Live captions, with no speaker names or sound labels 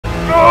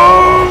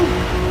No!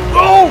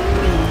 No!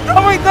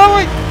 Dawaj,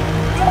 dawaj!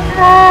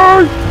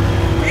 Dawaj!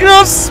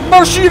 Yes!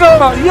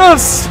 Machina!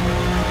 Yes!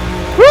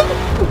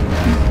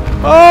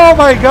 Oh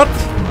my god!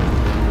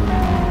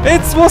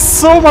 It was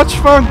so much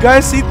fun,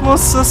 guys! It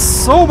was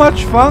so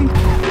much fun!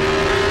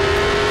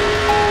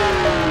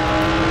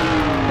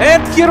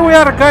 And here we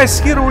are, guys!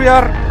 Here we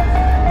are!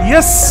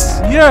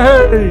 Yes!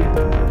 Yay!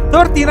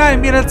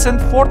 39 minutes and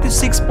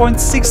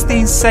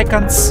 46.16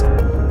 seconds.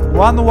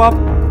 One lap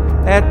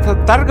at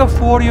Targa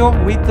Florio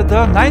with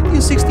the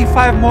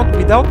 1965 mod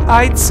without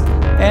heights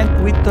and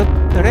with the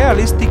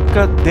realistic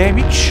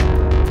damage.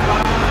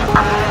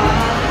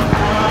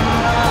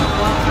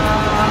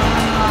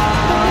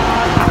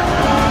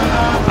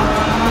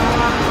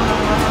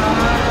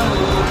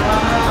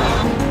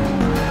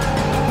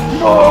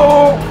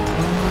 No!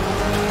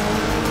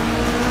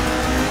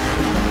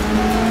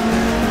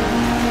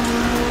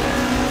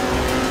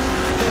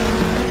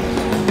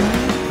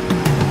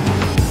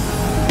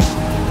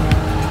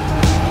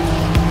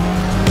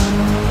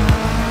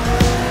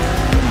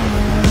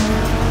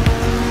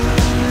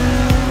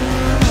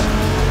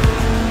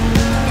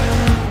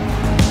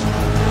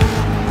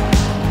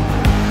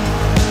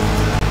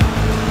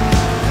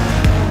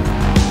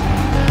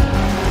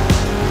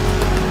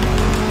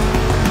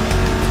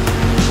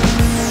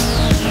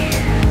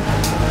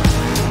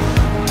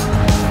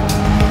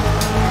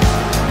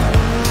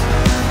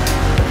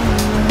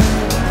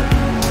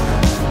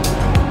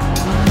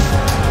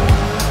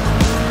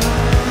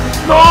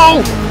 No!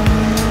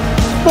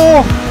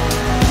 No!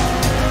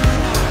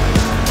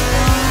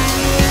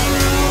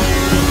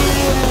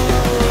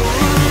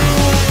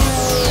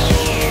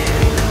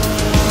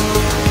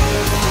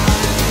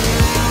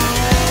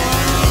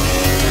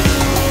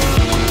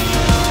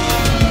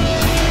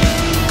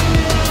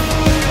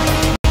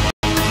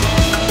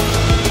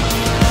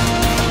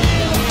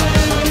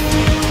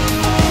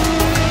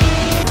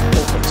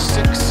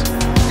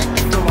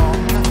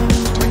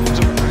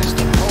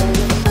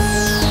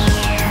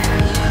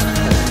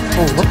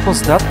 What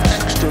was that?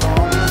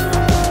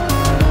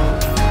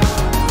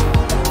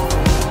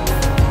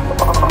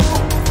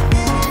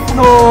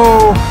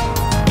 No!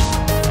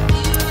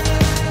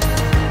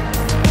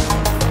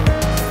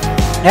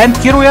 And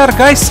here we are,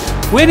 guys,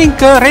 winning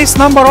race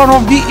number 1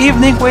 of the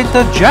evening with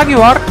the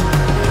Jaguar.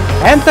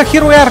 And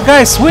here we are,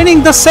 guys,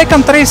 winning the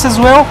second race as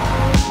well.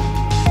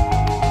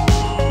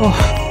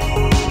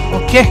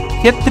 Oh. Okay,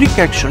 hat trick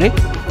actually.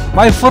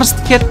 My first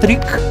hat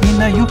trick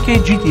in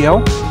UK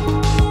GTL.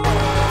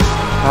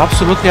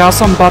 Absolutely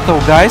awesome battle,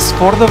 guys,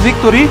 for the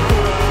victory.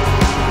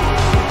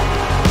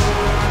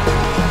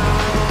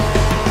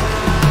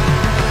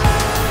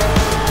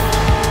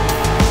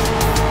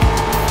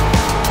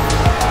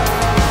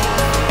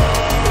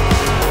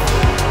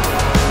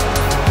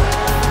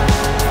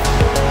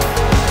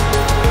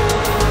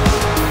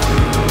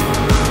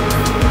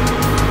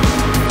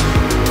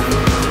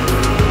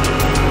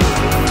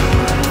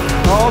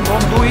 No,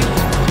 don't do it.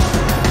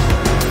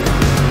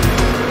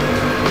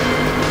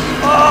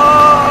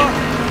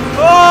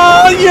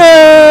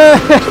 Yeah!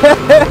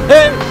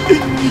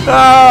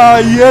 Ah,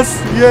 yes,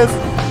 yes.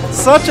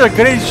 Such a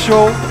great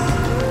show.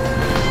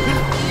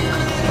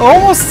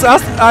 Almost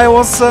I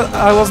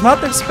was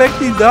not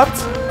expecting that.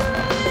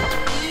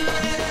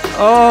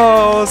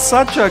 Oh,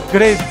 such a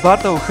great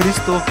battle,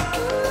 Christo.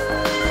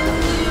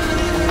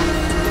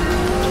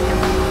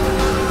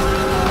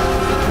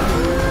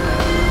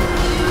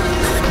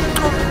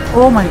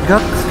 Oh my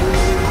god.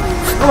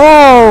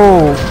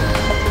 Oh!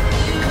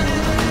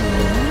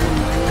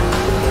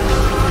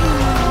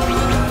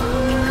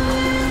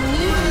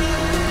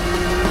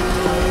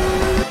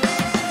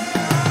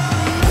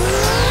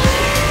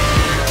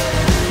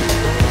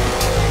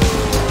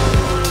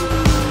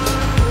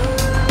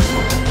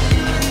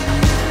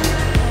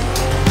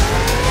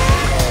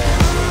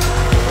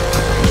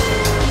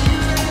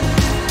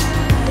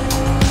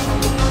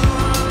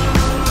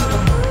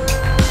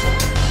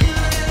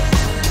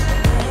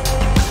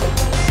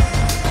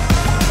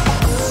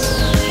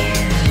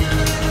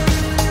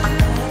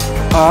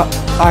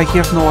 I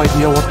have no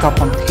idea what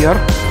happened here.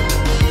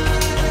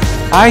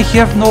 I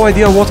have no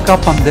idea what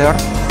happened there.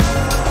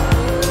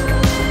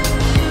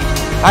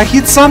 I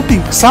hit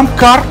something, some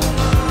car,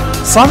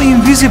 some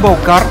invisible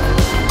car.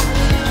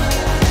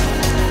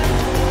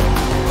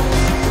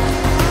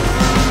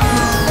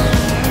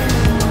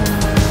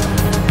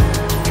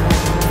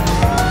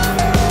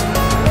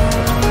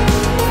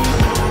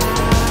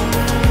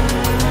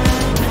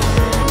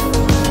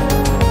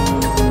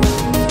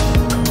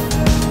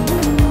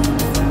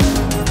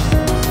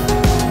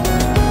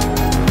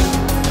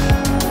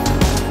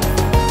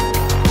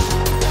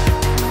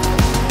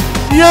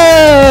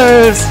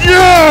 Yes!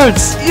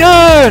 Yes!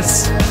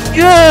 Yes!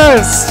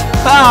 Yes!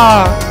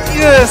 Ah!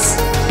 Yes!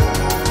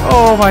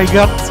 Oh my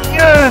god!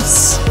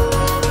 Yes!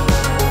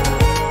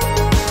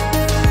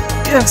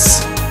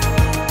 Yes!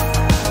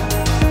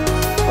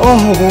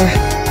 Oh boy!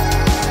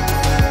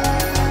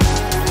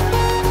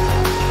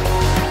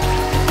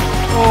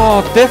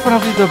 Oh,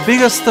 definitely the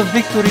biggest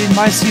victory in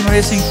my sim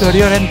racing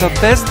career and the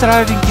best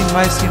driving in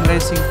my sim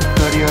racing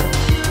career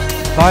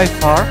by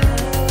far.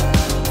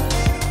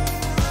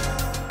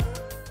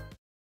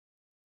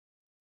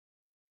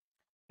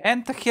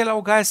 And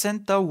hello guys,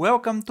 and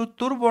welcome to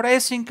Turbo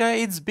Racing.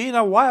 It's been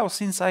a while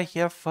since I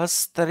have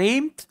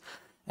streamed,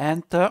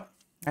 and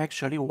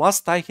actually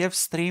last I have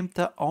streamed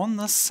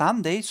on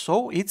Sunday,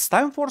 so it's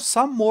time for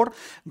some more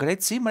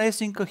great sim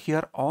racing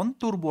here on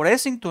Turbo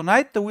Racing.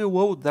 Tonight we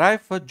will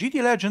drive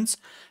GT Legends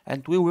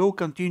and we will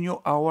continue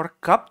our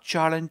Cup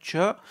Challenge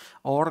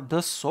or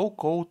the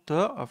so-called,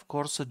 of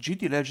course,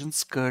 GT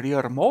Legends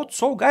career mode.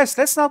 So guys,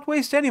 let's not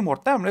waste any more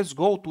time, let's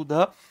go to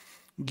the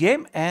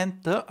game and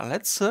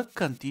let's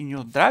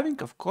continue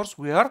driving. Of course,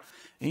 we are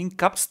in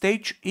Cup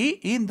Stage E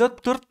in the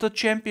third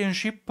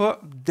championship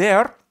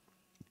there.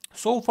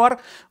 So far,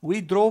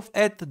 we drove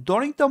at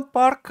Donington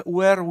Park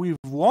where we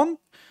won.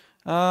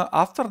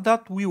 After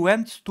that, we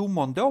went to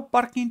Mondeo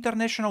Park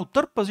International,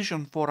 third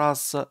position for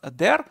us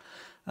there.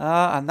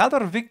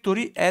 Another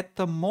victory at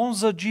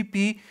Monza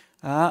GP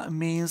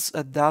means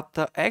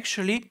that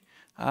actually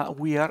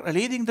we are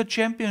leading the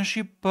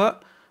championship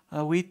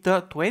with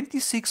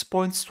 26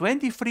 points,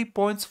 23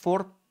 points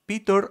for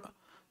Peter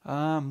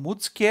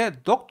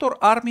Mutzke, Dr.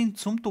 Armin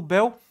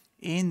Zumtobel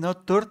in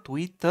third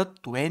with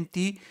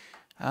 20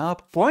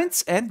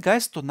 points. And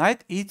guys,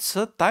 tonight it's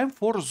time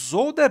for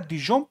Zolder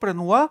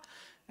Dijon-Prenois,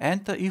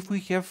 and if we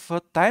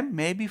have time,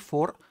 maybe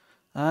for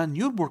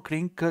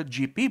Nurburgring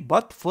GP.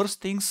 But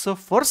first things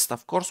first,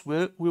 of course,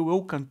 we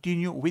will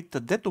continue with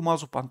the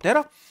DeTomaso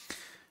Pantera.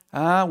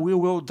 We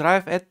will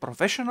drive at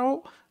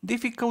professional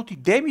difficulty,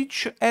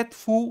 damage at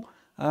full,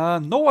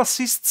 no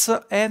assists,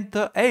 and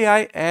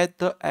AI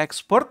at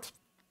expert.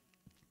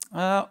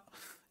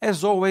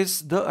 As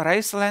always, the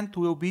race length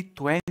will be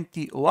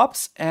 20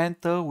 laps and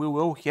we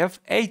will have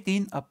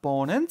 18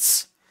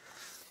 opponents.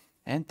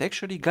 And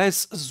actually,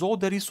 guys,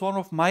 Zolder is one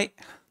of my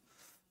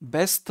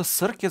best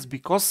circuits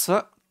because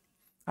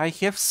I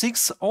have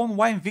 6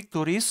 online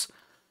victories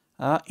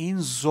in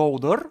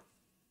Zolder.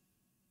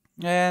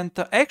 And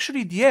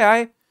actually the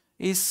AI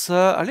is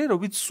a little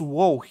bit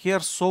slow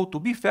here, so to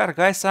be fair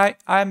guys,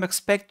 I'm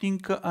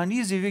expecting an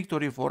easy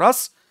victory for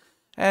us,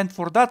 and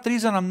for that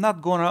reason I'm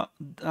not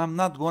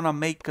gonna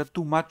make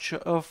too much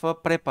of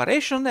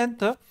preparation,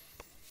 and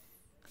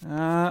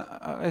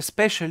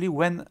especially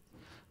when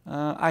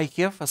I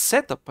have a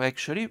setup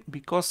actually,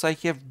 because I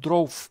have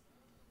drove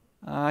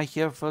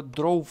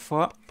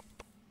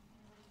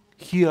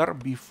here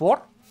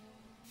before,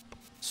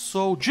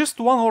 so just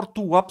 1 or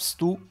 2 laps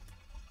to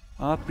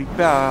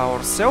prepare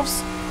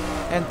ourselves,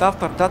 and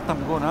after that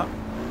I'm gonna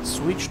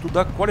switch to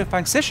the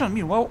qualifying session.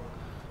 Meanwhile,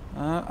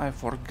 I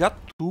forgot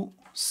to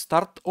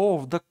start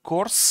off the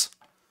course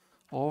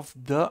of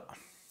the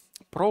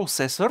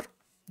processor.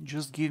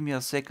 Just give me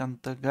a second,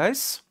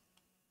 guys,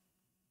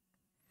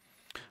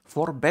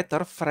 for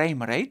better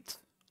frame rate.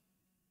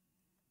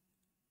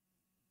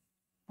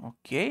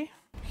 Okay,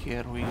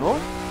 here we go.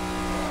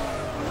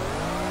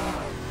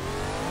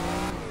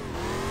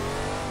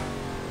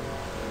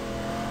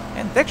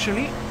 And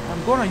actually,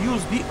 I'm gonna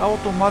use the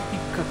automatic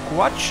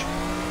clutch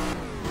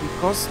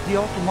because the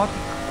automatic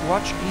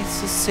clutch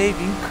is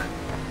saving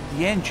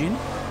the engine.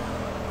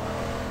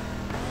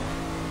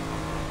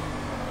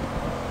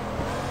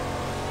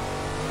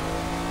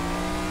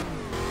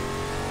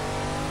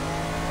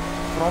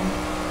 From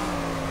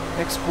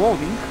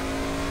exploding.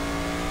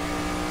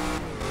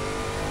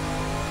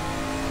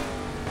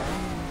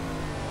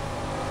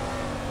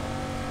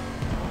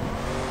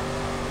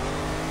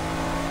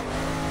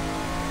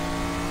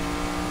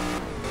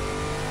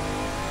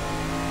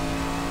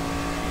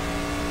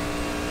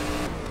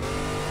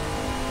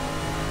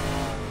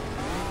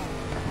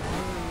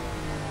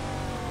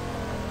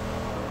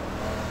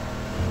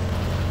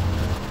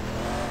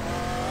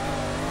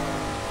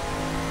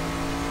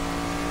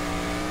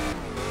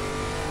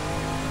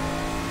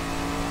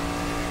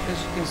 As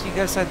you can see,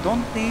 guys, I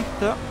don't need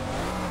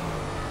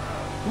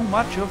too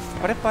much of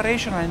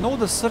preparation. I know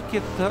the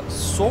circuit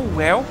so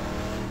well.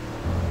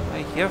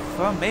 I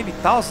have maybe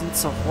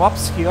thousands of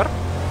laps here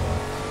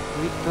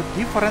with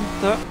different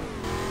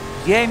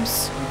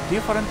games, with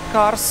different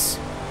cars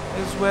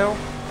as well.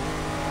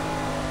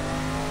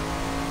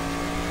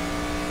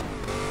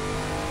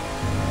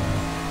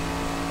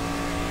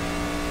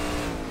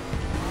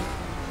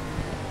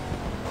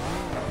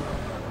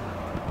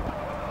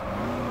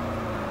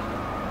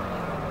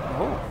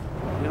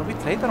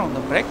 Later on the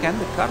break, and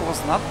the car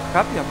was not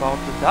happy about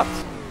that.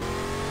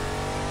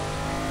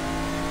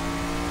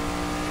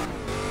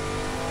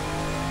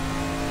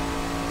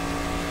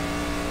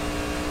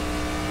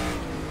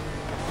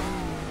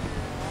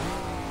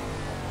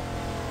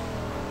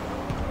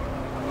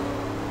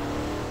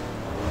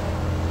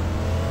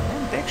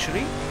 And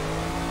actually,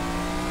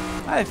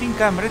 I think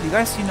I'm ready,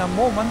 guys. In a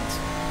moment,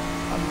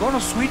 I'm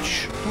gonna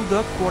switch to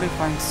the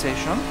qualifying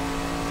session.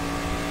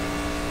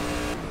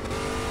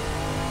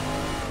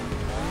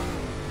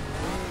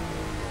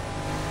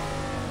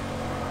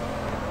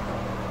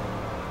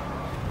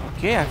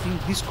 Okay, I think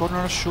this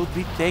corner should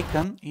be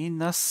taken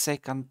in a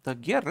second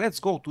gear. Let's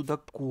go to the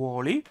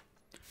quali.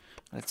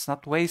 Let's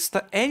not waste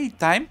any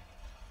time.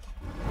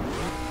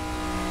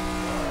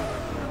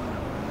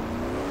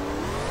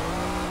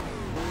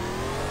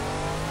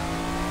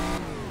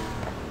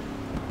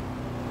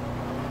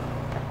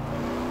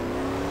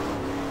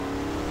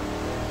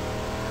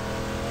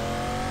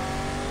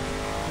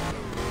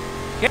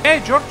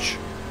 Hey George,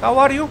 how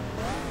are you?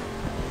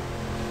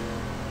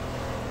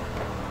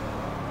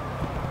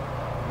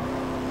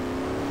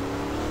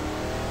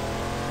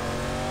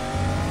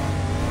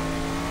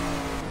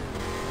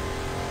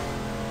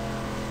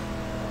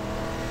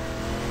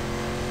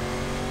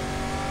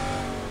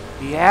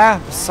 Yeah,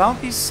 the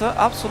sound is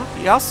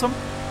absolutely awesome,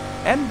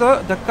 and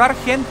the car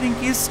handling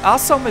is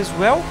awesome as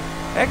well.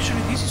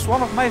 Actually, this is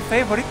one of my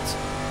favorite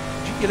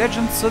GT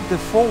Legends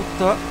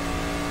default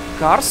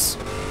cars.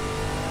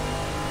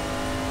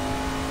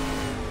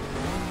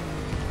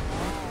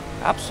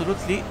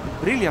 Absolutely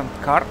brilliant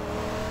car.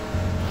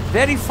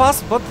 Very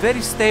fast but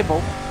very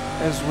stable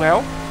as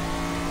well.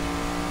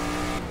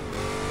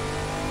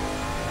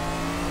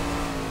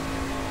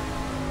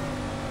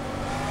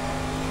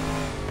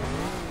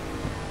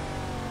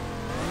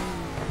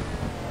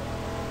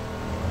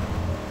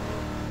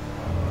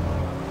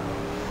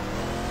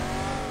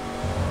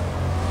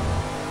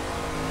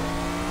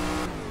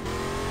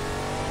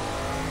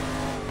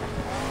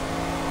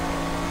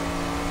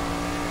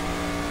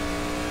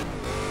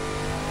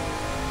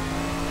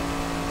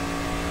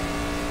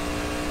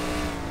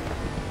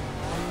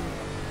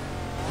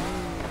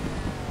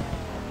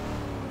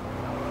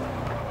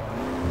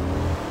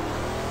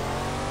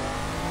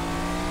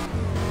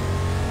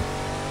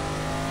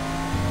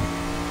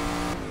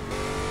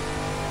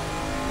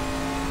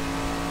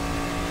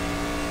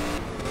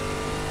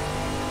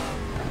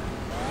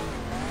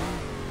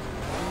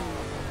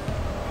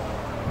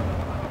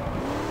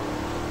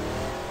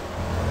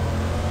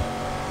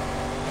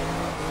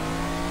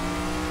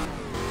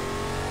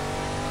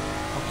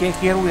 Okay,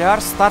 here we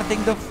are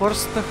starting the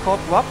first hot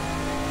lap.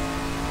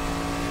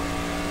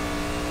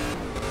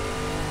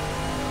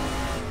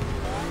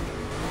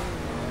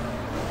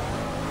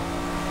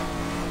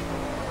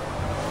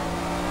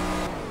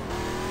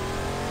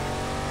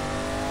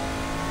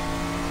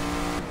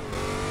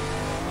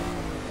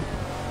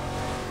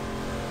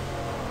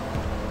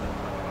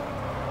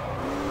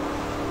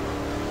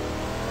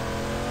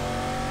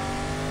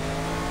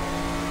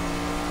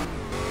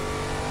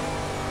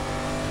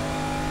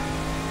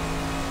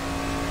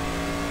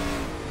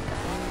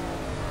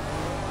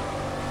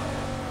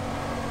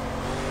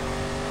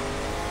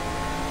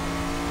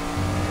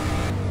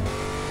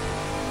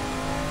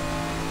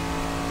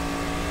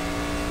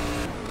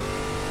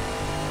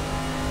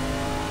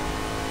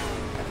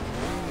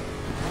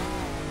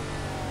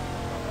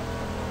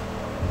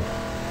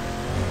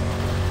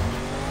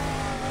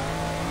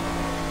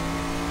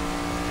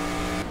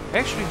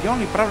 Actually, the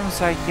only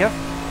problems I have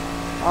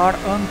are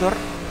under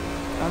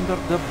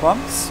the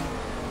bumps.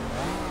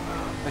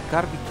 The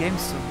car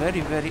becomes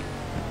very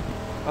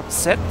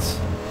upset,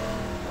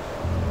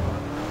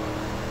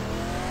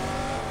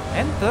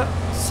 and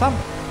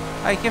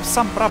I have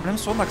some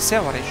problems on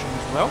acceleration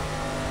as well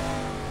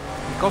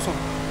because of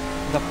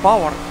the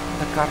power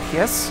the car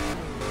has.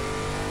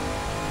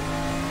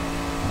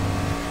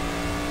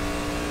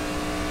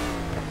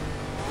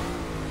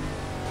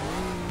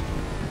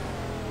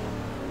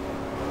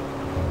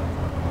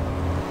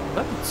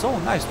 But it's so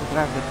nice to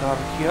drive the car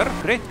here.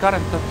 Great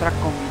current and track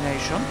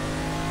combination.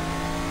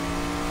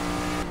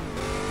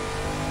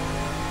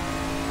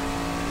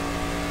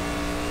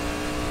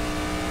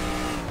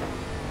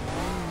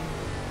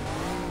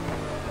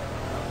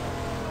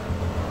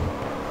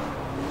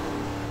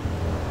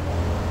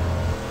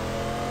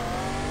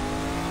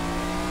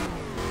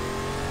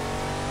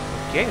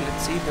 Okay,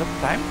 let's see the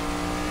time.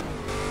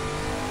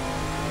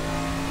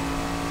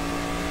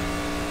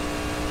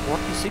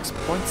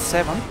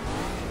 46.7.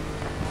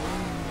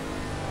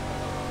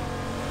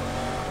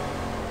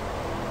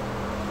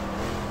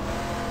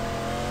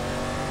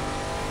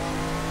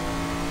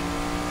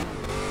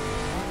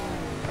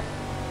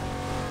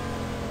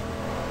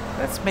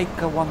 Let's make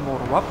one more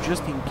lap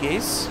just in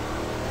case.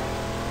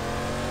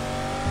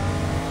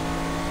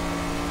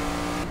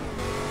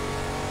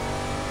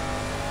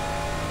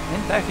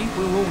 And I think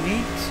we will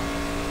need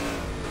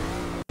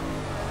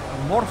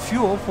more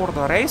fuel for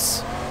the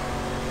race.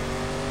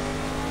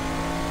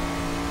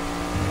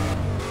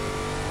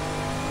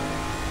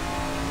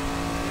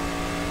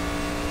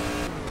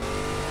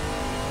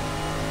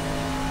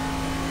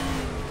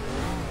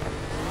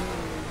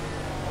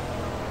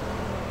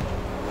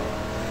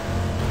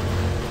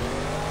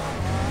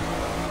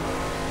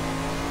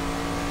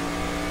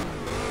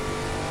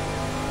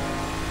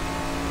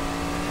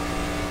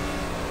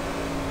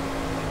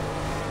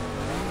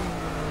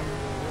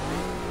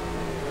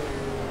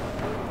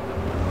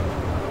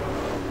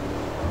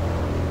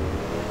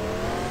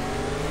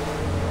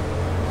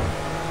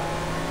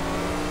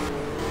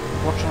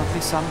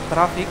 Unfortunately, some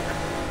traffic,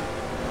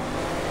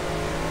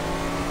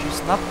 which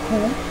is not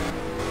cool.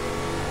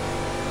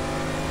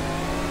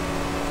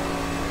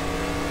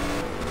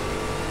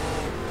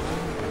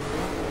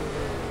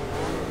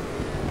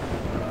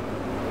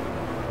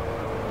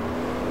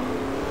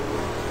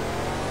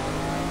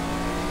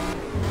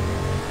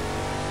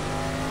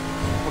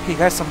 Okay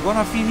guys, I'm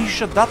gonna finish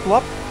that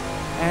lap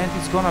and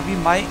it's gonna be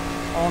my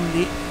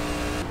only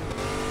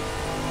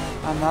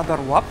another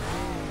lap.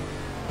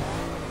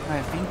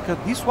 I think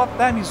this lap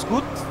time is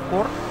good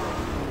for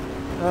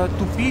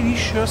to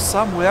finish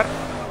somewhere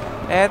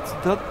at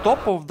the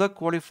top of the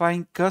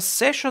qualifying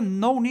session.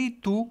 No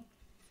need to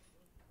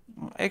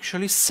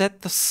actually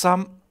set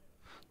some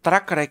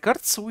track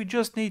records, we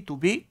just need to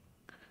be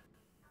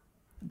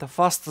the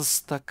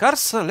fastest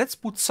cars. Let's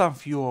put some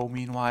fuel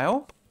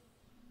meanwhile,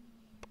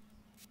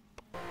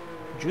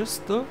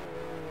 just to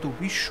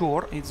be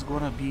sure it's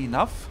gonna be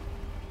enough.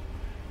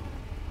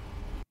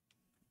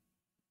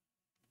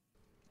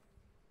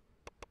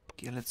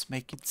 Okay, let's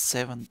make it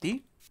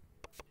 70.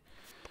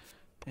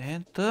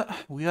 And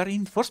we are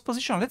in first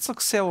position. Let's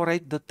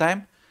accelerate the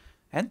time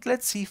and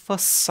let's see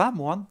if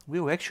someone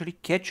will actually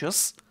catch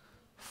us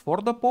for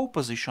the pole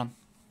position.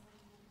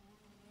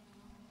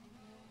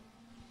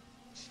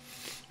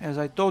 As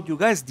I told you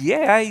guys, the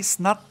AI is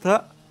not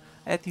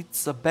at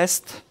its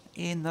best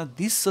in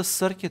this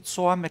circuit,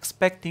 so I'm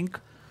expecting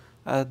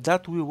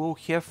that we will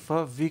have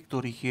a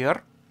victory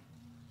here.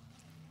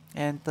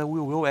 And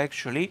we will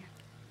actually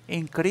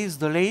increase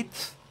the lead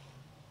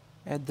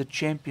at the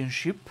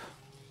championship.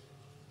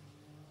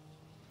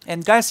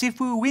 And guys, if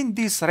we win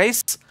this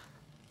race,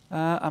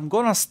 I'm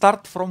gonna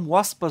start from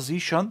last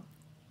position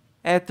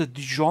at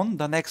Dijon,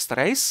 the next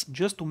race,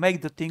 just to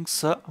make the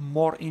things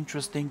more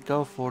interesting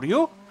for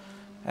you.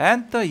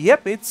 And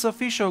yep, it's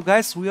official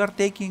guys, we are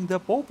taking the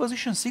pole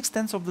position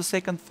 0.6 of the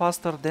second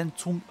faster than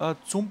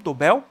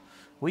Zumtobel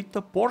with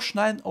the Porsche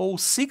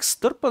 906.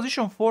 Third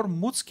position for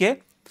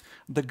Mutzke,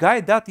 the guy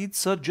that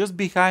is just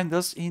behind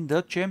us in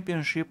the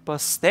championship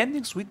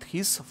standings with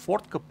his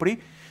Ford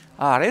Capri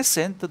RS.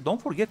 And don't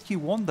forget, he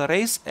won the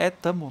race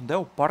at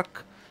Mondeo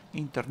Park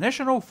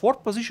International.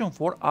 Fourth position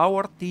for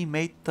our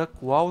teammate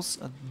Klaus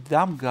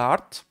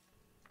Damgaard.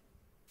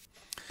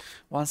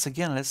 Once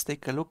again, let's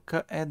take a look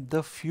at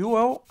the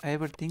fuel.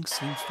 Everything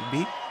seems to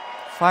be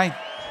fine.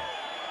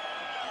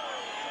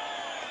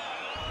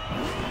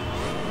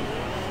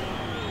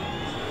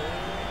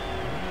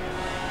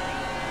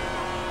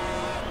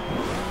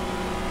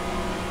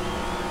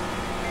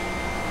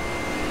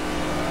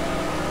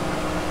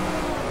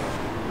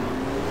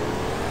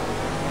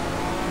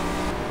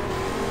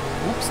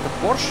 Oops, the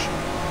Porsche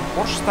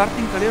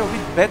starting a little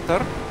bit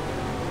better.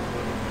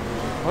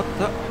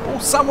 But, oh,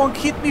 someone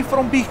hit me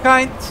from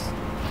behind.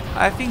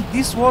 I think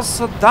this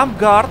was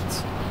Damgaard.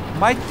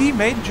 My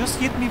teammate just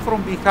hit me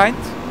from behind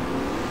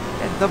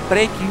at the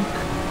braking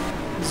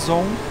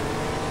zone.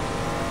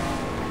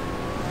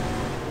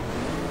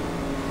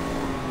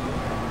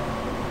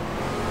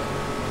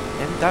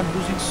 And I'm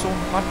losing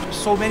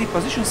so many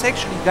positions.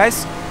 Actually,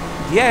 guys,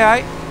 the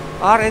AI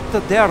are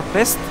at their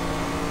best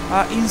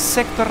in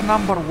sector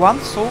number 1,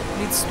 so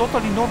it's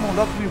totally normal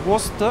that we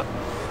lost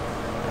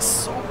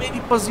so many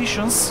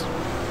positions.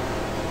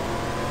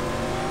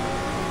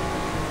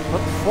 But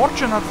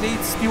fortunately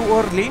it's still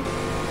early,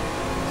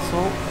 so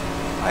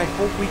I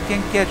hope we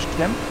can catch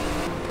them.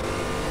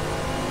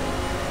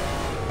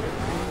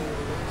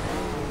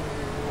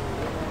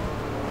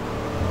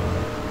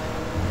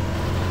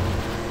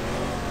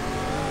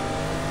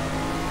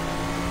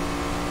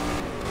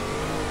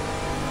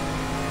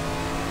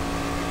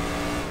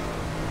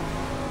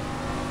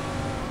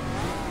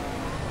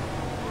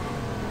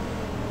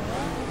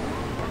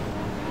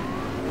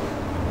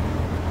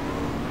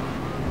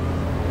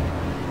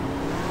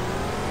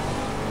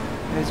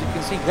 As you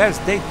can see, guys,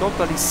 they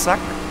totally suck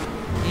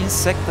in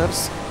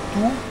sectors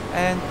 2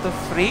 and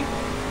 3.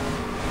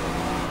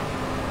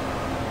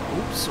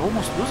 Oops,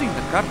 almost losing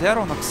the car there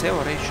on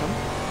acceleration.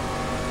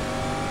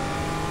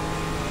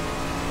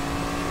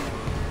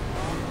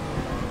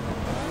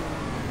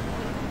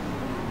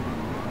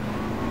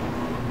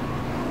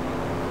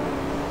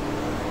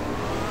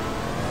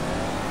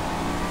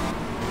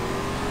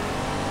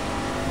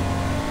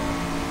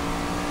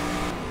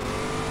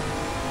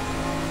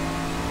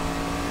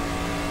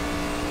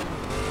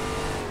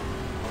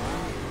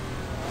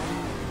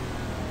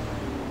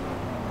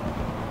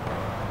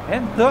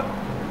 And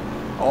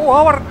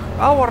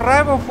our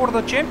rival for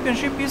the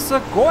championship is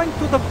going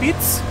to the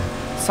pits.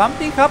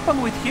 Something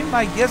happened with him,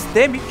 I guess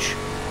damage,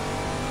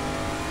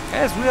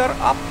 as we are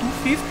up to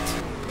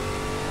 5th.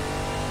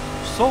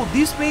 So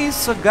this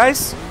means,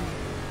 guys,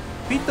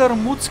 Peter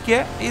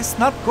Mutzke is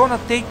not gonna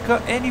take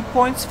any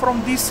points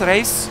from this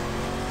race.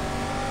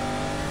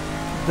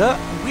 The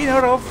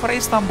winner of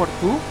race number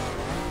 2.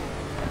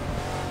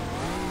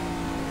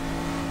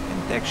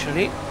 And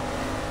actually,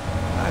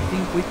 I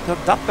think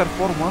with that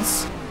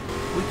performance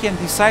we can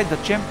decide the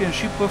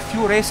championship a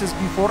few races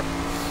before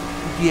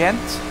the end.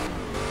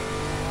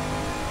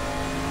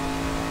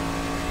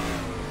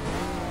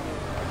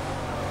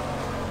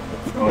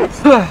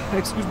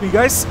 Excuse me,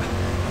 guys.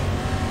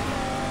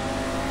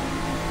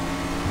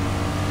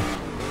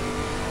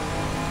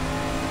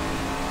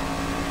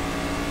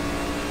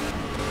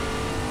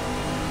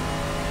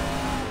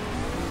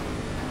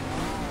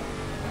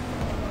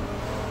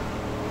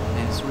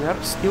 We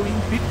are still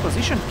in pit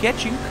position,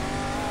 catching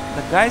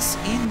the guys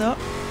in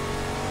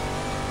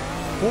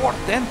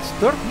 4th and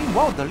 3rd.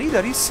 Meanwhile, the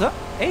leader is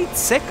 8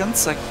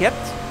 seconds ahead.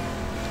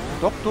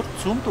 Dr.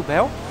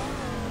 Zuntubel.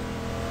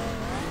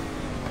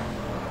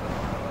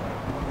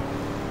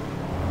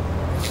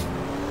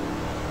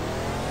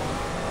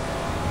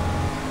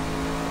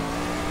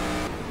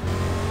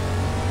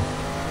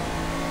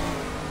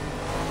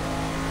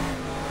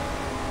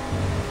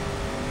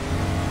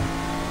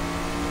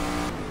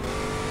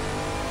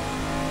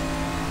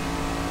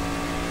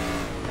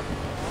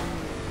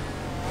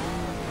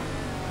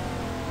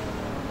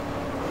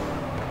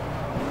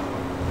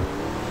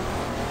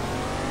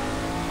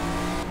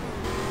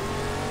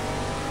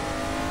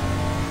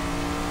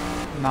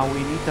 Now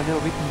we need a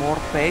little bit more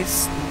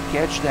pace to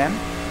catch them.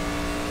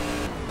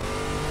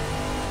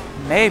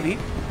 Maybe.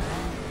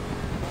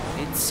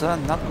 It's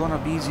not gonna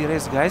be easy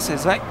race, guys,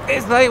 as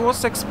I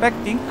was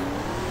expecting.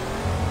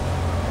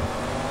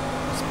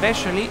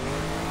 Especially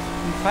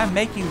if I'm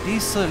making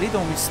these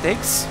little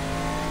mistakes.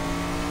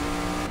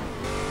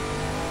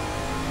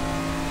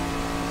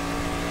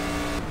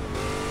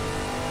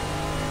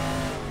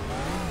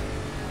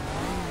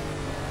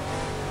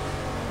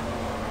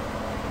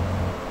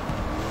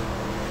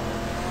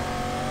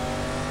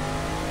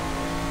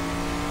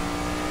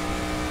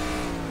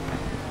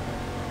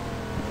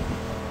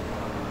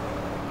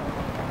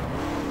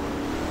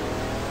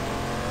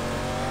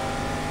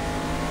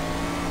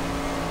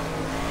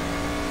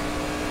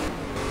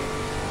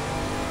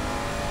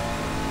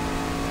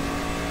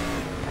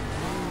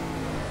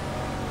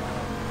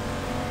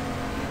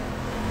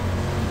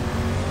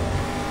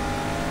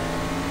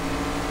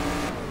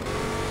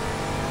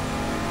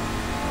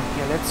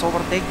 Let's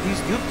overtake this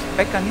dude,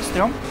 Pekka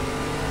Nyström,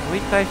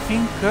 with I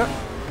think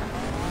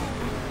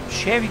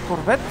Chevy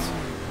Corvette.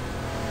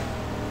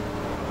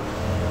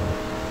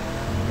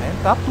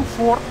 And up to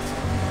 4th.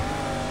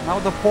 Now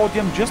the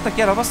podium just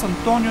ahead of us,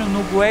 Antonio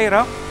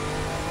Nogueira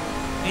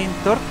in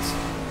 3rd.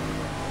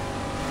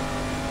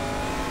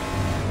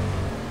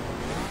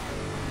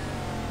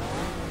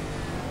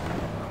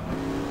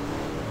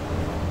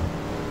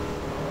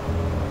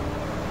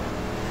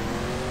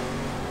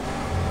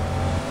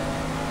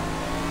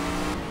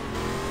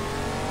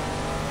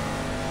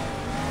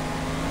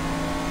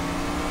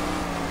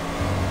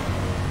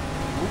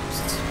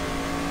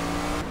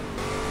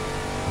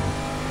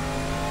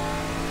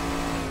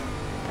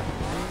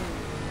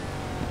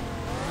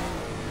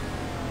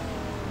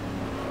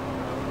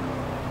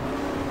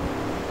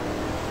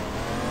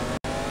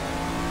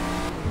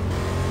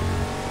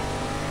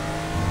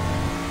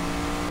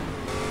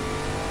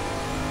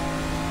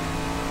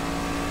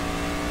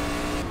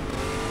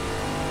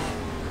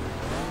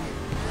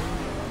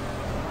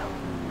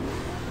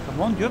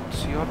 Come on, dude,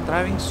 you're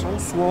driving so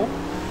slow.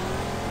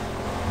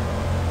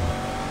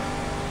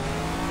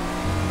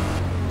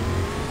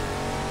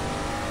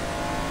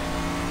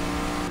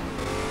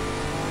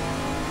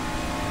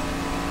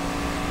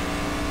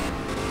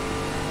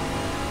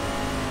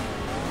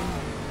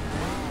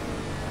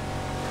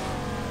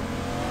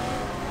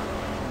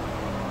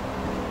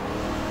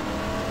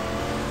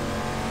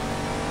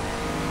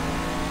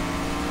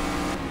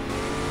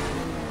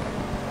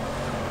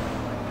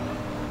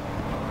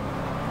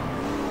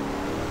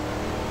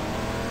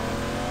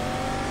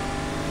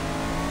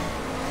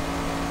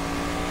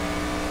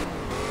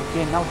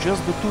 Okay, now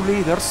just the 2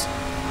 leaders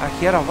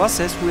ahead of us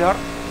as we are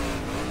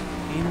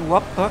in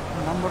lap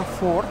number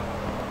 4.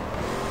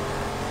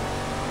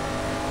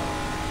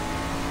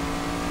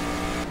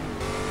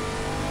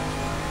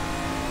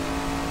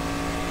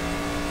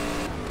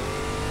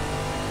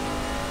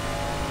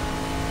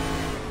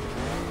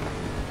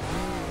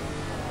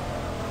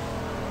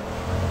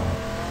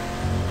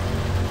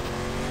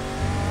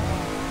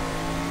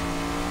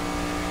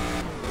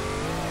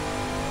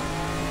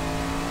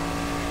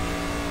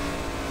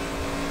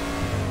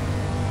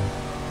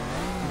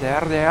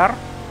 There they are,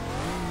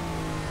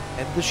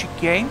 at the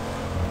chicane.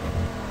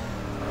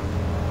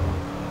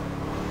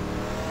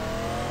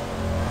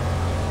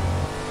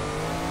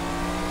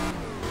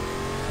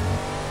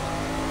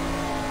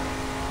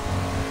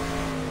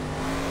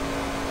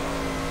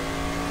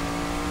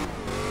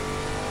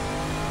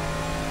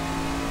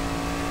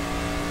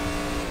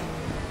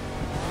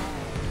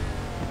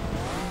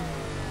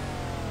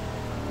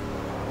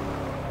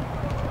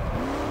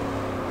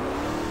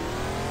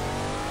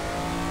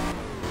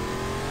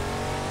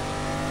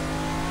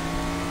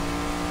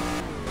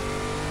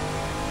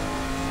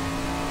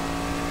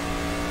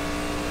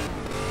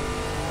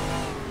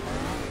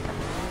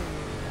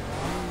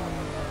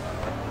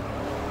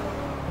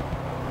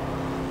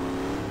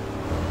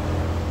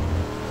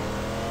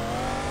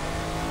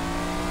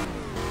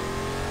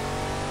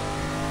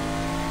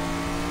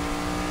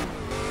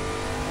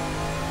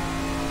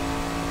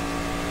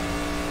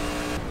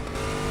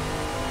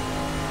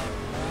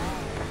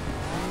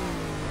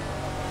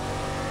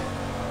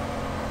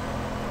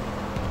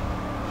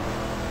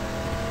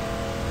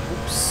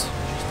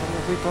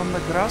 On the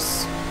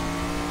grass.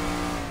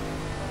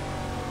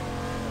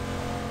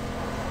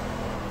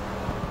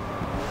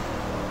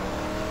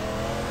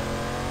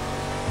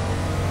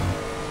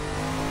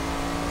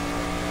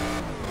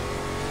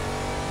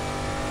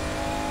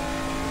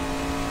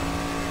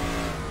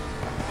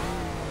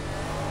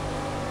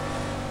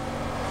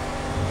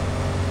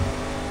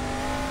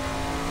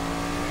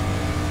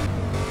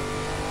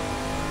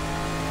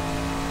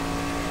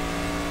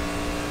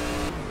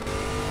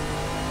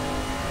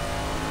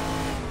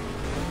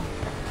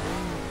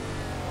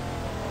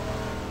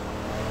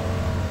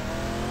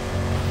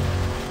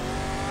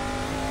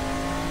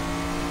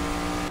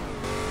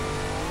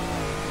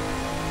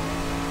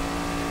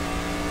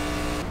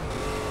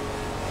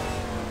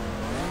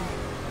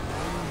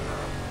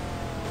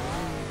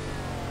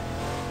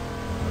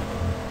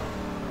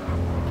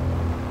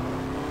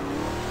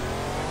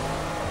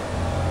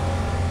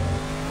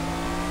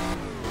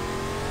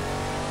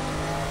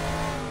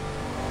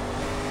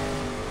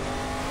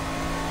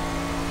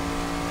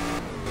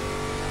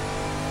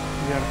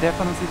 We are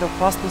definitely the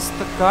fastest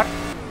car.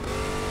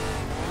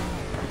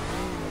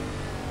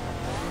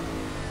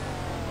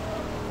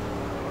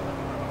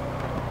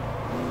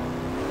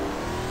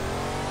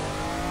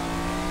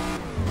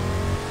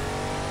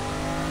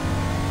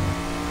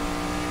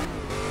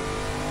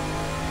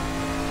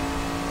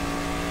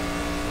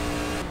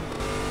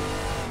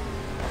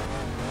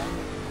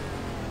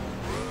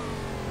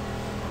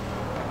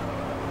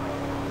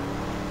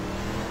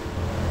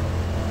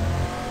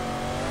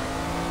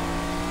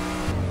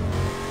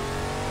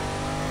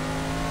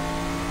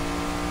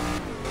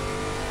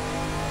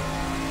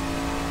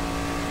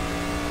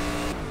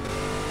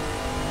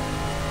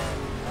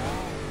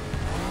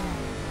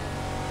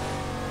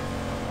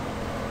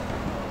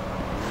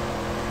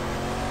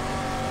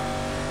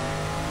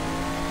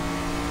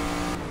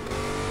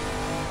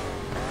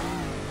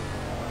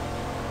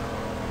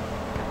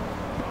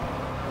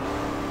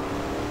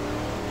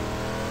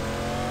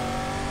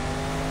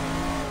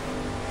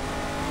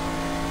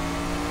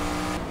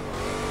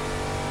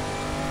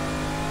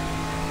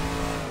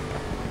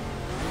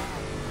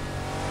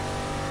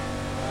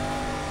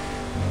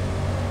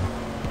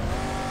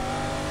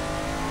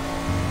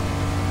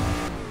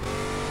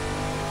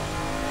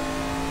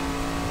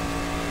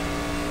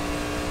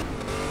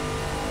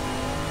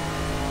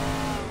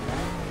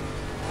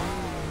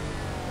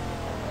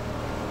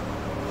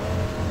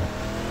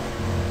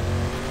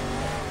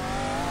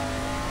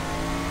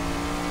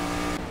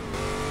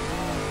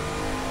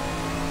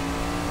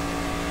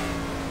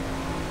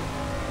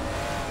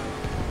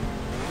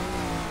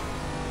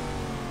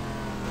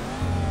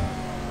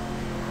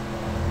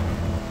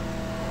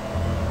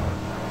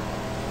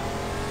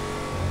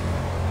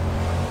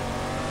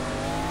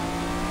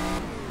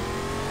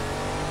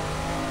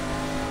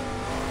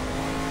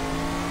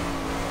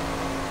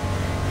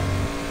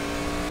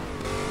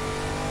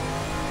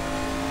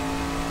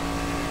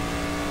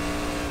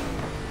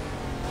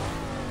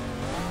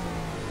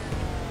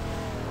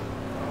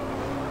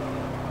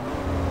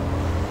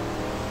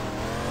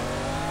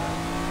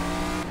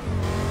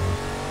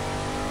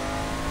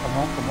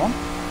 Come on.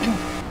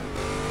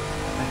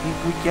 I think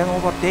we can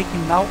overtake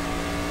him now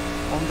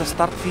on the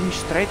start-finish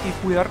straight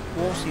if we are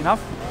close enough.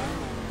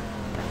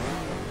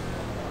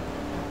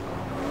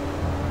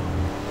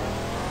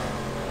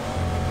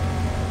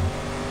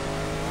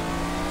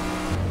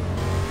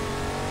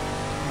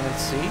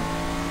 Let's see.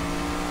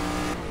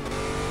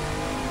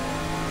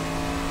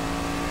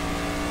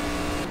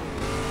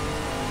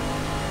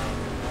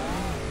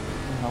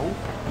 No,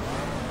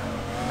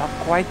 not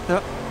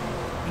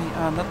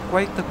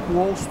quite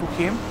close to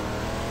him.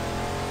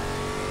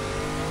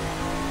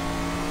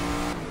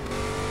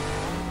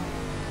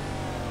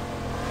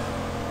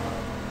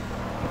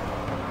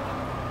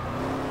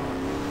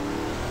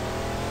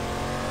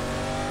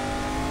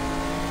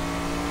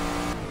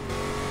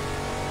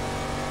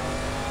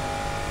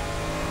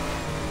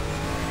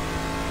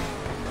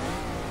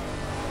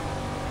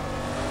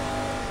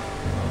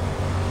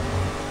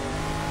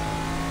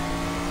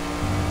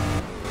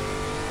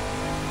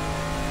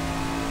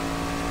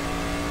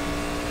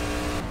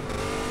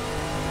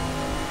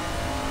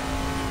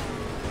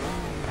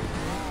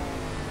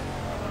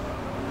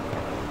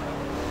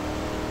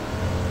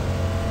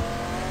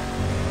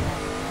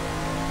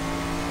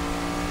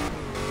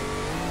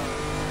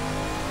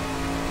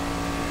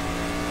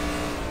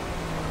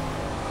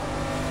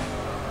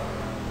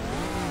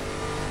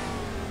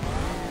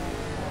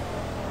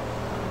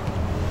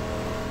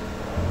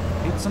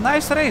 It's a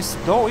nice race,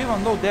 though,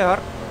 even though they are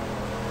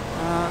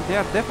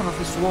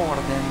definitely slower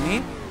than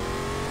me.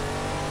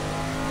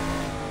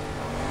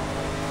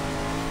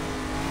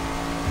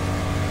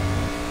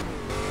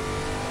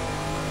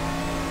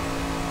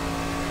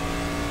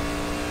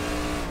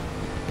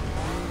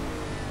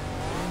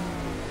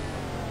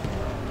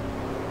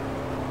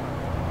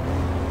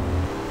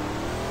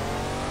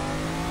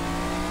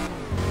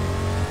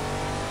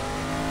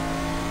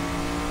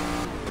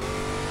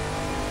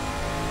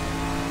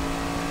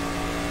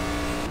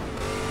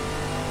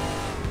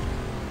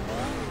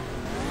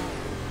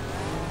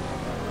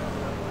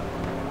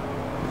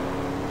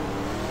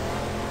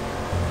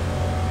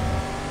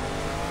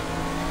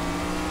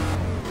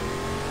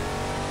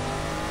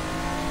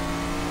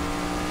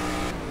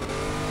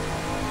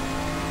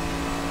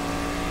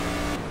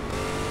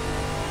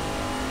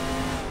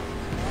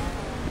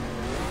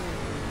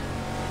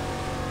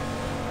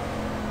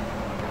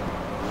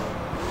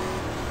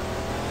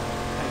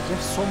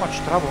 So much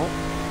trouble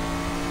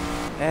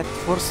at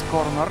first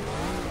corner.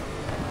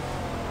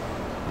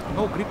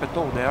 No grip at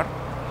all there.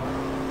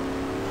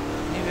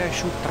 Maybe I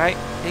should try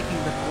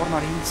taking the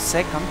corner in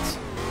second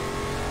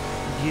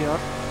gear.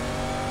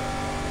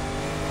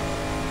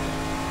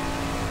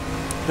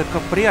 The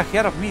Capri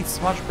ahead of me is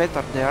much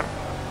better there,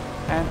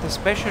 and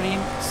especially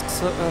in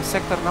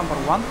sector number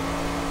 1.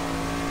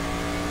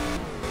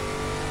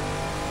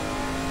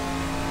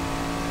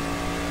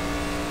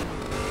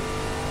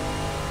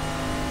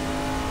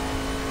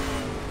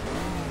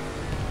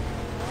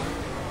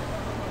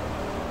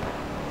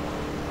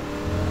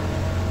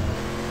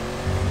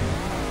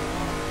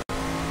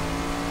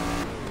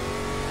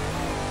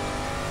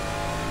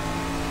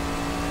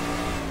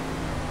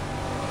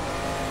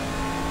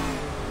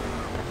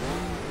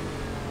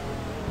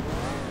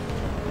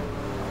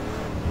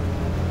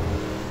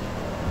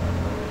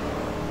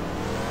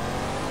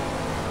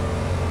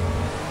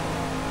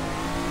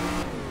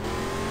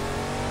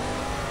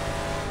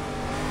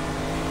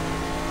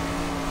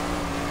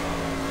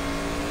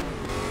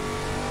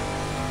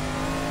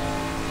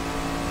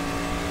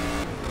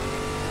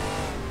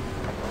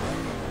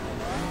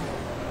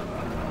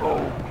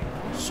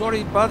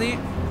 sorry buddy,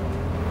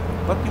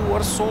 but you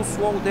were so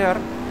slow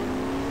there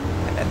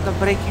at the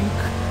braking.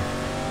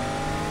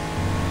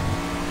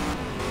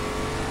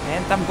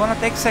 And I'm gonna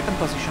take second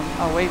position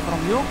away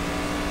from you.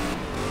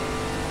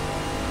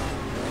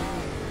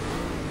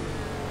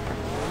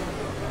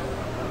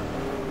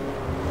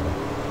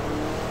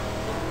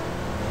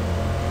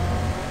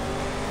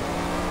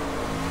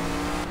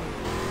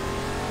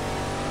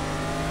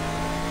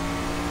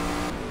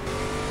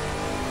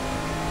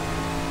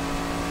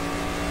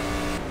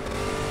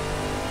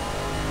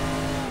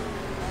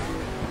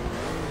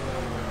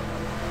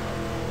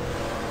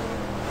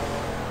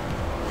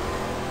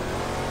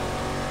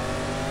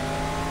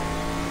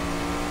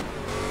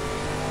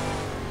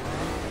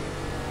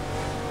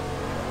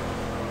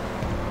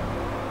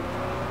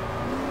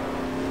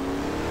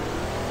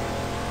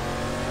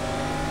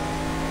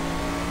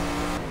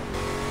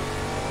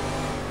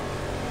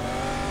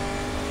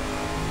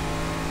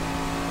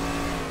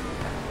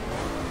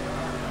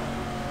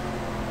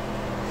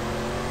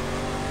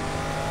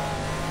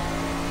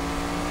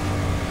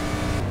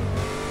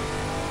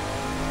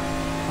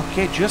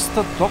 Okay, just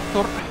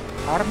Dr.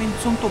 Armin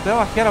Zuntubel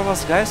ahead of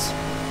us, guys.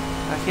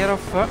 Ahead of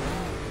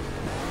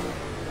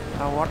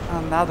our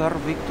another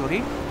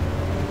victory.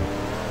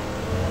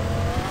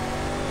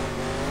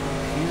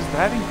 He's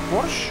driving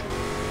Porsche.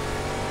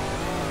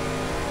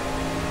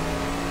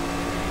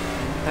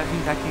 And I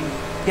think I can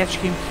catch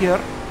him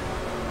here.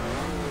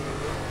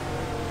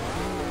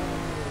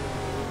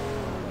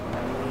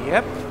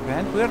 Yep,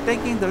 and we're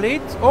taking the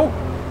lead. Oh,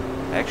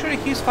 actually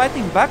he's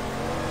fighting back.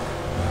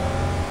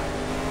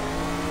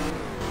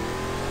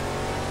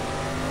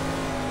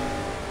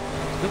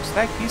 Looks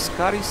like his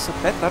car is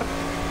better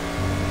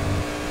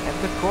at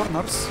the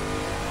corners.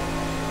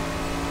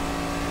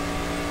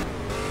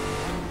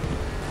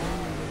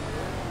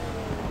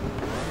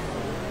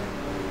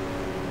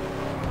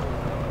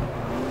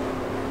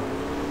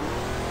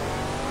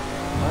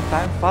 But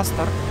I'm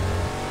faster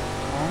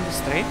on the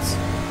straights.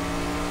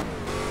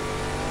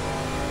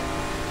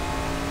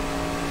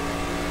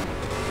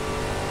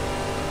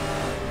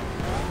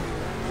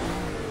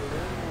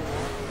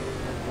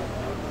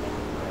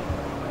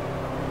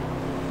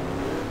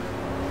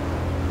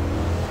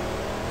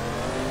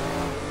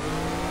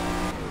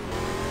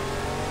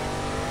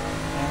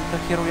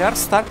 Here we are,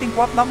 starting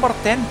lap number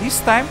 10,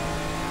 this time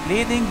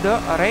leading the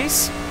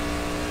race.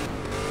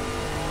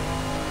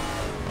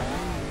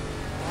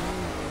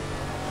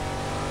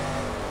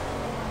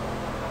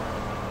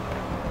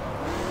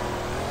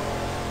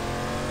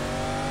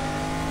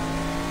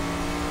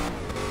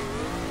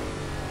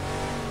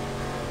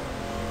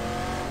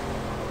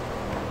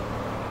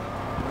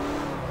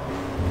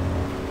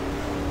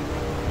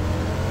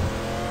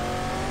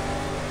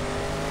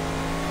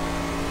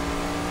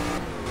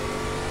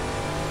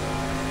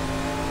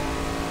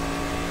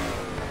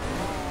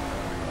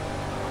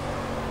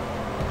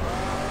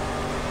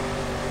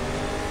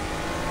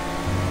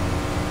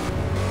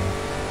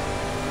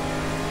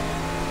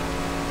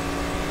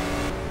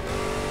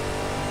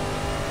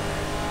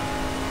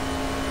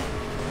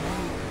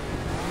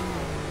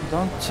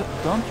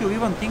 Don't you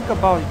even think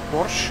about it,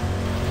 Porsche.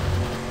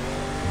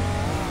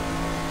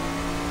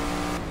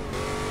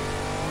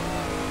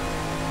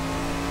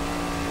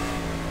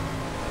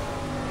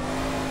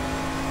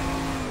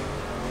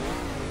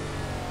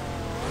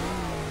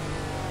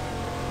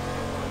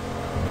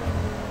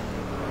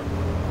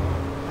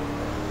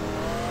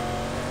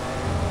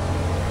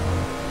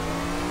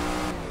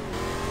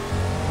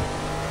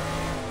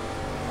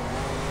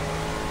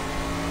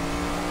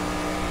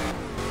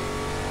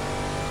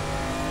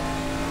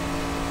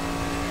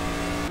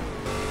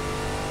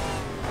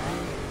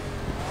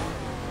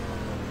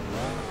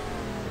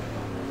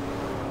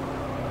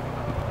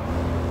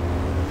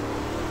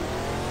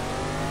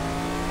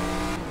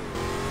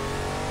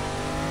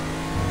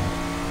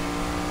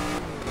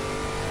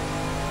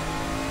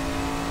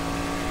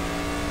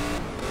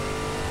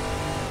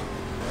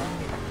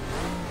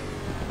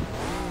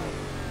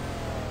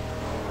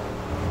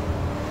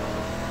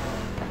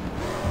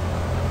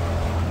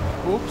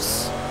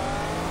 Oops.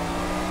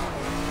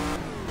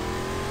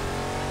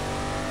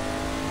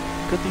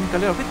 Cutting a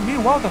little bit.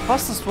 Meanwhile, the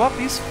fastest lap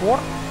is for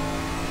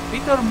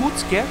Peter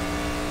Mutzke,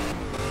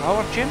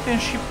 our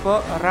championship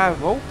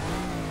rival.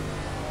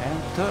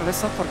 And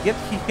let's not forget,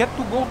 he had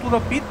to go to the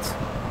pit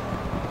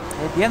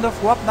at the end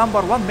of lap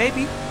number 1,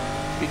 maybe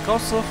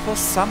because of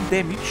some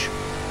damage.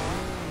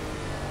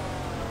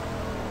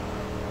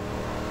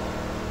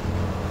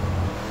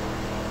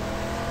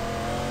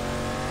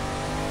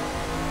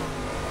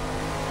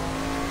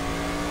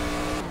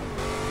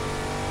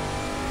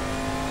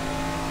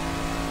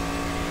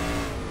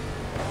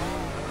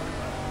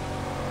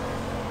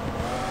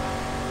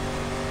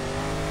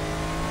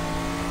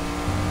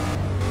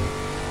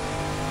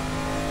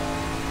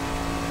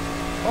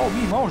 Oh,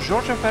 Mimo,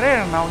 Jorge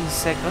Ferreira now in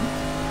second.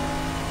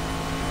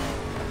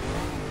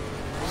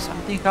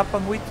 Something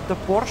happened with the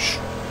Porsche.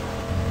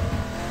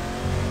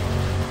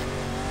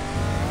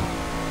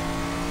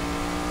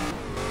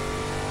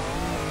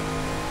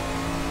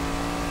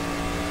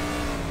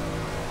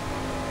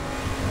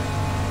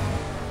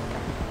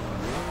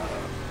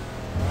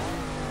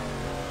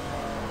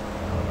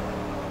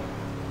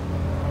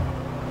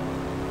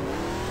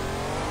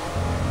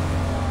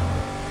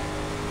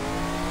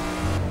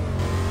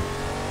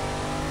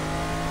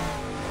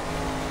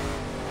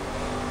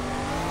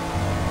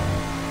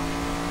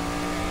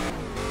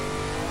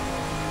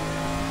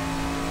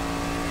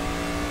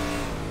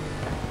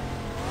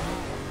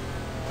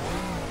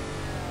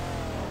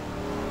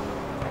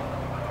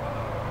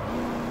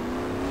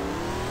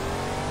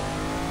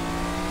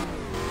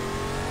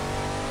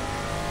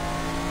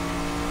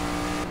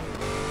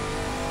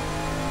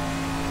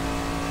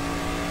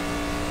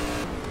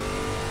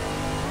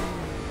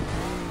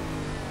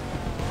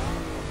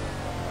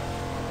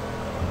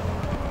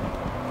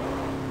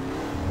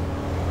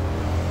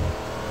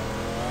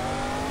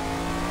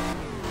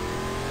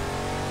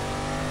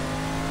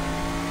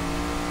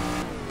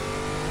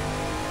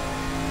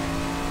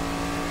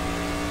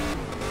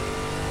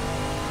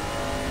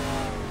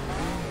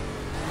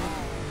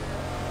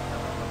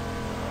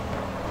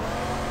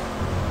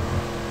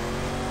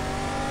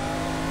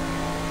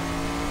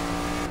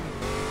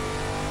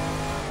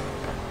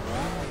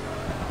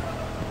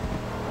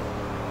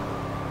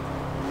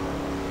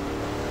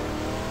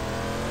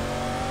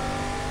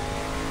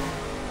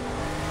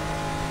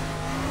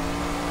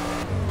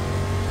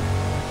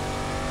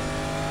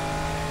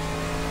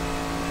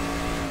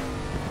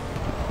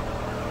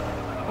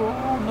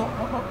 Oh, no,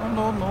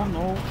 no, no, no,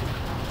 no.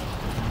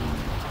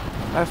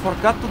 I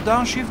forgot to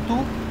downshift to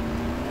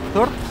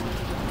third,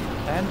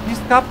 and this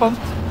happened.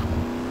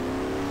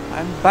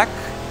 I'm back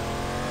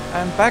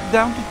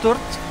down to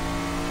third.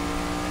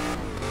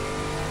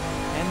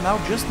 And now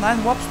just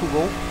 9 laps to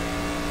go.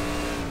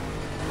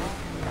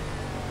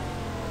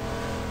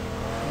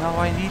 Now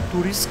I need to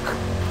risk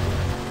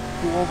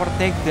to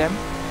overtake them.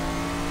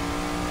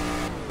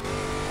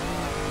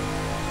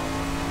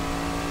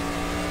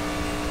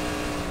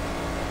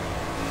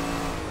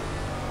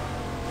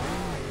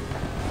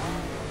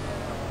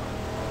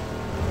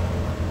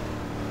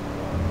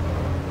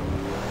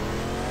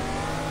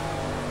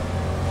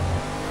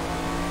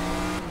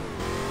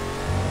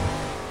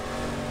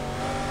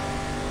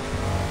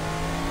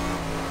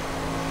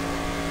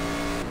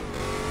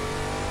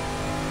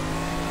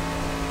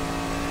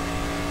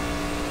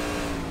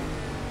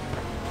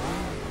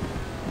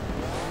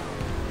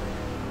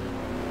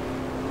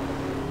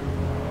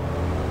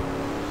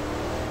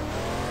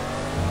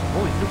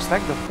 Looks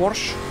like the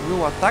Porsche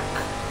will attack.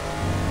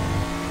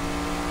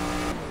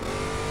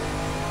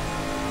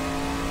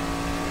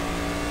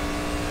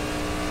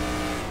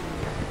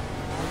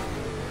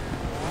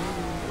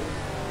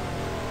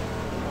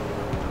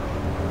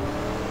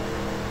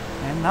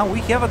 And now we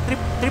have a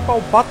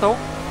triple battle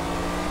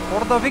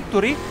for the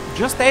victory.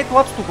 Just 8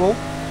 laps to go.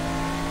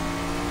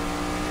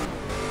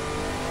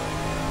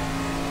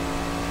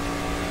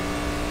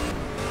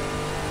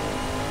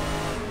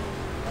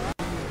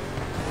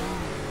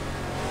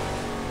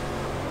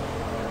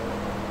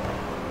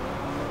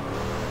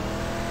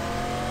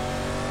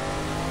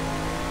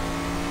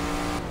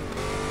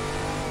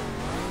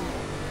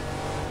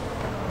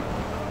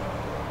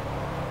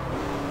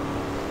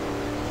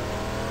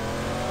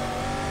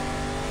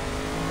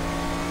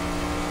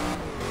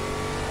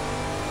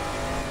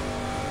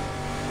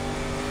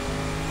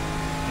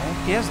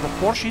 Yes, the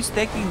Porsche is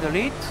taking the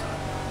lead.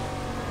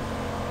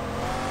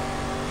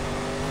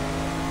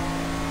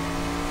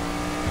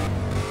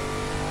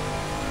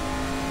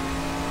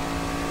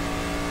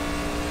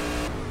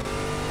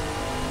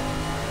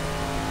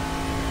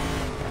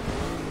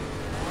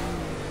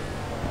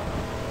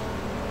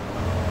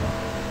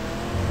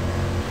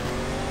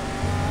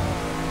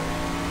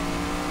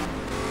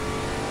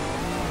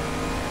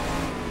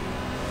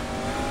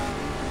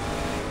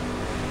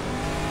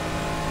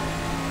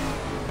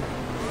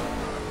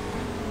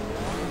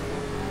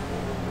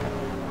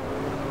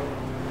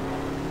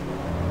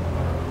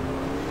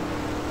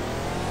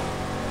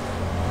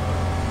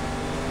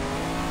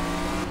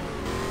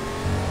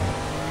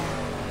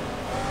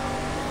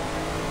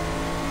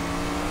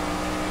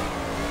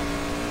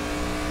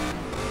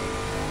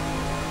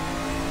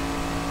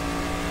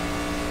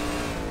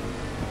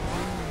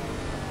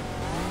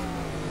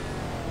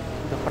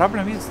 The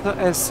problem is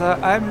as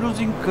I'm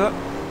losing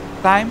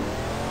time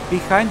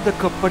behind the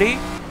Capri,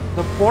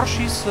 the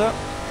Porsche is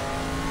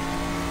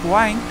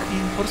flying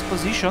in first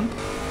position.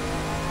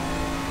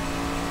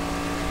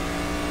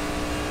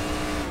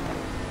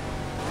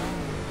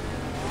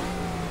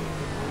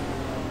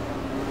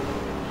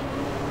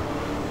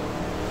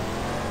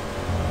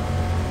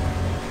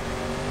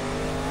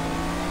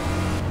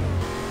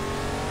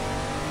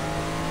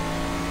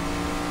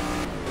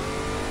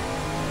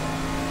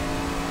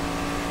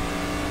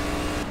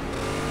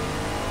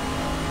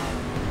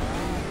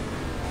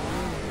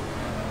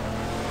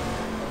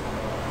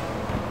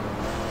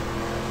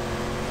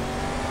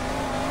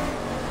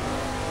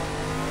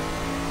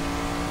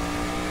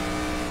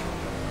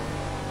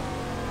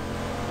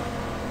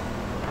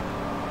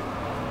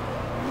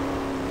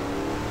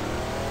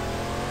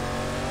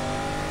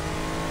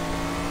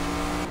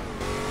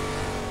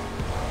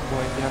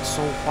 They are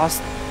so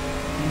fast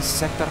in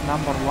sector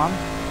number 1.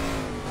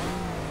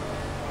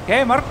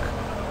 Okay, Mark.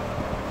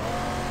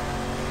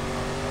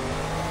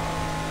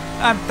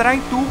 I'm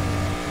trying to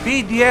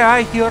beat the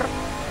AI here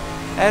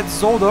at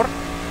Zolder.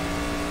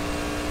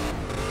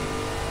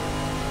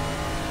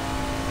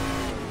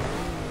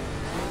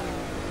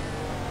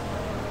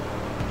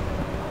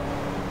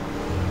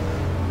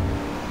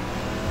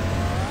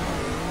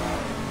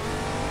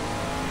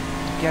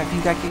 Okay, I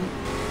think I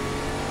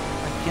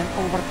can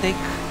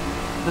overtake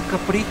the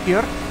Capri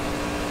here.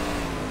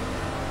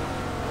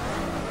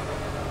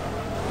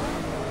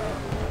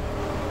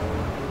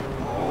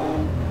 Oh.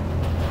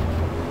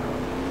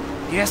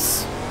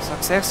 Yes,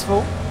 success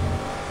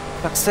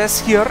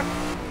here.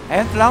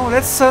 And now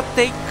let's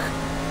take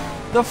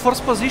the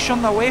first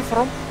position away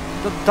from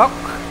the Duck,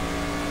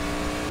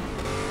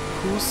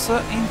 who's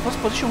in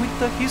first position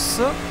with his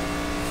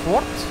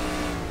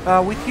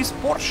Ford, with his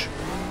Porsche,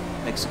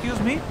 excuse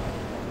me.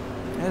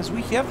 As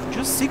we have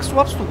just 6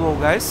 laps to go,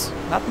 guys,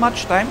 not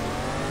much time.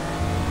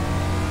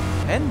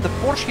 And the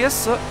Porsche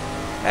has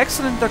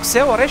excellent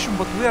acceleration,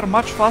 but we are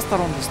much faster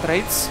on the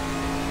straights.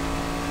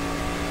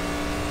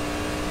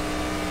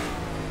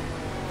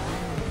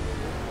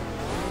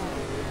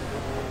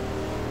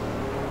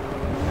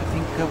 I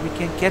think we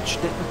can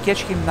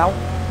catch him now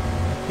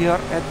here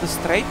at the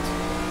straight.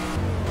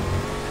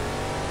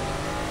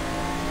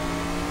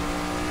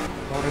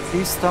 Or at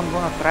least I'm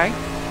gonna try.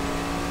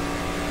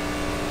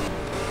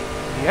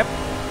 Yep.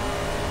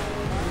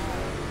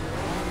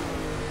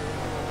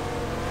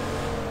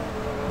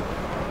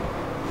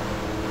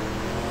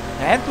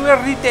 And we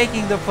are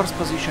retaking the first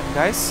position,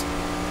 guys.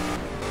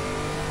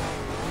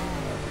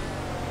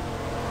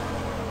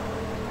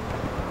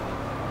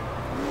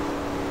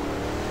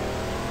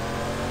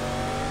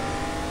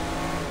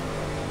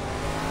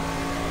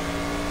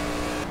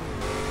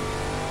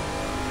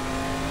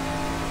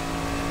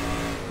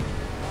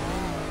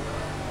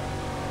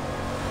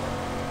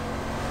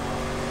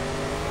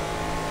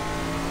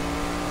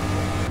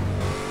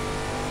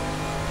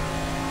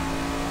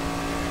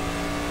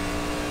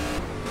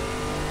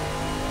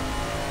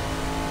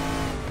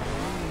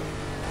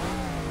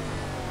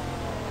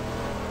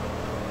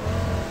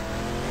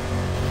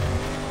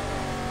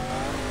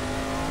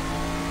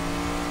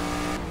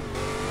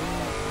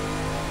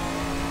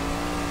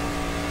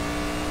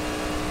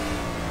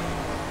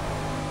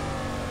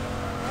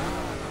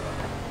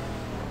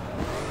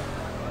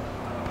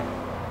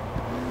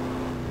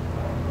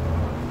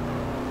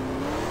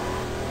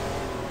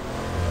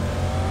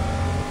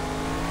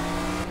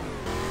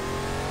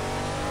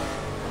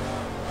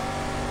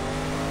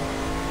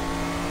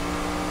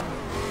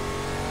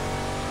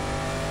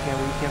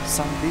 We have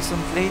some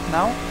decent lead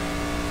now.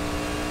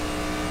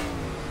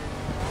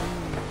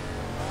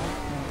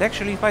 And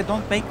actually, if I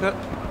don't make a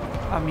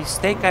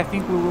mistake, I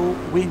think we will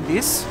win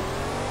this.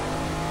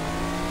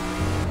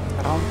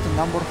 Round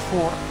number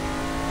 4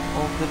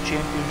 of the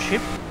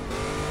championship.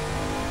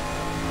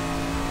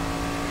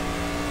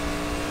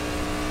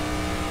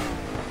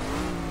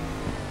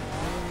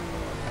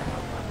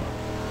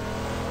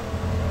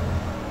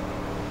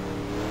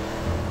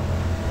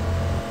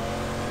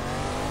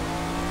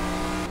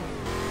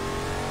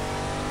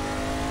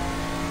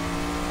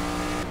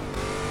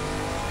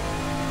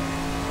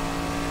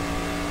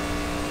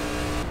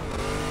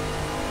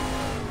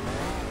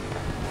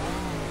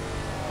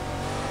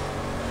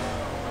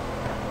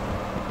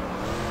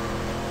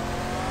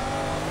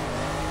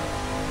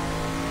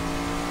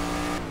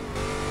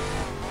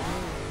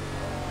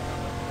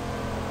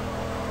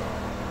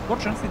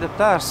 Fortunately, the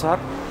tires are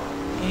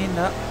in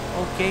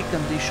okay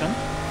condition,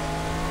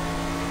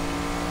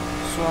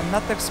 so I'm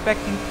not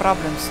expecting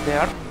problems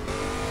there.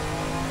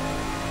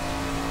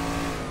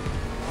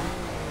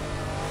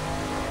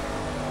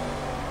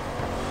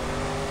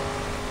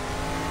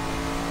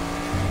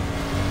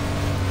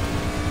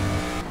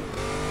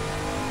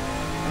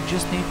 I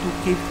just need to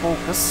keep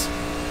focus.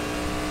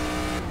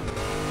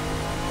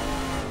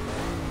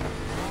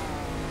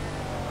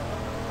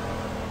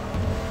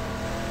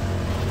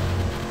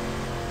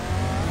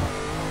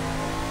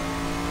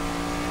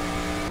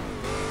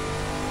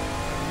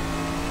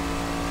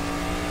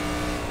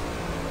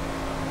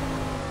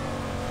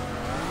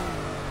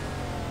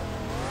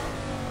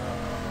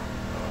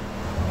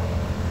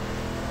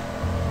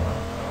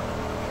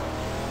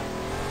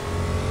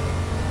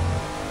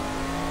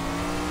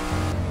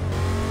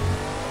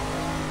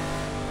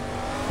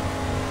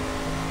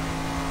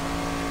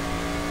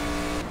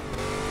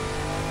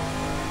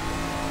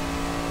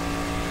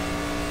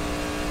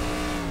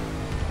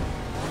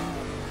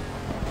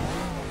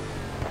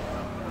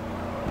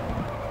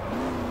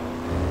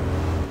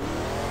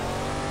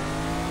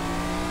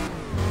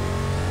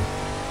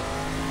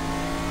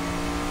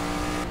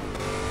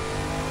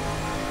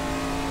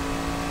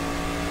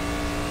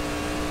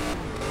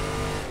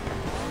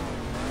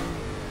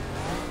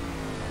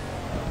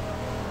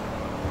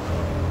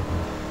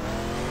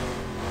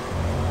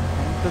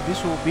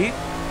 This will be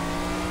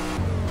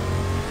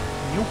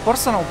new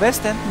personal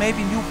best and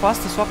maybe new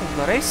fastest lap of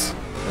the race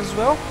as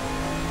well.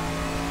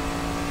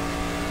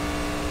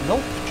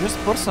 Nope, just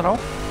personal.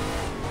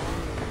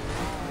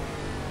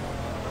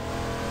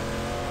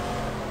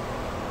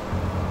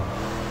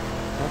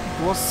 But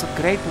it was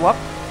a great lap.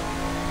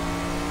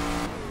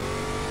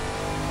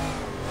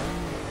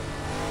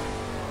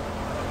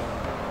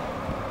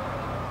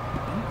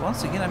 And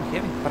once again I'm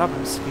having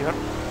problems here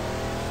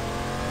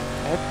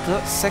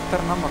at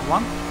sector number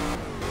 1.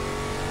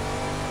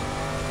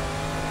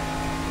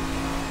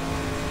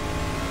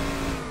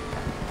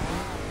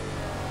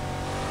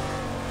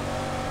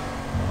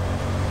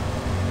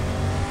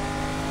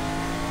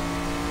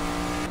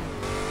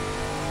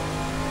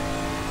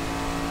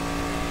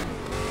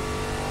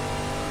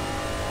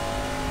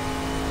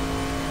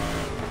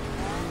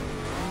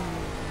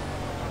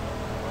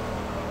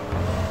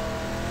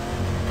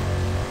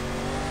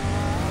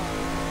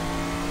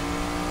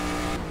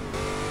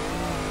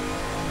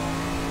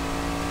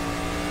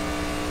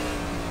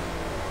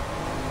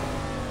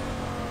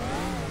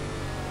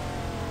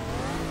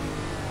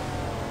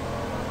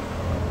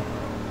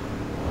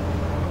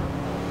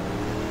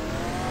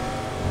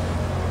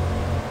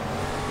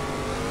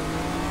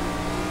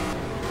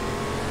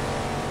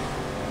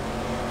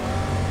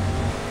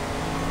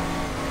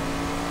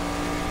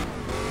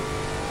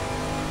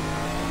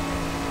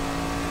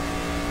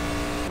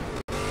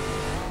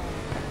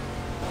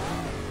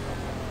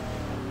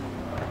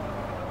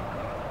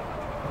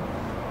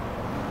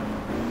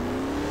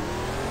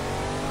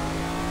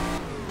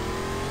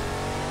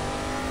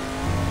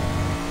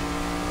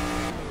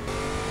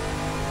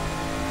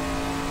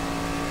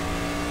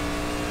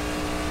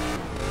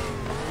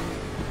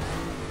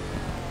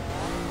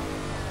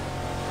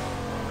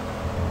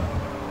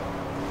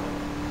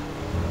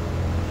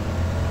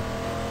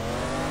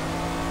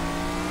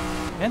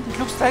 And it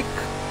looks like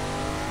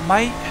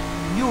my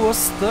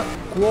newest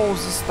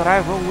closest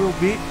rival will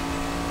be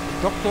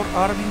Dr.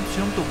 Armin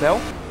Zündubel,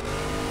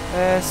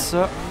 as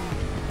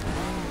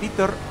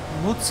Peter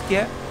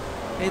Nutske,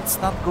 it's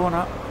not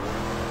gonna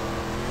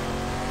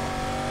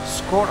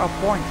score a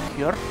point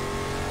here.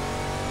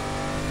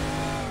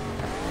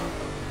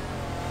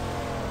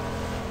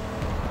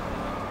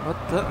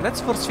 But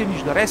let's first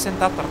finish the race, and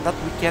after that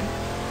we can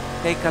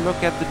take a look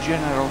at the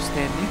general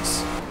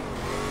standings.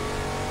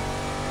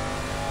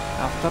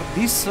 After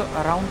this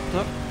round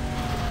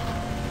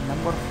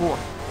number 4.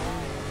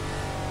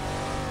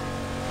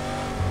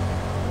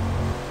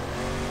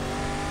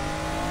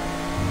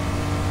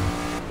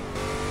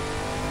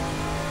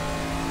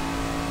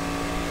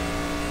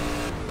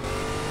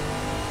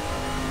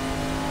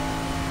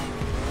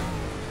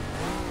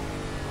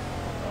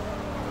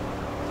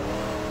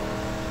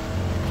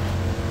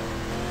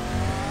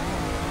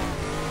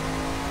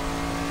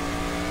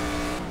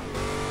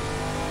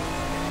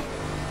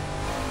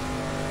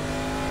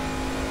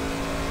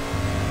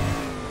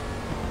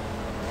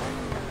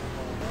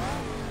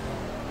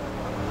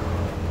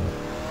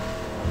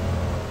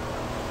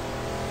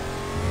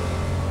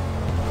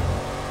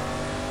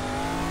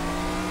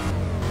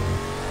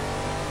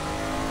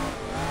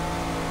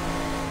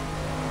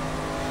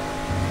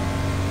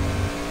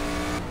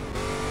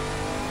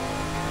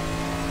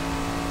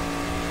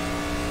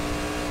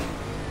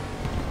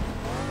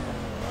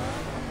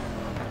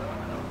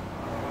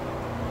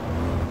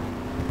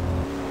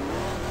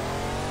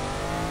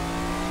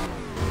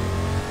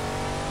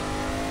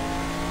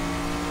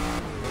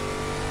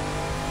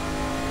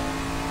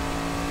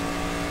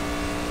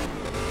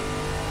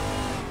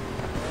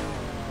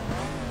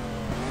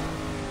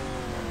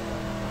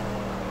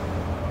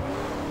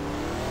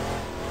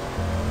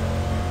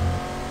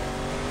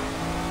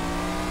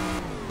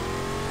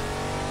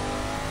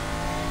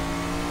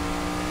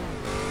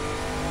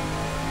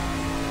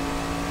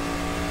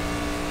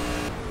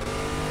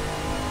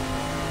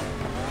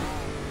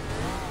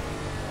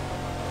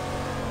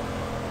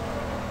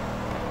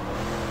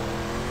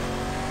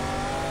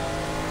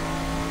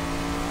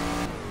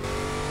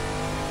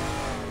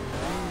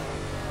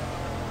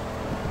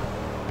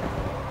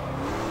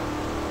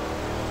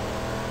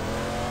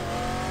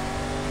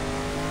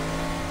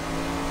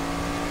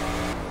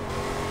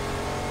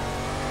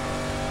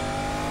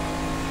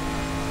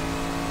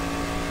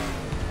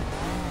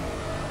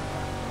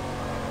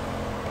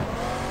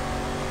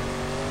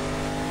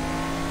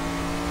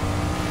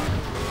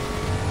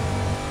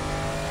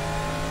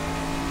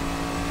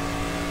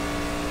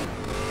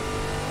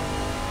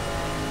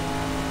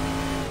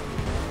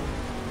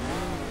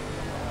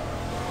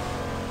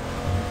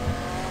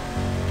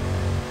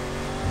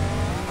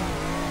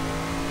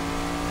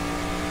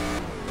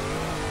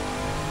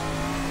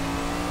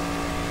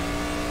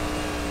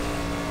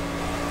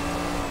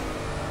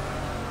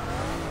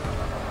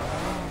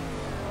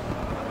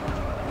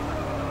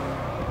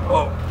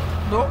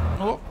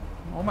 No,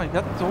 oh my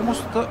god,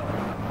 almost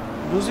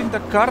losing the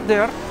car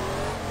there.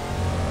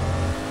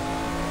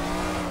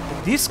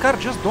 This car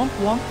just don't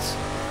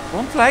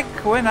like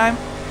when I'm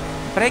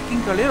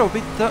braking a little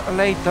bit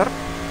later.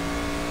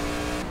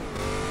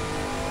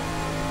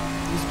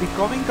 It's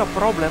becoming a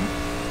problem.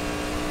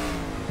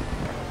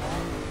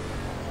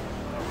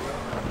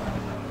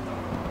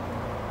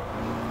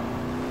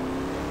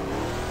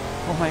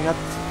 Oh my god,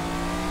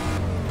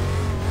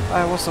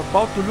 I was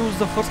about to lose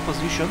the first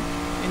position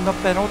in the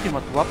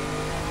penultimate lap.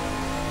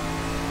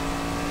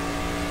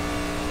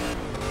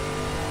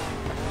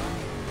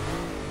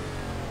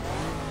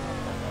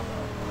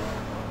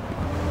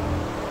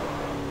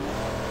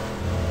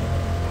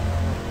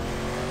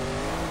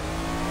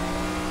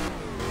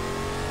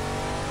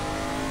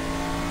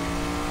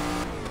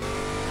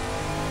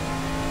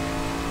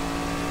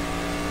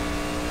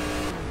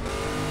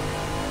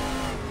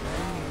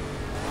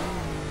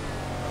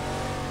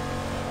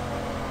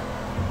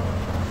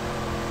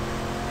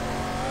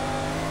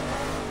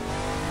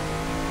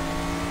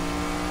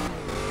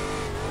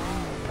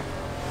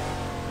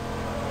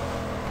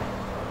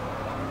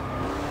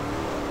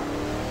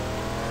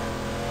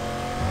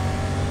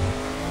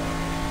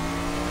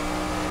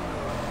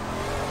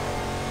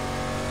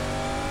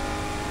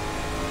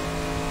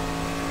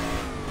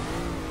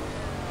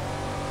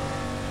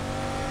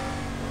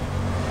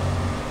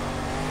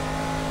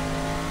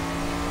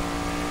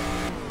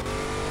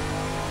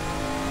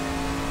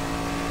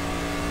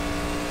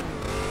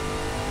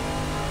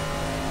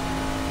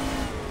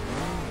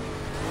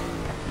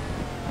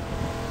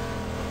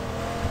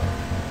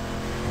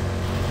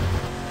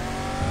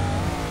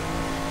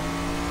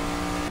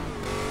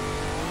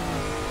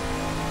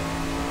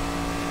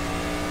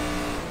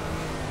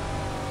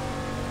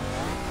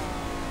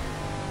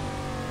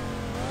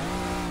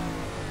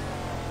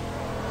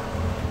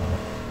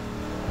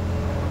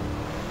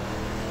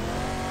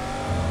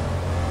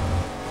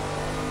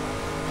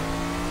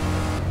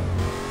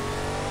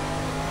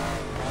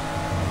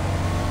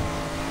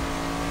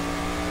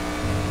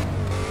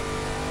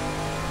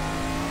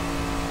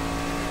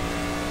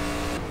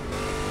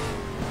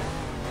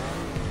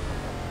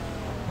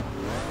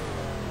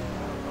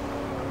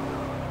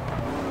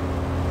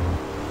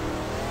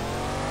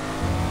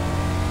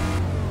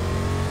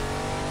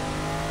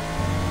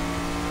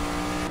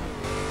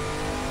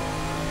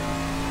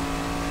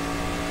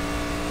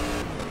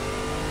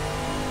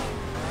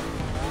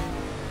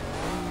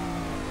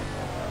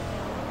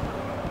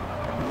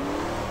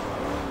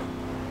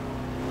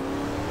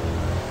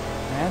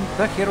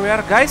 And here we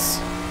are, guys,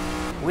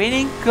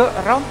 winning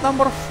round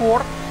number 4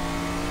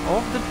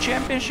 of the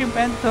championship,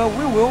 and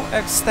we will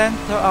extend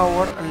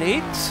our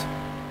lead.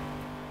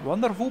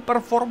 Wonderful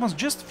performance,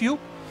 just few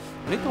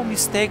little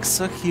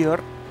mistakes here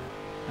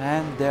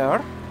and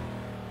there.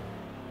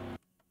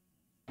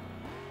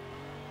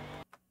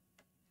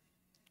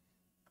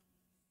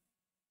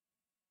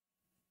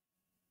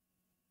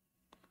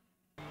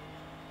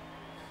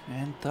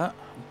 And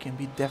we can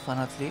be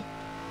definitely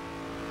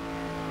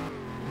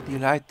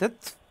delighted.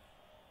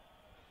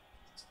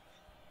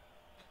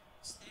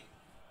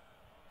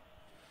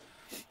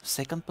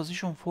 Second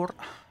position for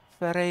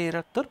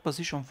Ferreira, third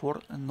position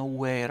for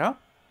Nogueira.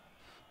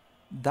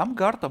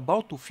 Damgaard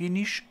about to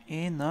finish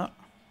in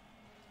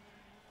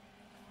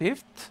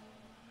 5th.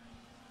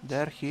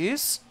 There he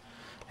is.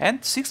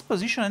 And 6th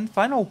position and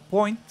final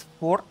point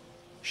for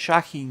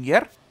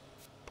Schachinger.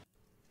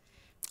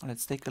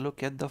 Let's take a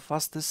look at the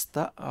fastest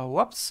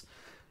laps.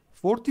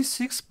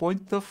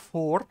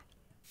 46.4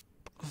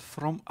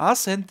 from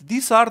us, and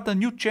these are the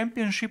new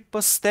championship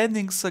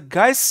standings,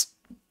 guys.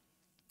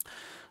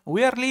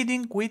 We are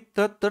leading with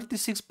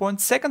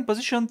 36.2nd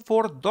position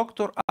for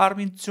Dr.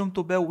 Armin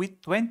Zumtobel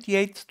with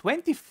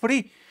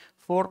 28-23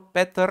 for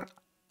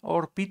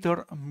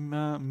Peter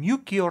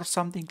Muki or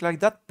something like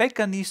that.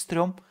 Pekka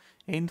Nyström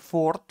in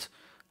 4th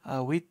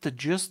with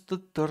just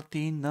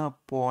 13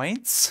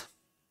 points.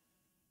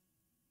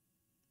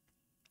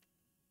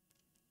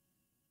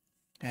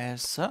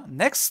 As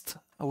next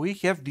we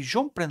have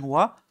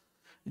Dijon-Prenois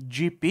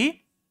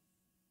GP.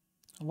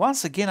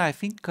 Once again, I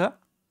think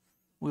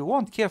we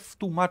won't have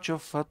too much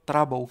of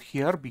trouble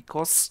here,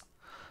 because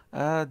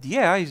the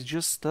AI is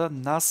just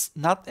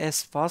not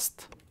as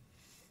fast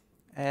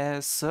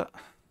as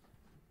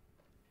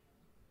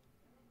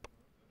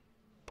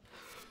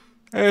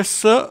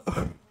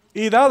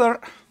in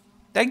other,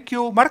 thank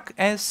you Mark,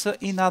 as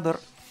in other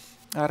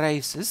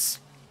races.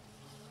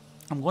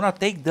 I'm gonna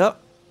take the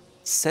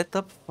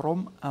setup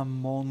from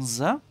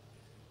Monza,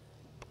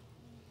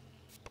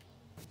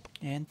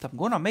 and I'm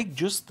gonna make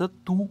just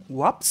 2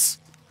 laps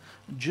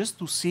just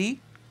to see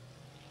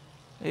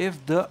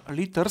if the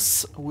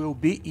liters will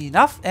be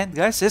enough. And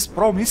guys, as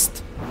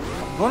promised,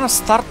 I'm gonna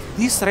start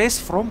this race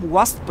from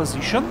last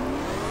position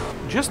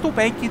just to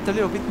make it a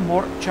little bit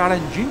more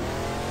challenging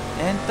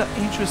and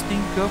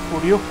interesting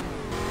for you.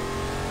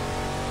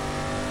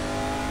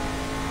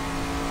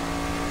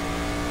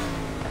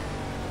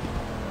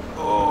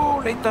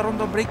 Oh, later on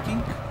the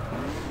braking.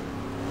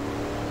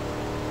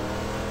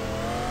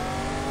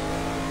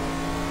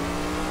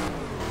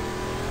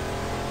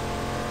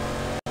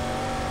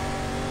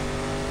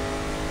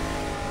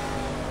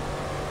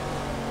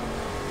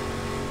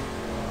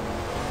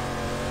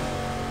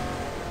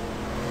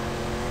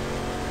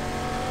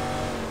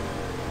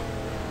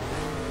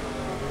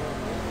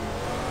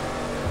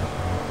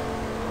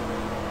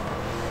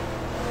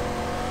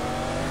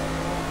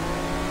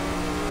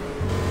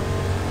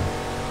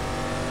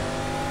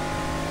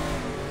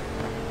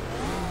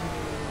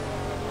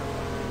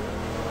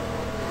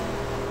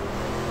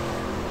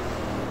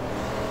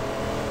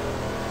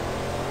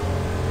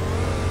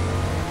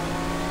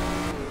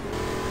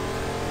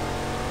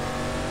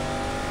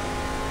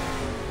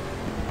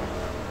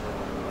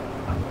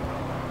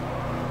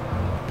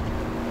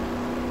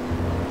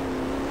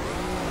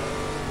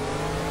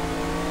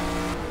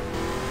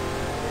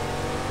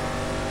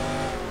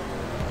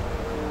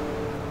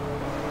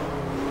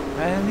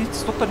 And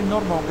it's totally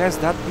normal, guys,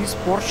 that this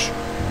Porsche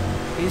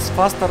is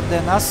faster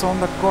than us on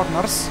the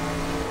corners,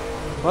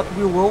 but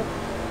we will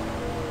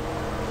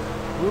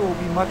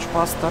be much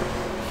faster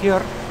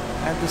here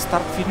at the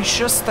start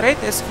finish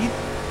straight as he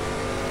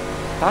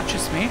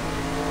touches me.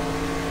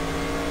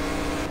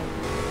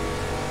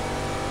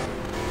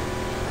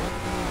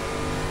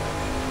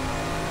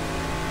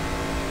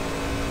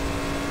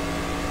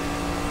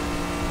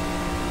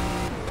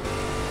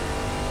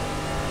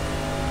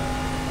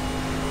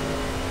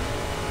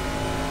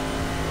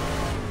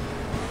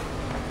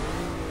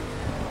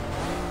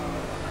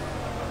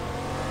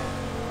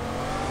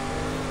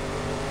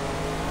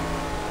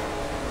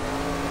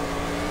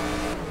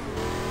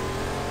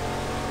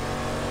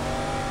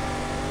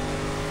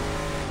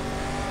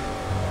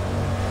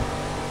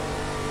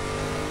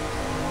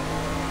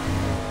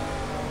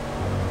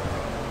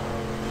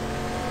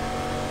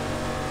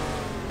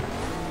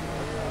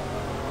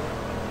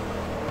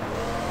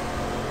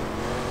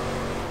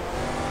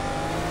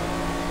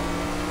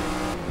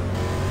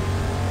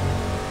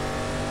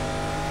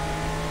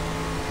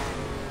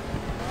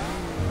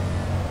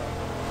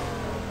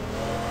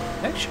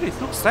 Actually,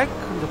 it looks like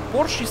the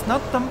Porsche is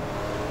not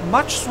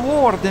much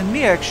slower than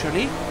me,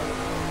 actually.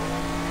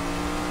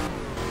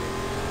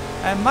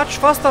 I'm much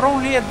faster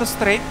only at the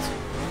straight.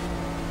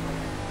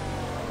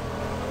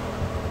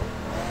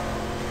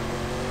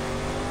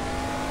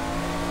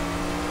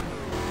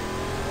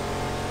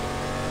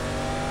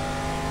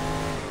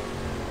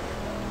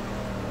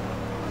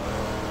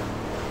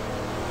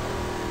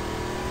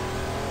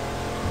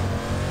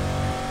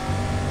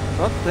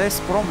 But as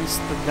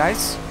promised,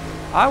 guys,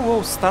 I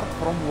will start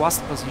from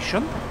last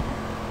position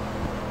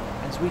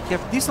we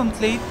have decent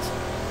lead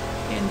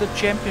in the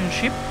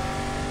championship.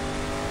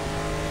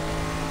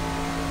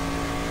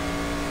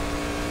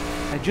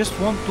 I just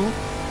want to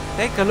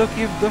take a look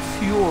if the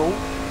fuel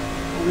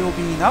will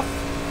be enough.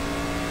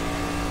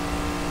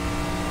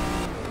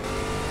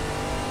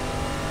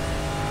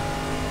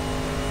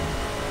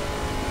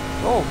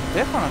 Oh,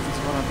 definitely it's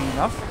gonna be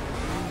enough.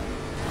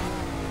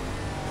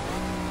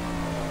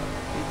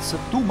 It's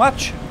too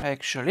much,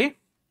 actually.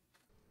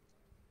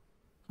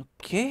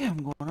 Okay,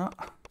 I'm gonna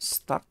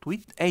start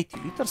with 80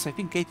 liters. I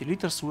think 80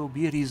 liters will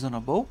be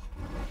reasonable.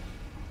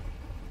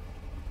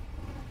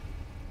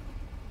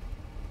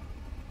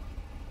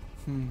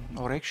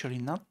 Or actually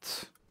not.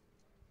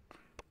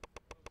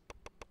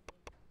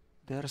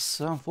 There's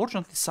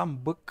unfortunately some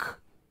bug.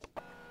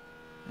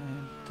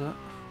 And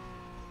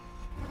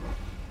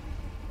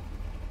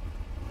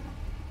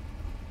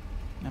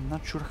I'm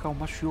not sure how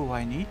much fuel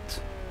I need.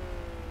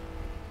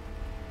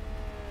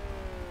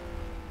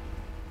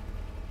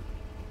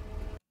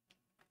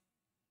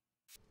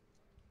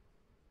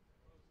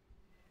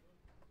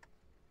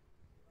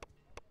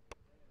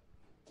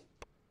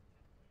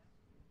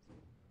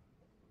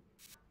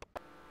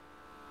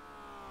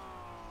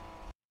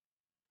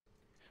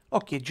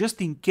 Okay, just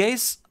in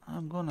case,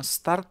 I'm gonna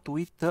start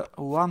with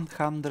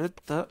 100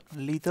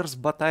 liters,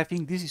 but I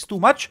think this is too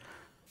much.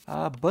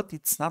 But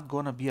it's not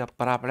gonna be a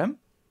problem.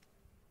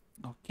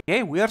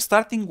 Okay, we are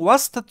starting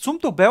West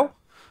Zumtobel,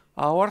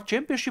 our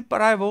championship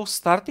arrival,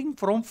 starting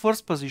from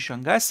first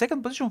position. Guys,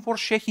 second position for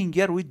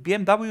Schechinger with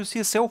BMW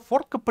CSL,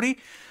 Ford Capri,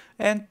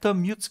 and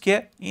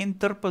Mutske in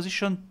third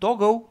position.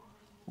 Togo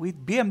with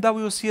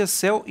BMW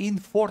CSL in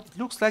fourth. It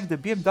looks like the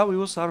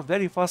BMWs are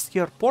very fast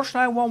here. Porsche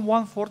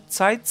 911 fourth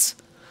sides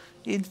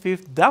in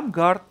fifth.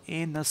 Damgard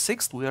in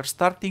sixth. We are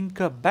starting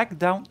back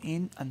down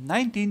in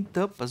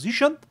 19th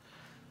position.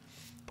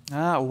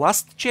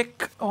 Last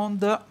check on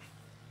the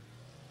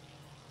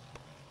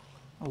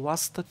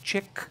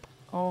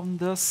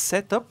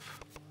setup,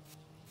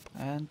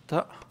 and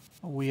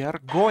we are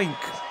going.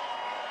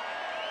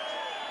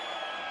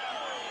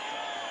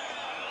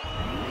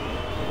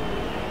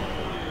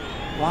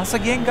 Once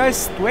again,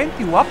 guys,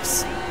 20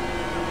 laps.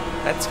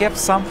 Let's have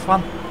some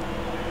fun.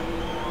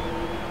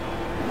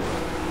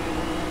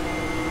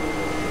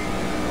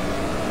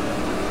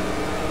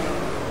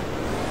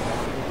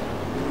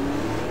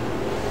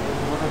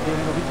 I'm gonna be a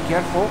little bit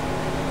careful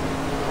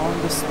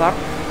on the start.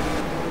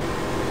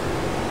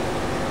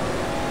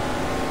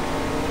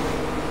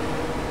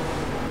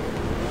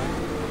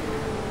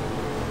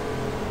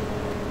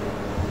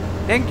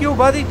 Thank you,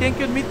 buddy. Thank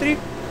you, Dmitry.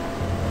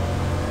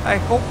 I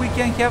hope we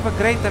can have a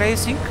great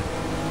racing.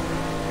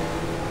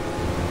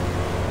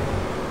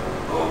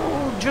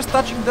 Oh, just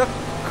touching the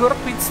curb,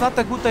 it's not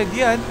a good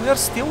idea, and we are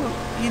still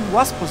in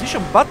last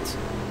position, but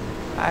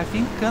I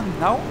think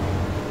now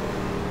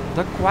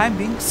the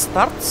climbing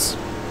starts.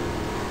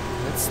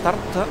 Let's start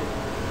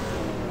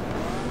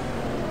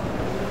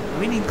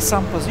winning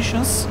some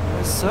positions.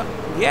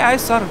 The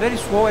eyes are very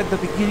slow at the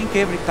beginning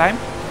every time.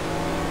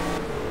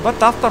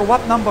 But after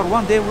what number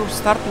one, they will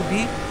start to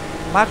be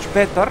much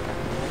better.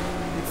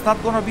 It's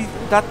not gonna be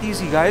that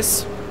easy,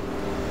 guys,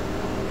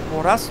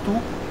 for us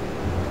to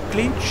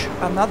clinch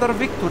another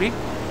victory.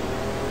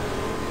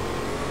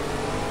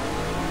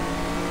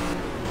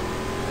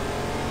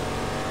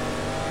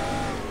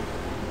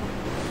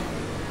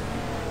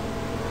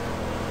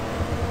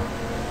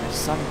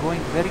 Yes, I'm going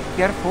very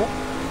careful.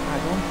 I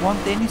don't want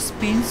any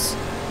spins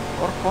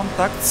or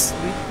contacts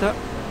with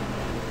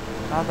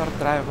other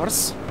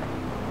drivers.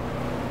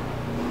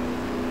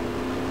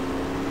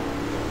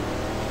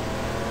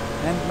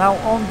 And now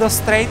on the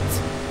straight,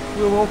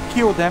 we will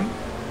kill them.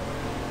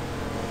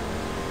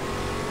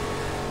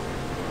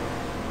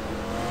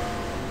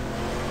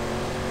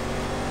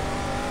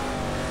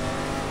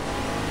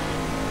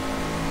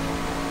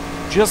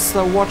 Just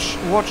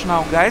watch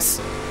now, guys.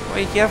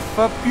 We have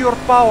pure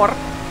power.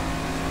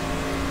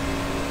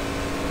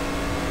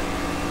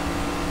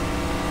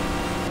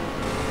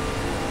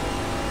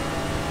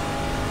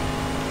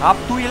 Up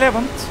to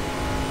 11th.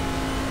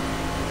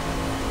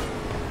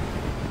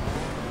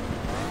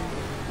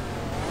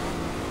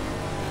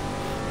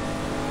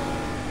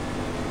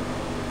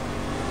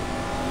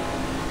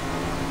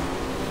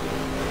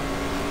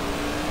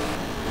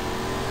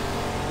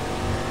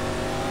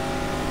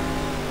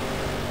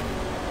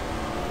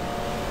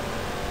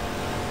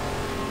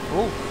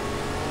 Oh,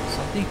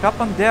 something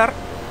happened there.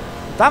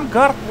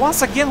 Damgard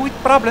once again with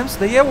problems,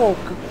 the yellow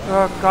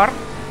car.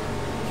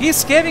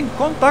 He's having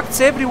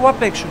contacts every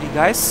lap actually,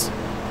 guys.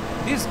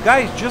 This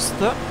guy is just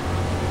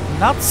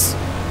nuts.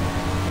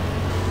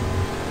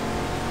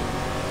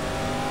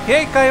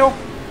 Hey, Kaio.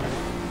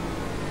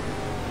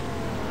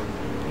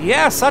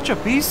 Yeah, such a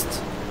beast.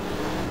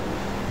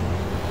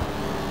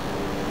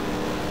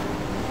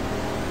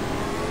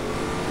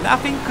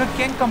 Nothing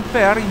can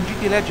compare in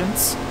GT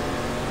Legends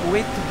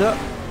with the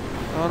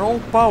raw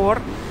power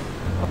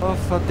of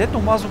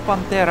DeTomaso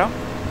Pantera.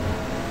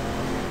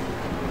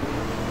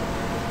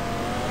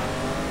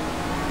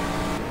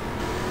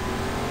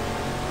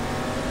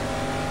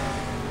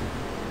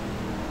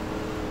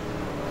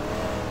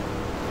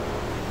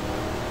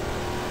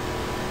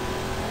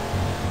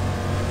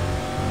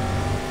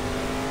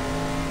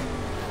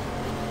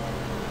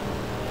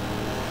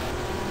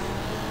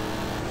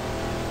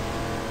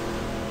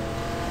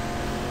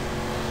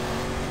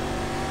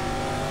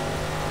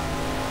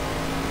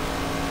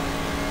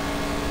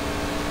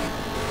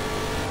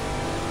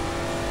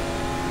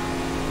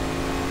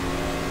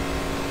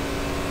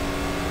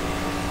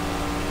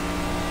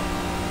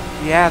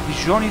 Yeah,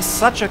 Dijon is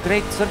such a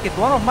great circuit.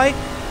 One of my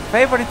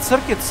favorite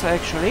circuits,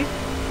 actually.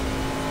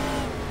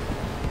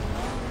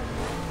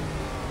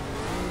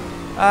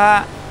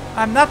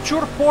 I'm not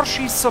sure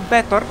Porsche is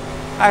better.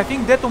 I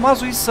think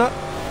DeTomaso is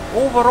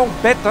overall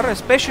better,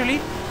 especially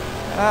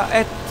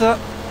at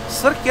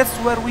circuits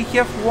where we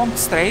have long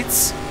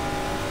straights.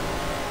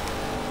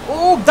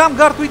 Oh, damn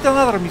guard with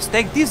another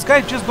mistake. These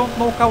guys just don't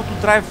know how to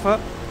drive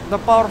the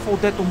powerful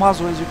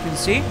DeTomaso, as you can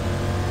see.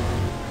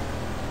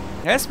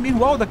 Yes,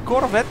 meanwhile the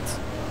Corvette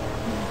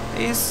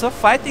is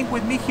fighting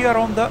with me here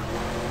on the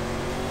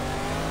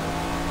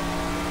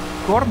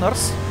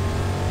corners.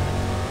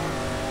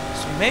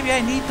 So maybe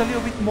I need a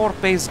little bit more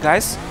pace,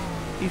 guys,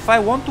 if I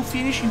want to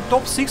finish in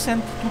top 6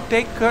 and to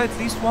take at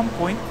least 1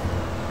 point.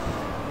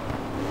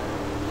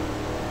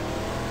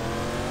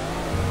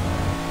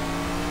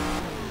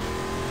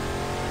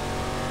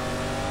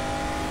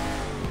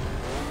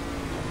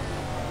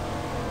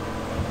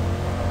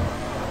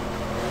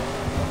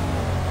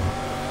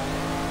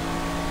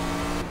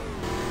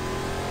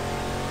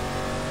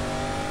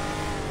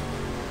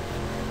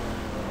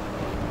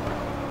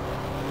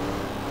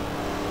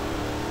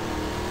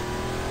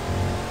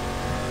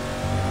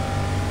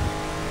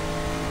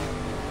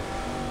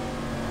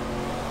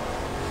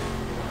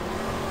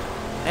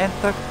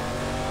 And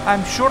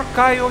I'm sure,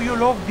 Kaio, you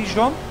love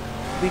Dijon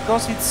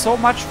because it's so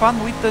much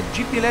fun with the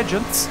GP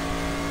Legends,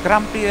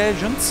 Grand Prix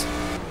Legends.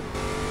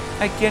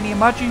 I can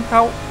imagine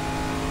how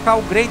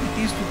great it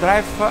is to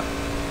drive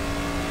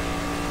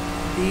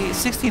the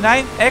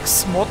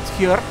 69X mod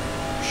here.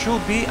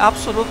 Should be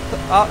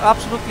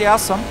absolutely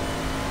awesome.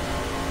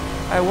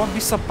 I won't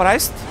be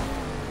surprised.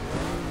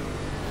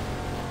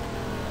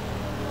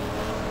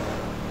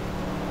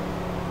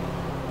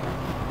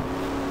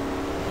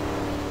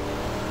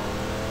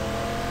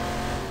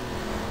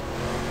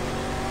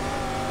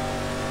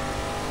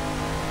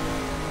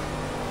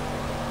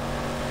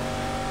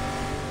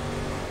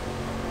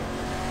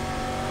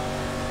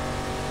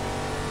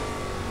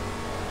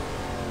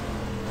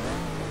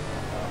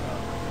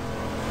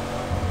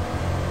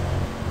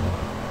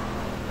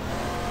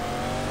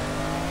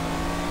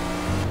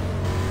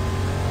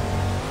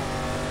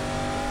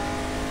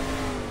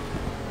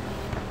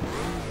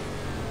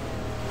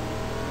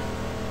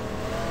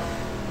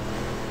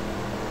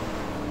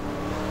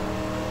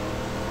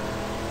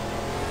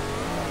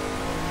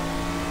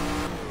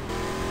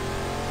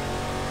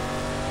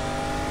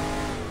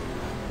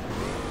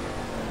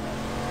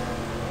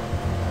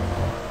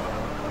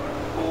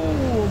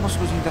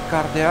 Losing the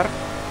car there.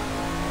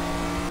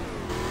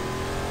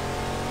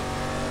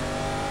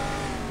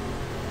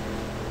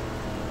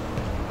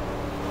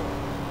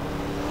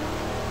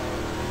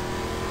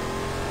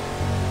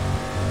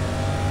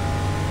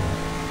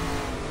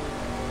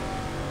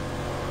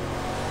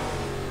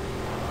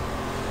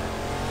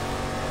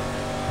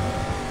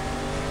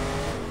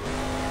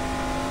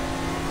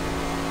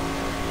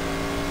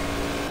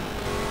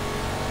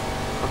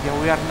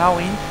 Okay, we are now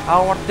in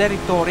our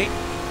territory.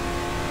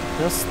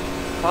 Just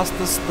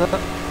fastest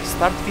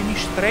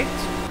start-finish straight.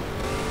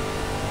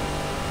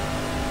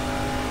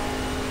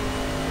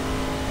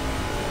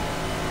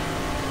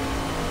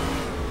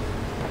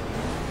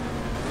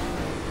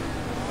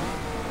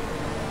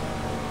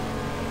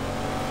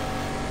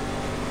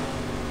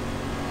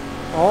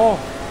 Oh,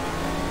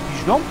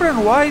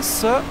 Dijon-Prenois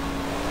is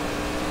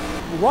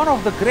one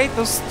of the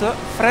greatest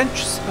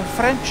French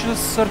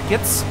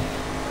circuits,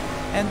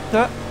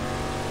 and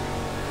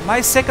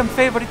my second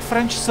favorite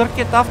French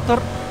circuit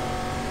after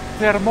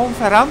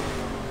Clermont-Ferrand.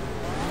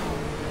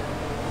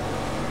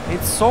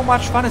 It's so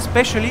much fun,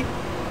 especially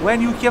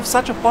when you have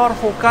such a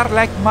powerful car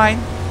like mine.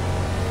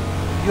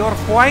 You're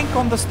flying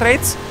on the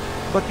straights,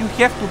 but you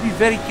have to be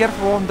very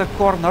careful on the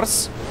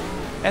corners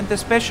and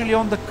especially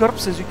on the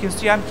curbs. As you can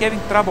see, I'm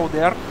having trouble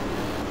there.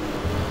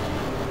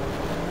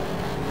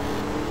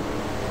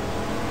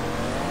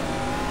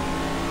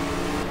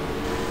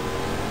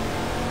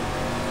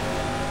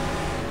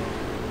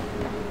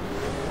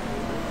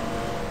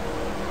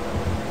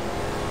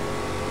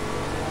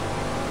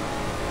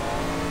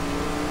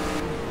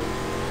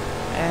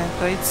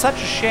 It's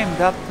such a shame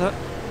that the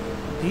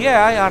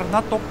AI are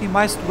not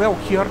optimized well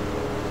here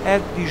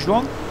at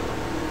Dijon.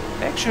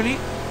 Actually,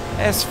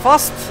 as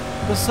fast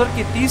the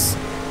circuit is,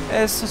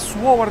 as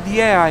slower the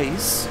AI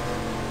is.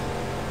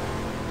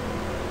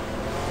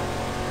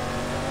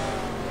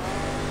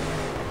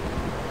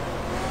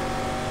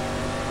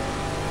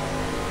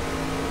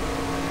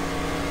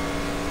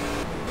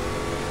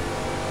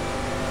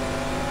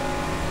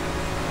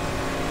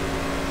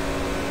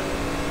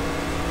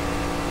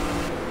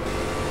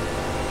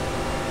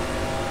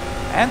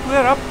 And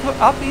we're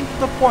up into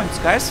the points,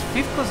 guys.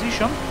 5th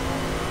position.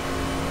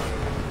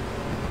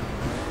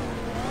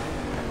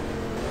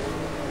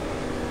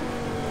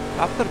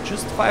 After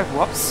just 5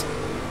 laps.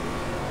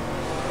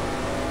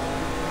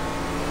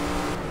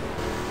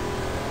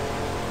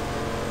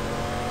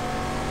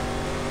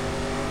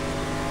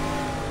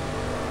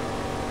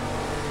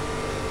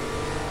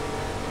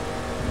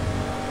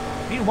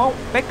 Meanwhile,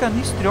 Pekka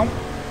Nyström,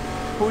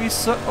 who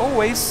is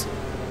always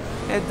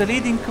at the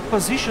leading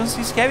positions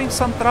is having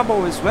some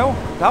trouble as well.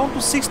 Down to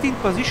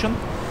 16th position.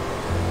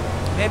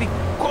 Maybe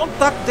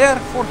contact there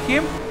for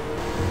him.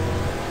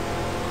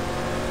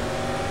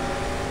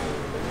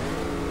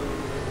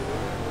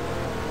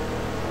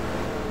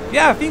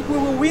 Yeah, I think we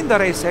will win the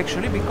race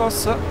actually,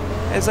 because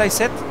as I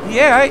said, the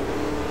AI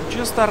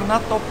just are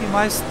not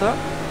optimized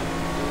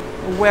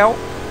well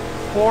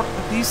for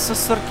these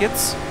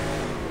circuits.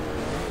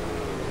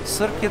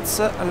 Circuits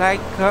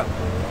like the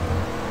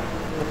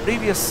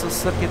previous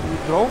circuit we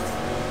drove,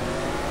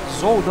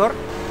 Zolder,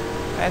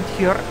 and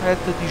here at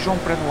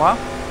Dijon-Prenois.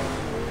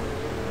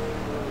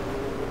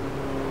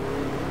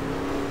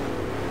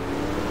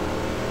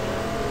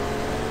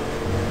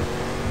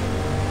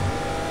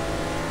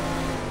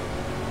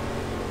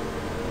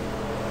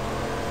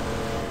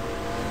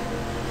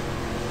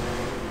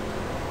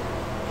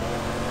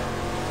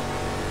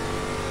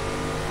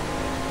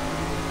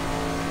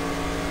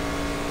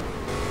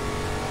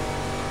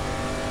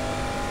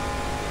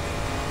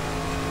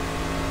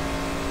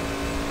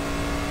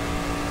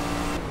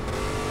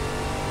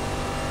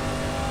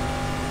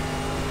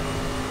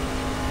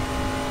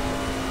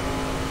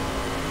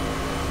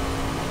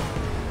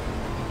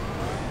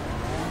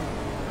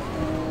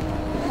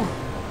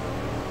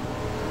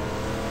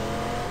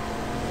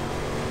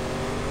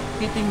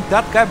 Hitting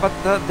that guy, but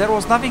there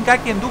was nothing I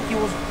can do.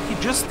 He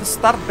just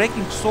started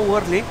braking so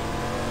early,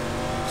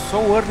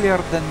 so earlier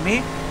than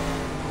me.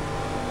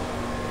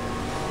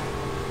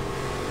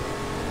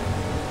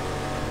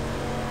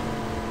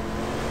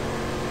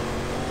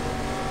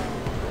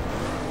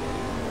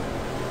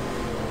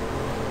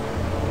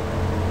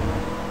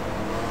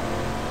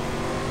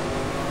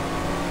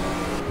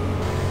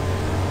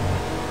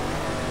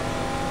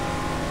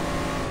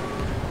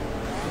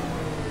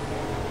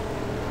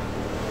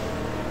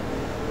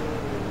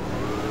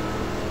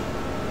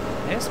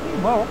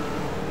 Meanwhile,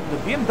 the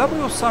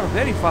BMWs are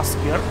very fast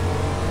here.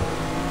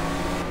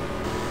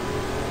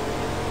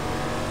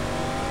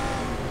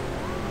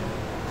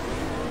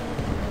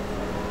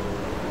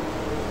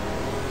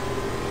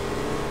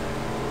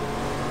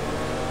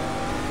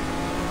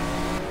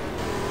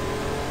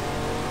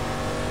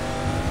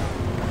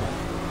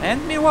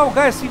 And meanwhile,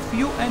 guys, if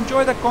you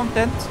enjoy the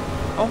content,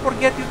 don't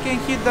forget you can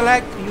hit the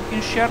like, you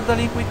can share the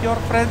link with your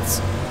friends,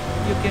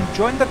 you can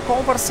join the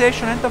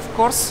conversation, and of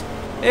course,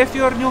 if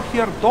you are new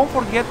here, don't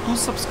forget to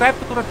subscribe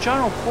to the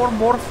channel for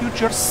more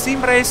future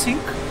sim racing.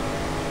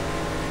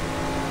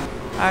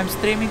 I'm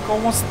streaming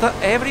almost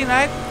every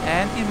night,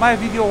 and in my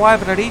video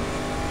library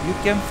you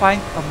can find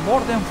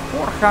more than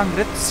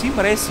 400 sim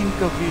racing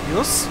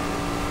videos.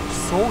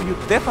 So you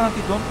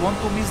definitely don't want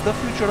to miss the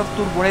future of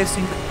turbo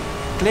racing.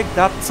 Click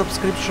that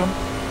subscription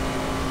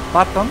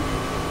button.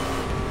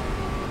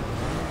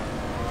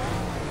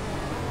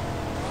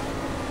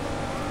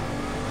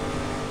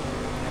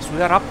 As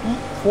we are up to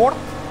 4th.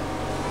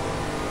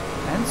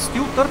 And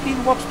still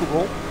 13 laps to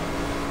go.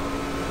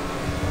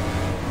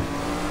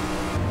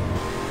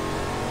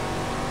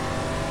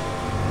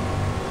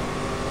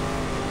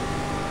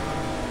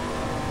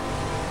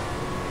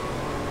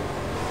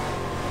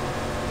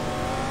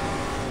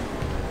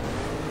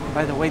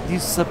 By the way,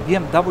 this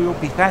BMW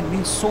behind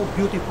me is so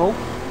beautiful.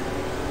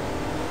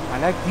 I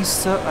like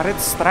these red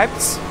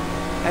stripes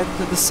at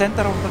the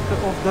center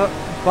of the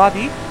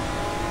body.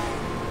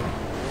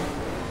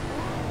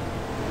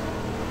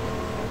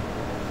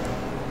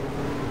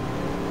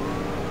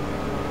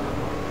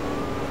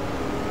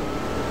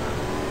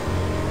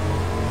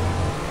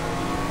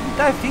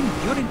 I think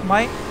during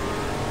my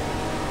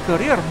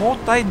career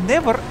mode I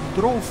never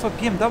drove a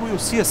BMW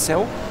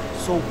CSL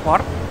so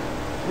far,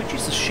 which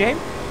is a shame.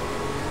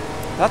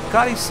 That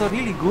car is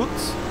really good,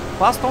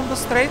 fast on the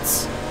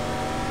straights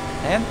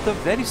and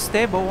very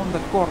stable on the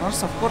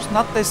corners. Of course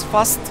not as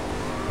fast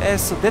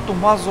as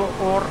DeTomaso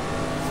or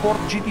Ford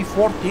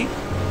GT40,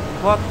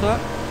 but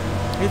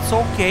it's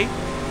okay.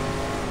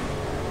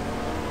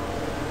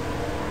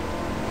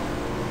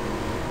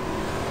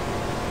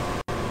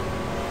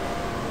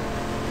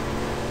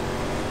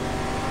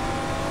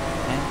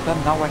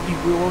 And now I think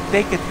we will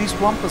take at least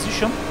one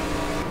position,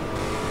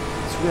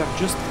 as we are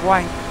just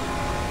flying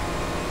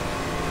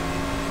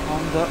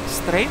on the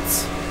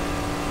straights.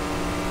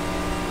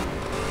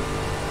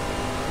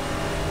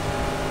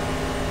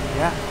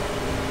 Yeah,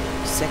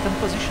 second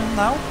position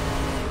now.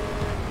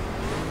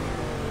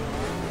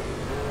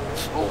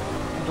 Oh,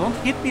 don't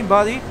hit me,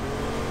 buddy.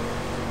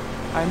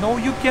 I know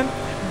you can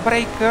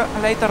brake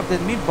later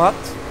than me, but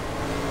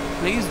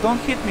please don't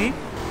hit me.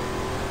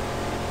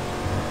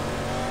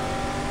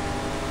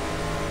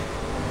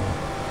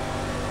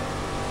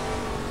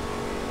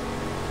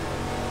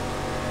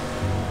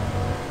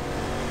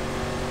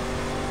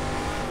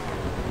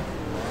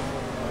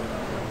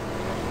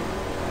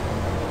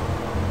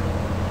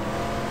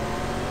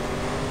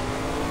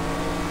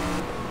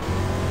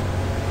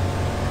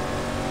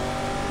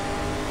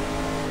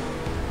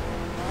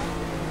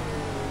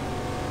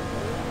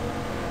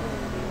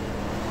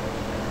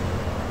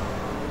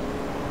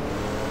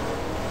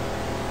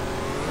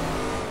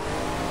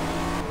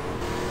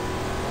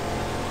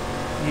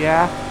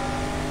 Yeah,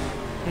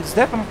 It's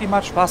definitely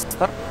much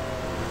faster.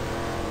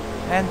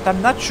 And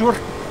I'm not sure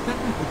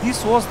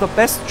this was the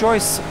best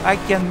choice I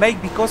can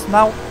make, because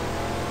now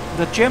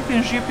the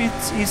championship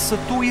is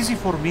too easy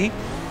for me.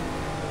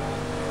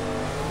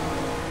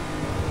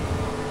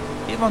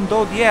 Even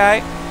though the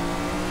AI,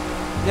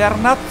 they are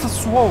not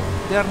slow.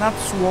 They are not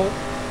slow.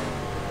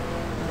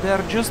 They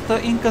are just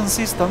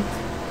inconsistent.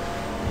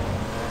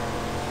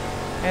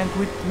 And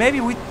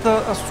maybe with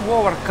a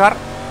slower car,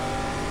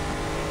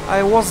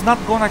 I was not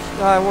going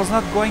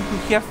to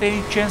have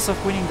any chance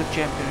of winning the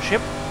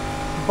championship.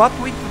 But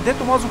with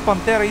DeTomaso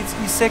Pantera,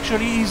 it's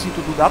actually easy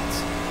to do that.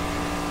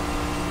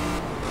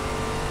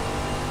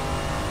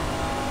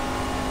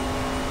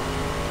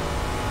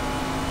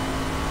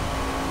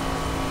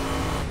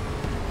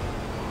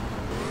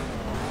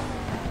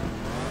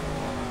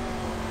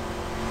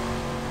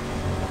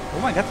 Oh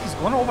my god, he's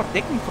gonna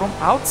overtake me from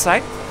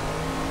outside.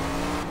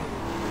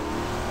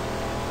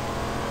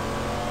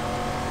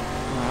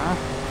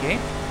 Okay.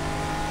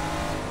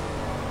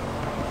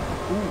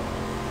 Ooh.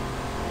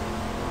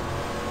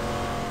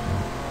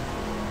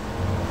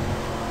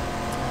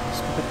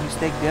 Stupid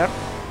mistake there.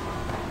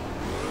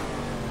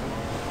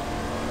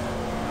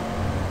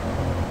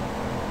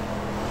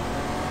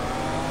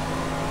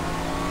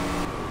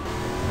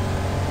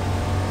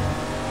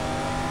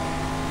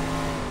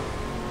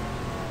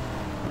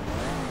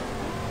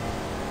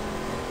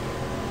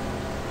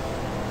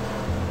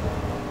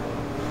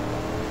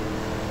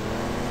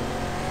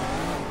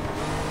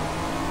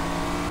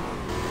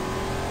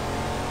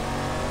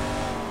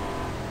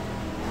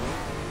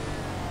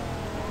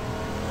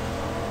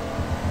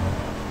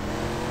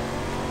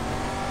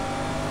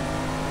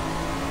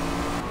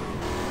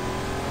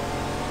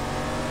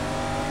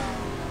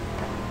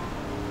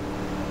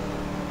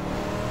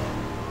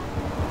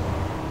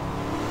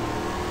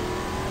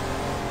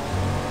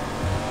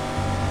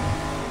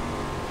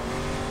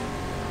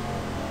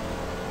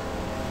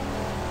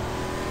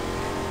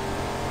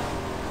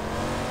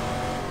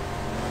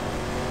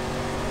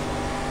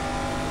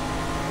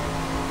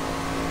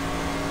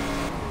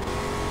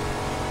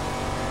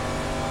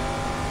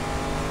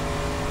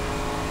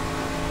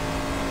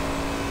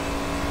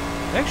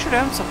 Actually,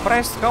 I'm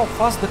surprised how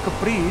fast the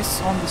Capri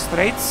is on the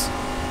straights.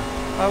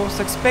 I was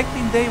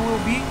expecting they will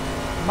be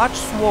much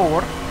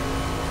slower.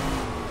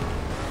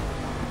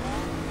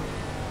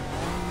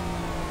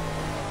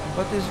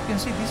 But as you can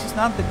see, this is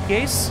not the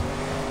case.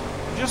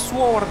 Just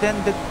slower than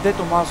the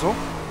DeTomaso,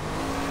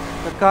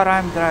 the car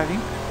I'm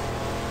driving.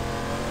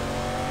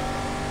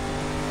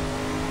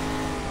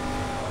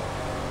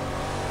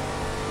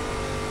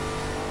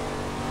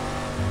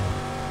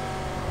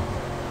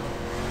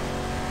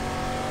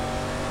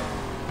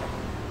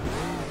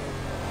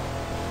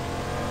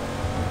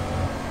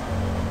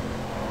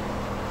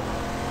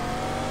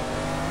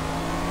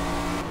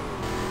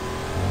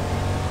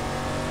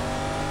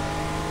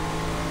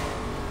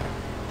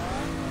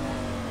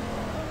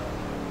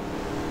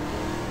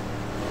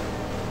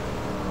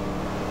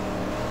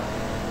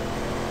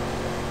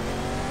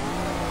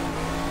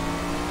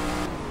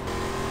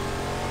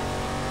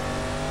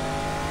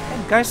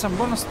 Guys, I'm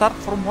gonna start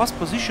from last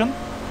position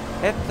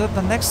at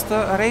the next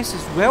race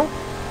as well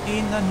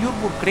in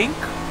Nurburgring,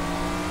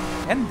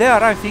 and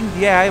there I think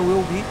the AI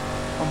will be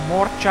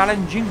more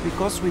challenging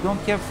because we don't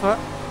have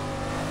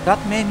that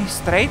many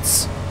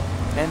straights,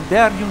 and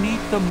there you need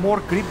more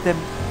grip than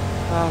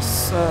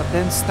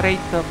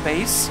straight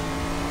pace,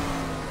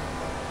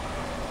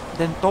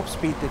 than top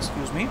speed,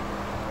 excuse me.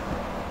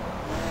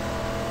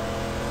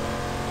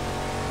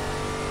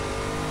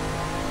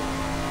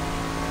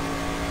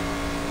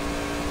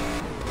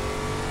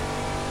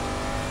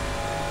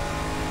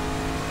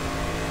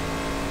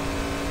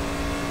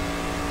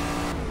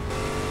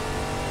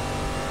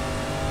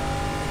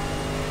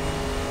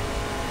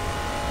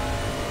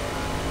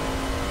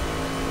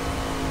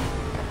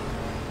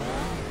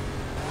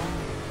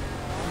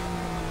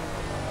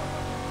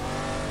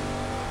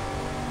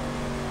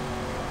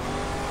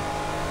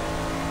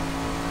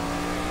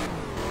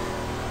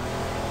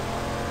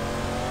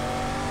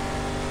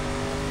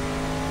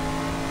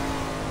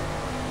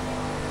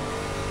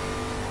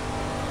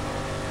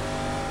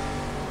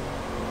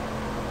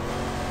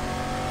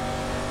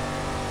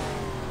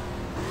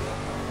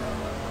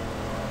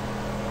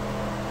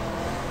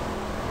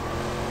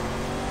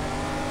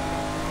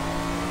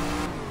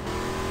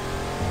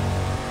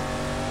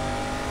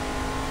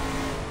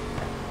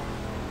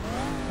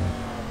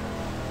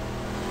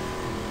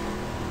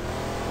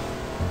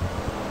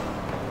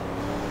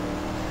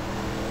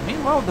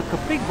 Meanwhile, the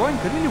Capri going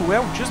really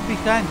well just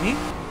behind me.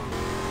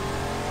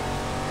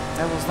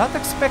 I was not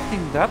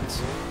expecting that.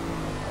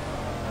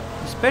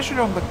 Especially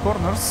on the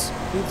corners,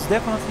 it's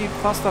definitely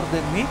faster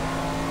than me.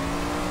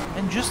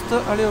 And just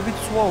a little bit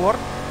slower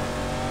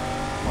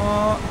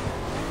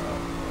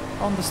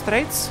on the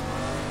straights.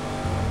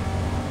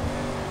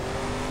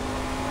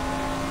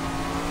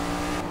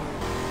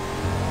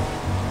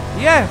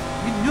 Yeah,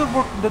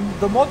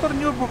 the motor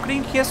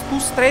Nurburgring has two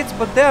straights,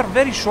 but they are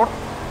very short.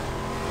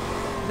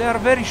 They are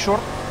very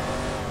short.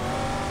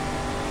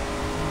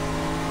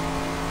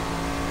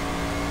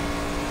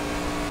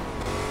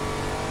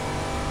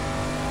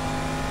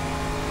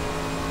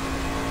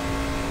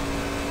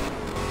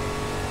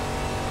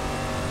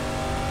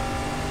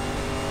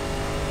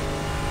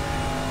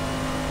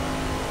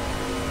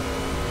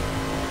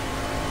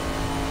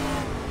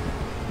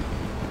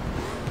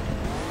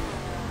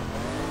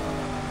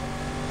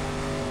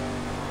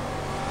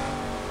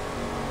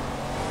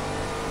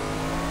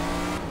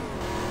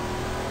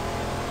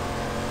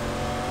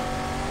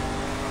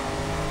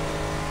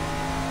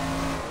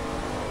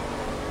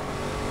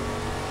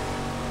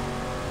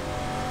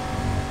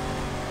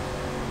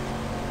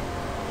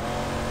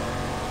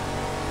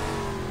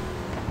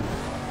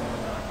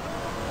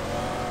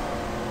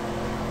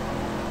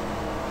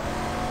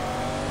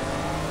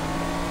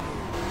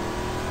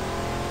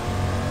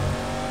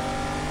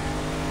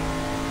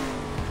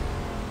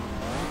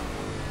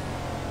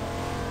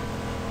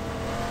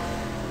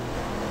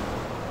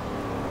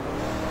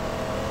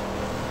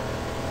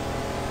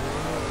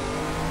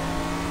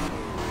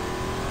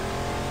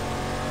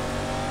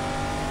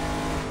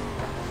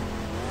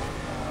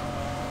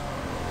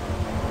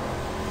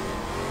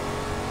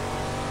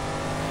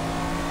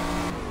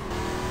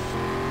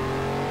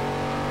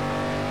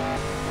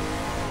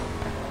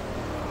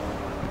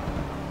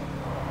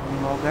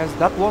 So guys,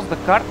 that was the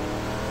car,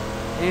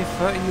 if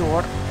you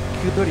are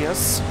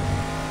curious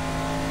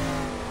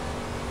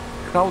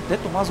how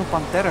DeTomaso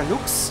Pantera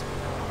looks.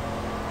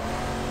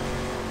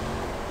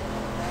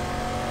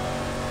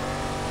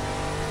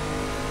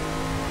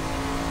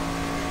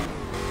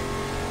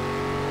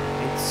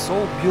 It's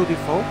so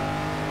beautiful.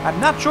 I'm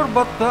not sure,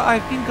 but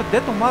I think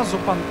DeTomaso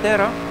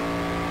Pantera,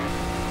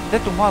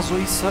 DeTomaso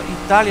is an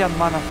Italian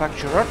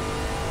manufacturer.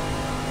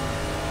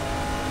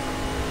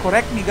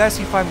 Correct me guys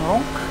if I'm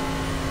wrong.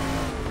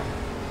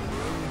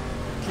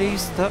 At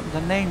least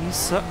the name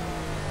is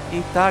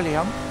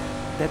Italian,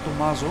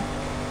 DeTomaso.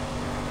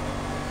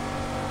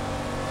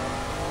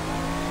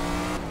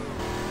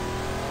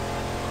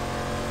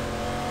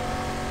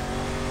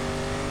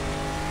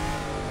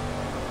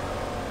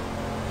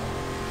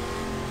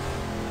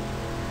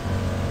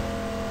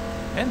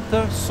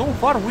 And so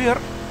far we are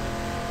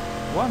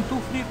 1, 2,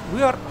 3,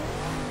 we are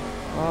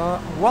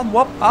one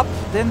lap up,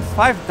 then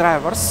 5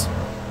 drivers.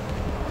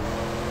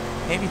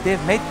 Maybe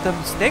they've made the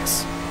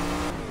mistakes.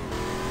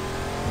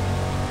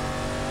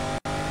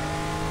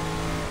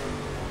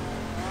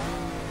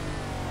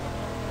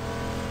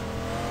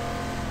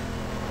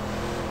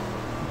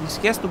 This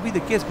has to be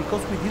the case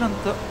because we didn't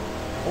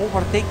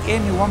overtake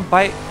anyone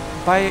by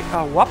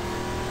a lap.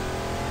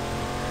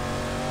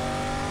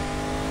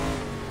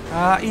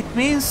 It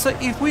means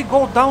if we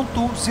go down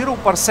to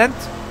 0%,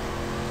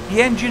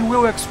 the engine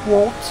will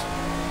explode.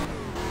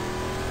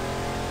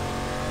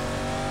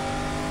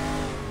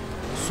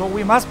 So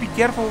we must be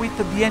careful with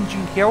the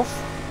engine health.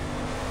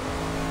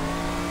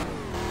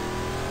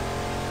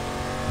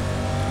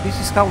 This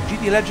is how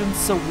GT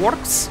Legends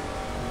works.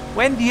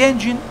 When the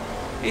engine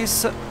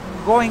is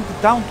going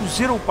down to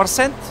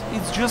 0%,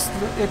 it's just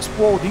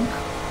exploding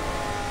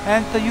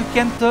and you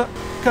can't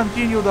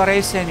continue the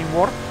race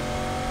anymore.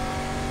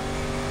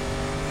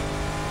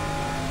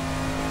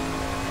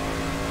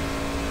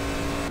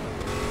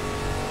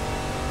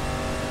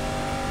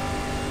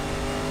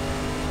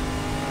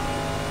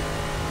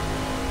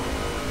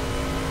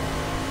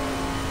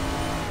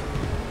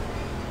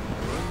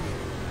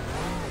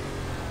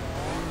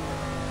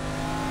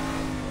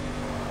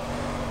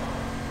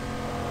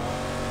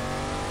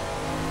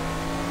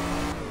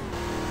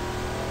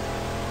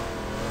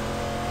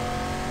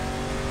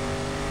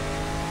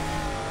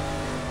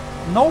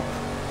 Nope,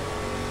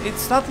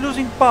 it's not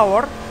losing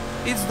power,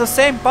 it's the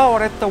same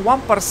power at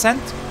 1%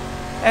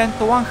 and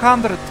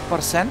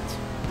 100%.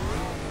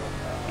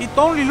 It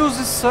only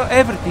loses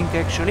everything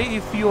actually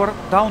if you are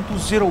down to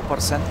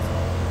 0%.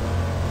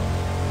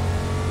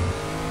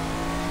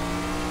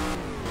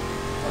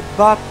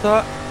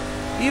 But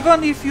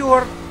even if you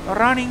are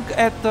running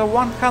at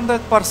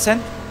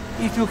 100%,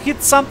 if you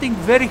hit something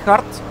very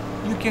hard,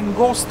 you can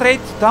go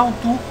straight down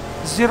to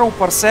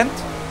 0%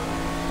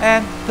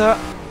 and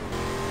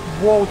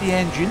blow the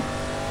engine.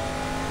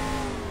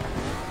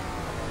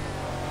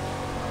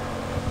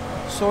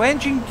 So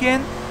engine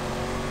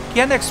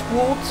can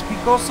explode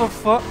because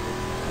of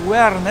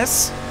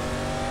awareness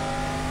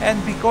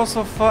and because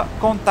of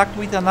contact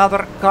with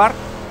another car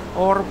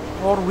or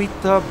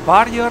with a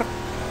barrier,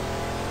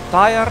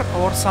 tire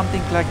or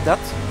something like that.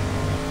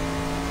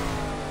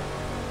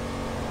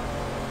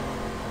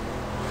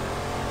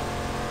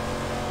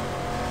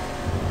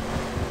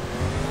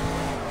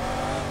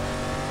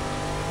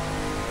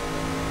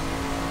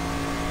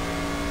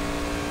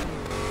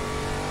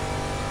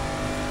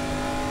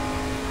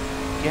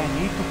 I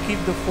need to keep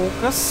the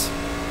focus.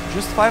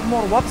 Just 5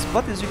 more laps,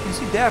 but as you can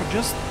see, they are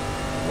just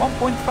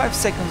 1.5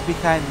 seconds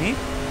behind me.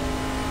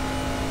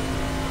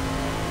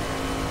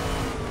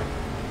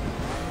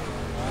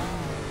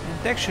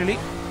 And actually,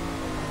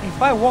 if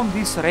I won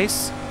this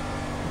race,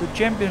 the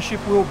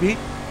championship will be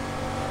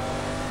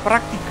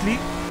practically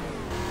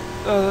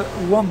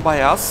won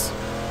by us,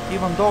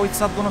 even though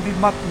it's not going to be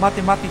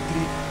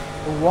mathematically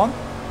won,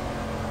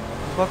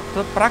 but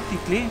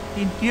practically,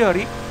 in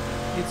theory,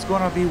 it's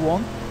going to be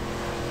won.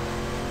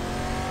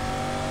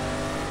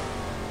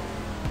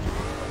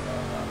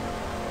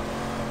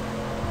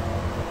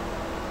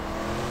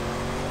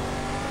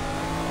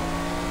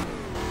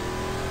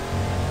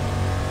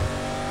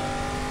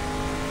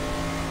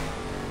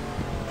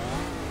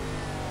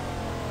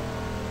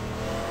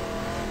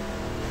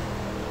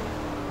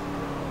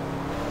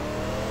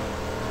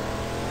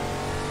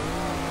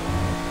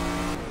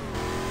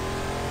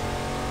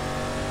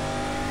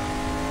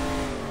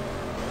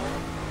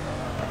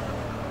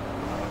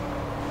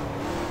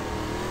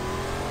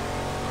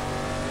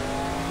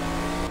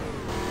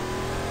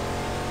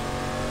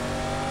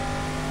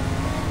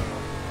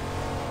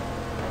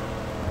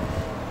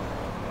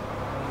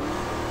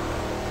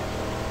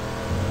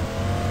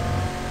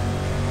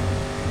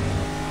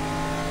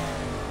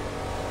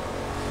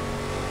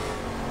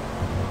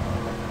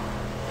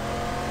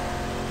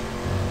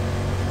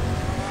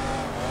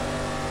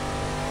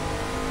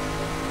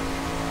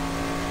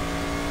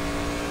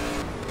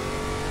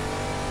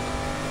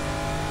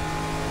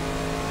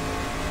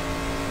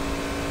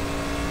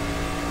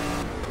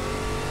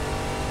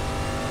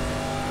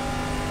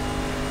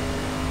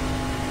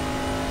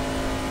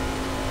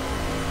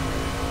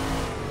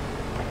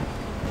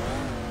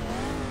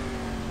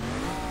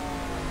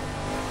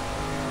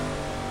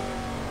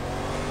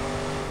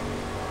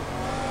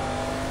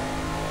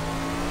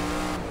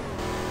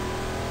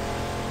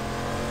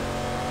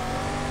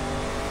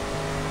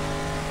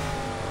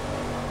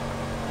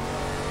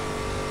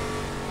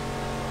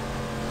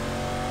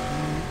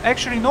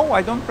 Actually, no,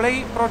 I don't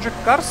play Project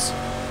Cars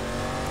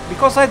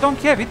because I don't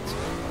have it.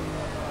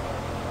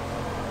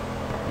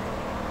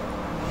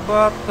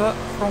 But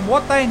from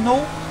what I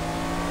know,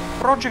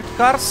 Project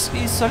Cars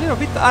is a little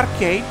bit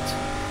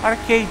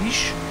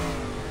arcade-ish.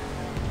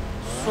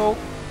 So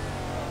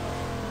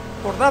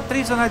for that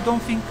reason, I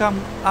don't think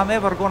I'm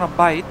ever gonna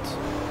buy it.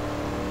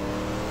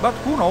 But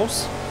who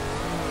knows?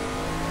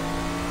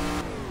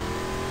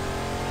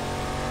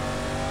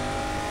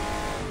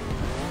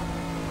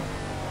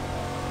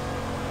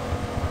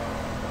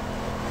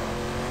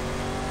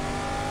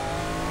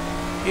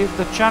 If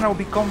the channel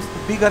becomes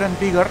bigger and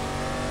bigger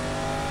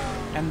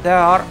and there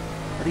are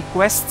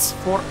requests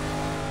for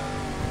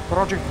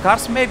Project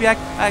Cars, maybe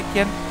I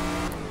can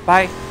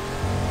buy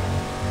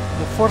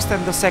the first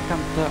and the second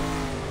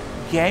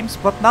games,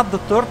 but not the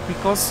third,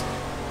 because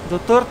the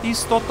third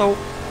is total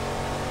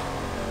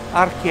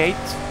arcade.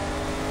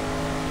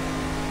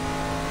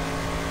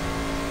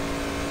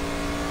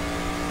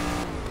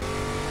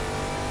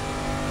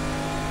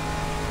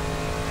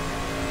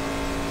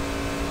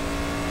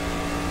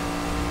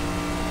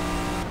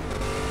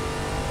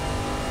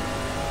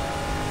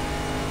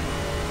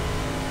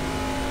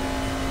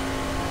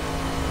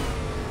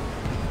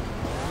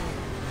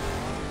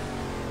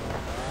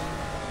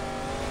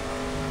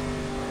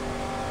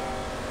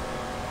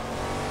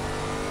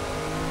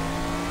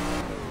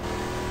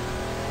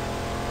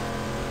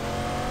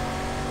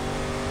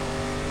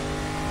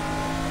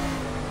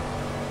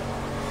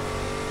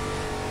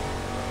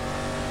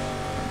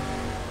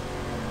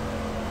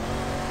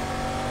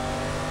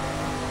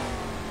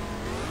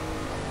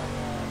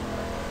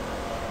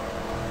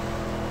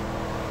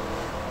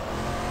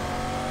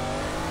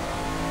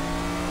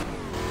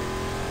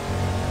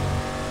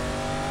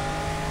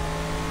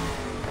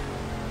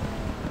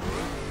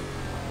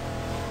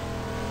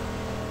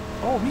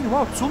 Oh,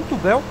 meanwhile,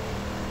 Zumtobel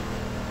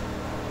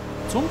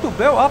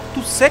up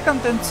to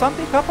second, and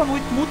something happened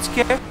with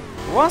Mutske.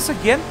 Once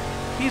again,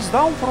 he's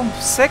down from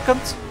second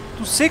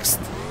to sixth.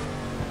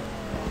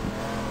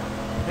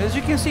 As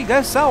you can see,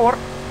 guys, our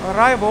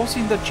rivals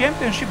in the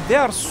championship, they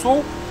are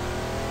so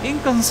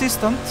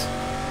inconsistent,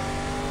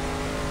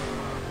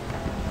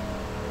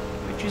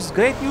 which is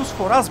great news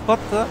for us, but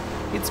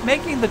it's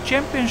making the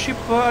championship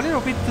a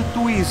little bit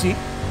too easy,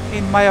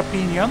 in my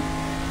opinion.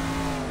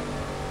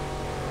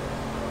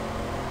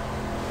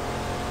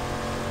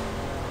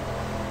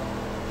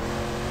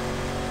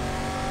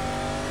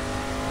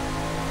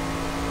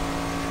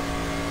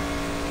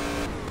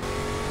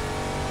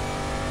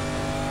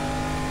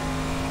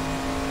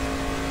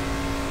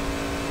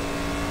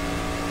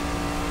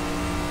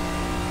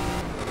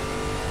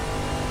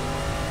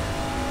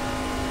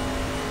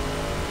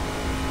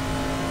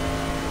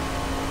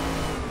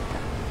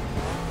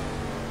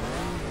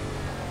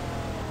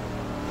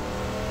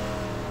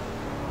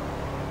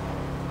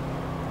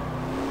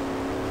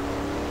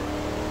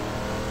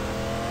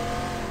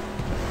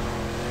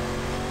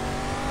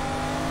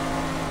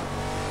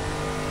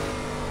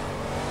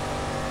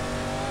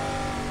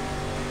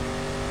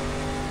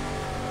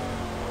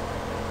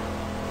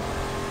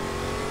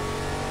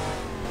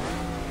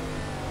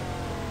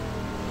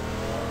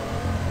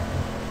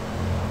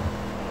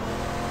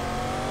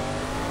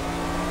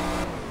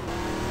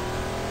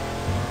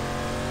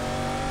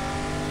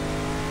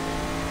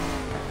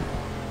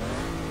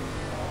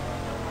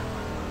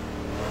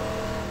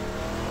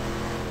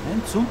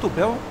 And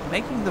Zumtobel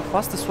making the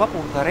fastest swap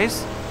of the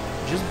race,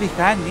 just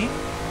behind me.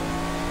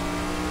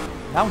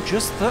 Now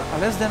just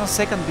less than a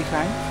second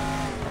behind.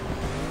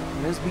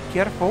 Let's be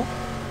careful.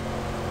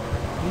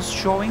 He's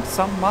showing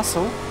some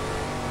muscle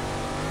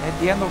at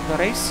the end of the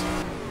race.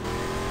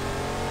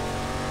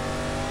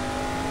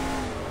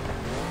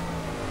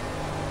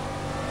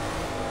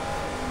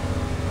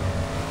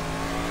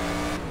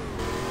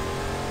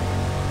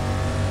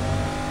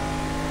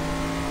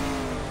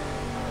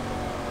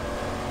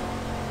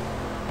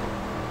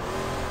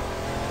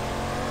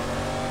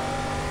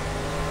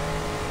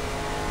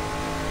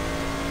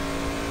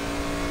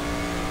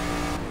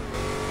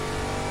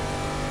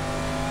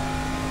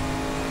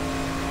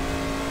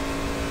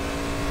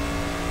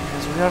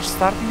 We are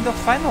starting the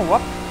final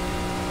lap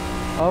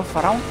of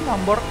round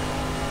number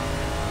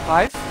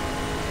 5.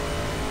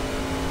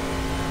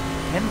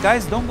 And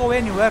guys, don't go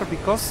anywhere,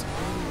 because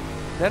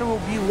there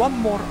will be one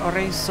more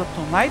race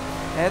tonight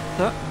at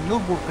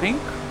Nurburgring.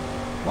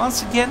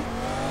 Once again,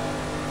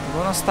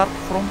 we're gonna start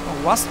from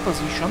last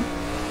position,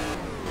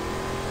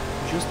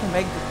 just to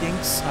make the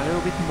things a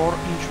little bit more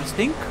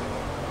interesting.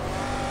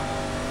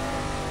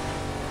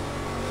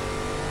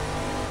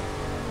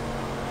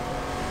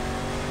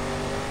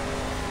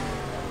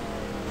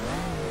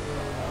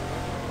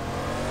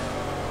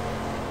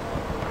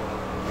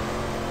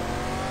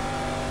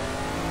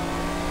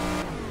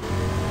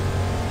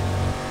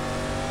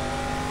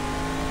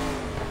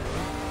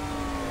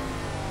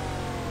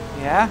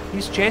 Yeah,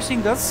 he's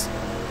chasing us.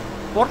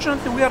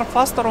 Fortunately, we are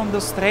faster on the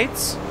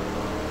straights.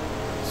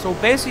 So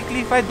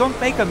basically, if I don't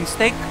make a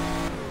mistake,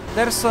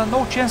 there's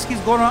no chance he's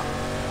gonna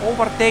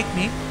overtake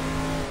me.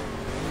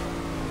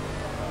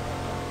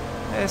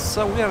 as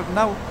we are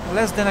now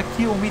less than a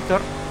kilometer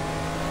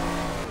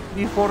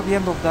before the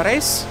end of the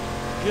race.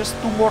 Just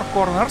 2 more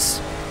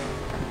corners.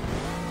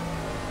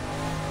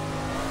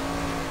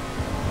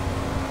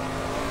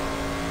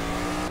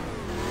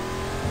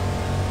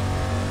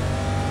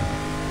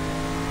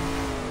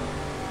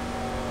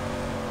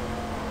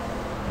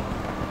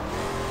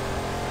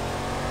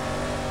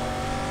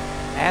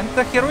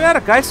 And here we are,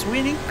 guys,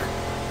 winning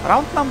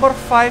round number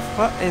 5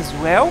 as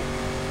well.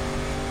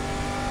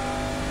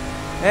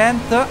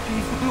 And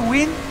if we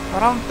win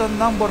round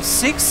number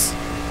 6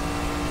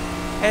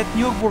 at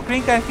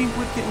Nurburgring, I think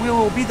we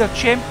will be the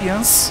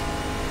champions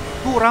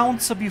 2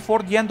 rounds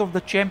before the end of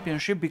the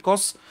championship,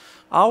 because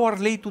our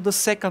lead to the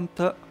second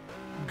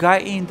guy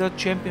in the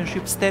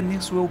championship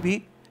standings will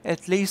be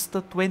at least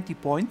 20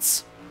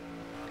 points.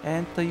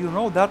 And you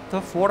know that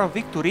for a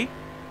victory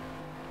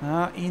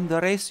in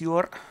the race you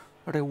are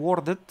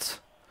rewarded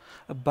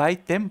by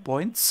 10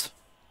 points.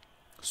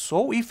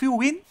 So if you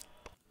win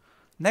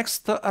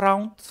next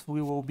round,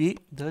 we will be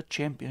the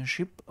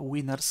championship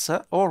winners.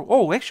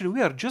 Actually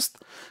we are just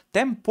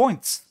 10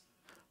 points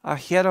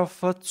ahead of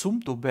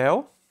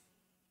Zumtobel.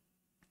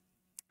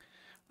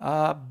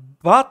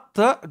 But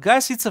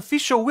guys, it's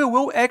official, we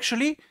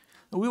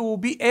will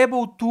be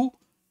able to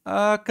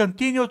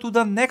continue to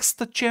the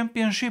next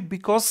championship,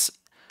 because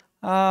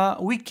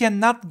we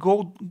cannot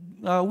go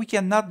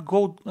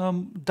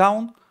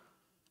down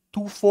to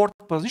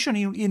 4th position.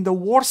 In the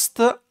worst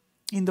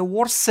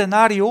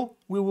scenario,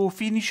 we will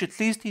finish at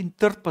least in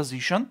 3rd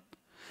position.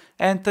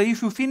 And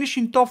if you finish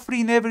in top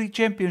 3 in every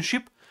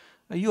championship,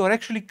 you are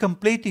actually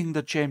completing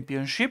the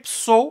championship.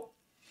 So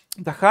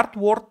the hard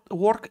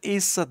work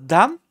is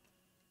done.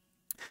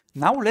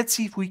 Now let's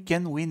see if we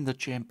can win the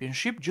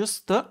championship.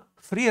 Just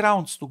 3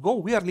 rounds to go.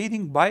 We are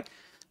leading by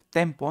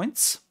 10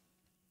 points.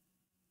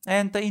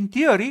 And in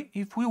theory,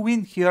 if we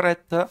win here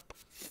at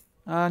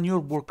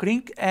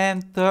Nurburgring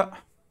and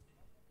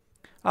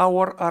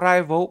our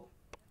rival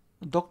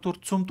Dr.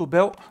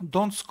 Zumtobel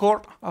don't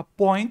score a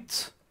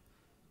point,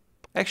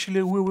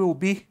 actually we will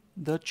be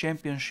the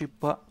championship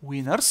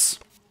winners.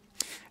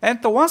 And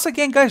once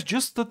again, guys,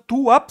 just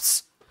 2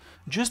 ups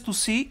just to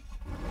see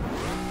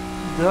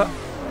the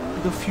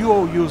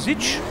fuel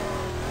usage.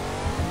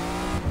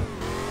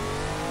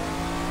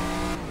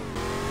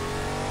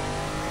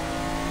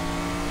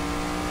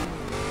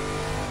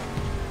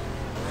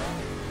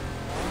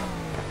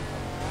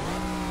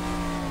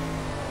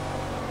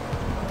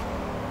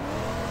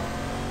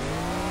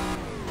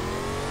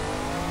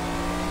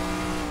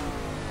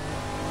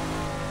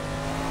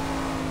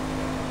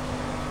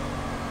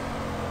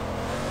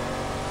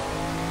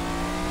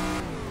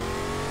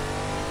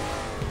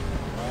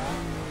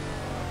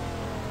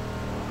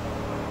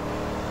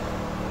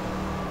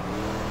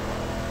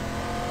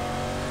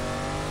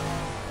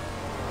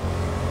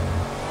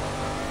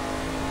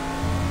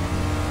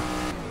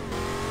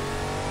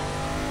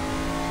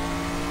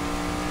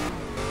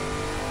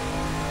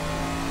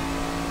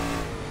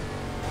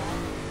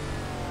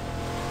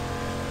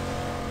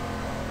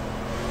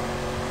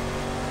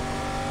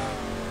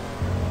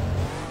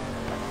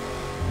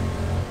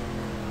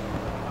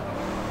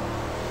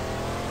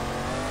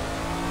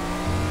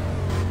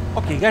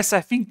 Okay, guys,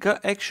 I think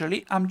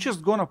actually I'm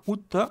just gonna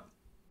put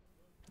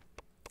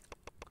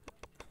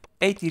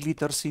 80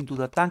 liters into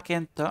the tank,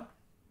 and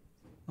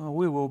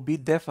we will be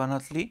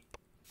definitely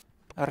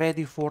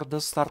ready for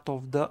the start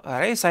of the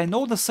race. I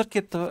know the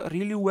circuit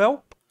really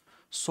well,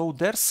 so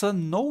there's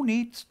no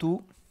need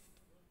to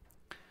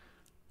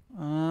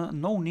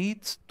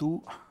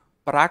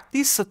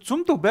practice.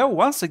 Zumtobel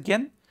once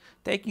again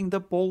taking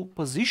the pole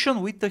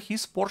position with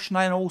his Porsche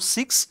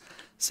 906.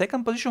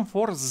 Second position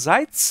for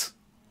Zeitz.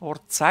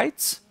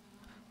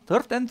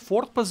 3rd and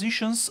 4th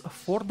positions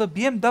for the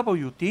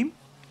BMW team.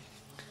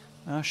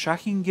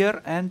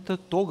 Schachinger and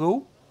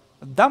Togo.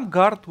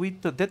 Damgard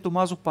with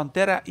DeTomaso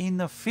Pantera in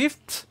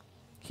 5th.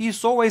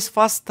 He's always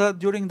fast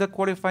during the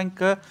qualifying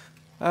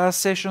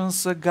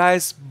sessions,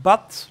 guys,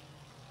 but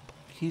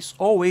he's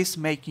always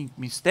making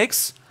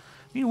mistakes.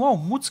 Meanwhile,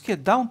 Mutzke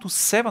down to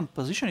 7th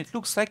position. It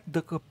looks like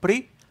the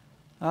Capri,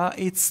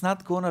 it's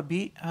not gonna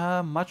be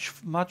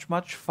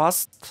much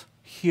fast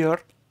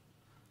here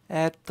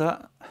at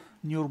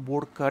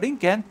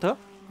Nurburgring, and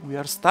we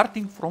are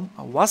starting from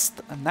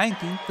last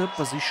 19th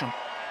position.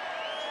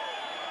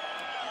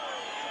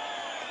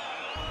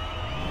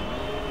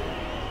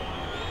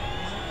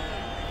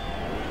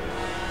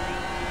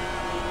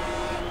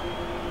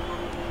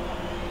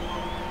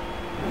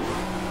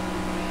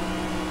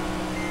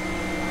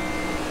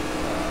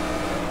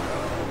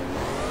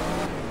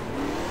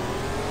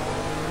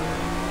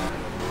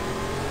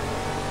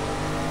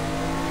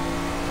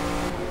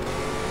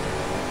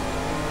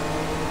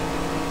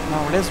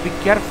 Now let's be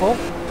careful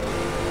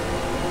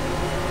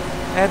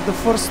at the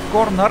first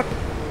corner.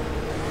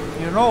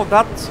 You know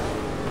that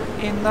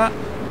in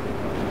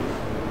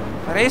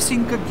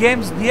racing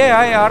games the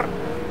AI are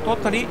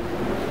totally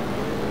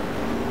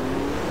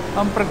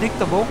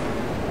unpredictable.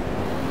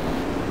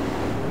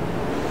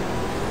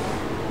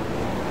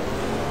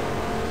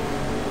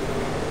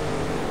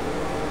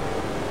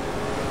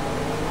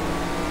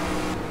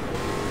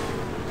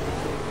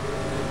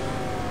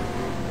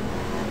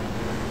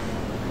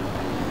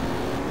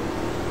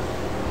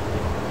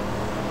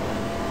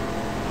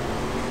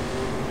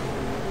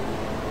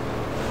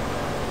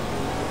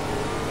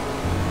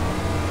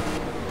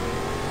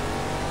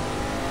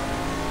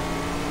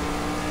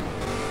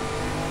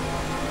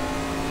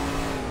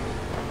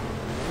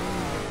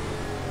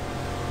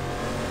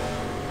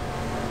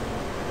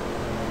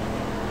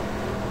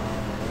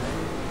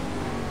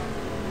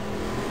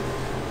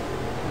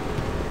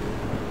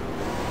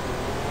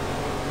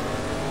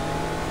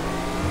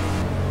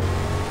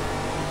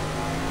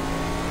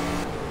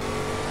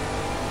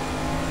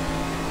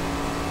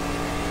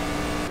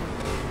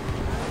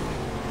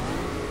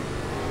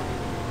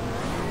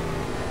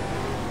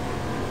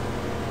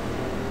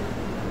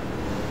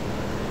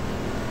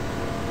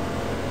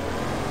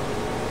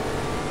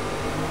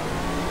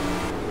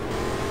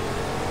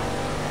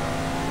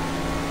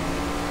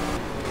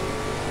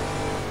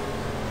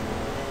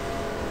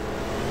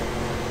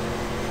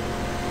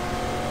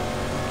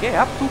 Okay,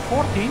 up to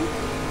 14.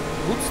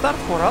 Good start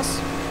for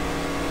us.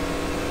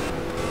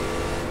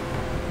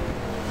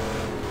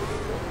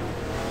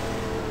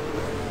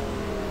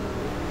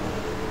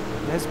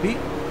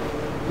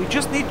 We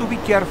just need to be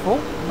careful,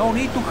 no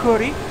need to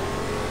hurry.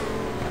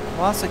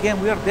 Once again,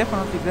 we are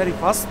definitely very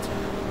fast.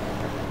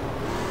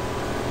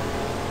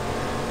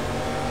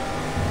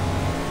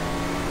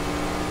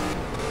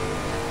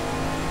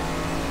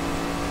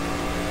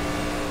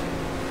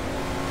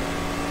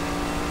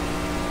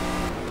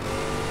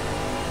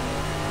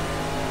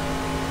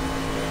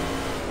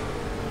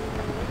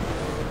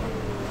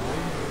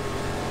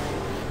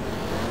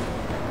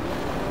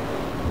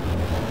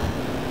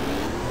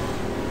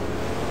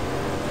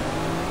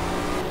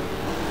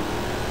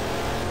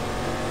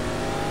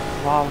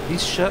 Wow,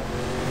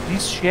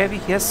 this Chevy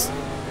has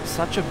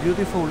such a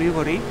beautiful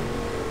livery.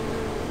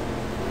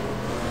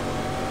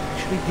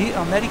 Actually,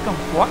 the American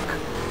flag.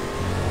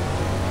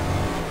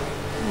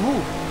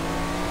 Ooh.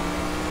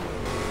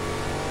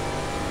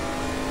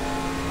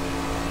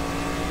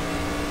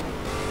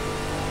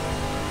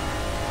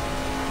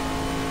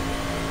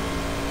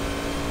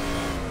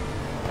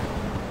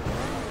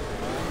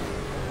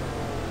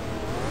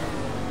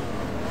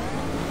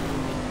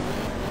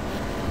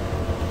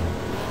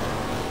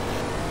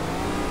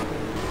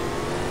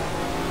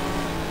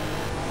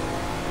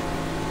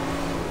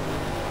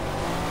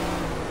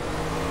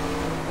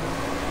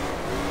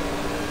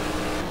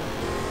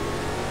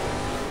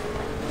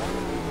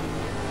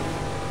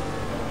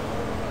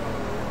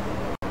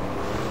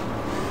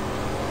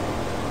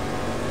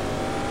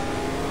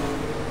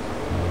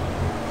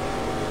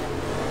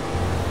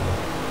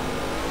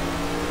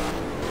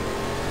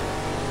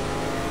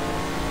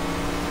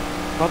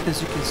 But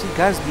as you can see,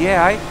 guys, the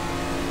AI,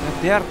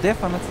 they are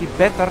definitely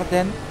better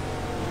than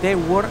they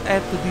were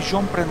at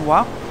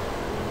Dijon-Prenois.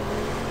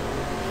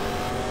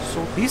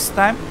 So this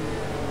time,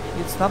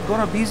 it's not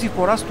gonna be easy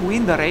for us to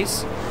win the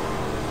race.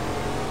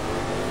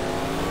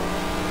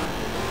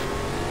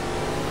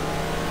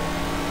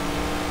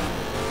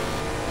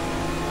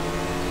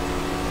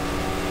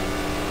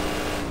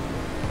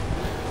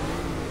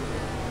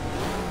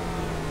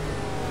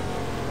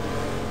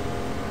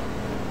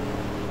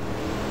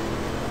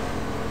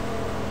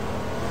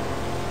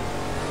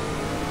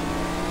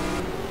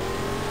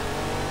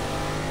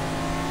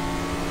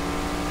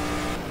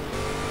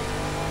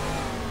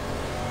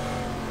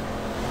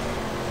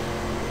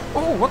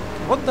 Oh,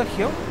 what the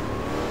hell?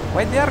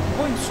 Why they are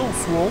going so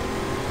slow?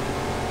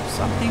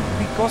 Something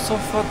because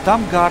of a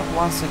dumb guard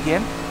once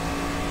again.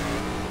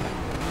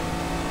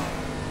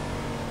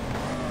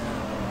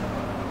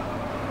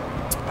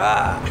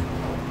 Ah.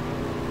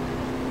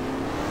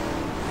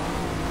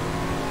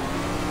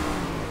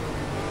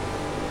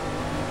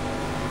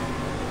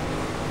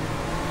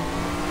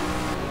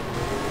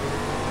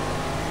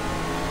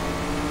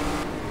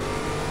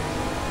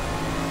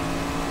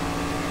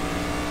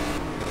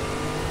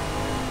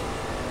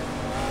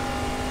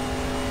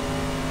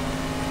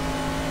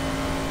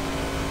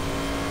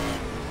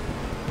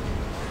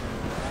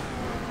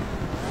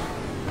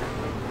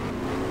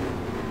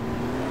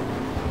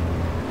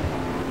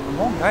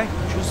 Guy,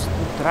 just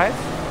drive.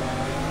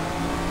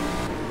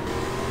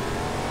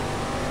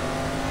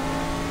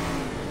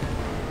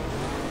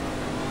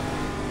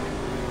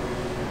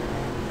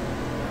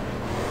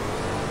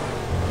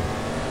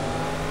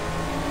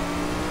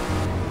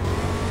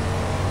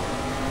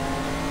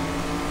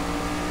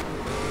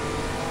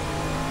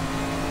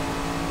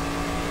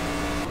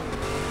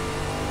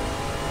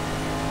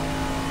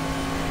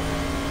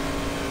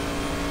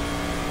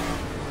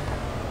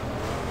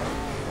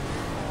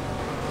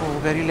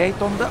 Very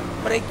late on the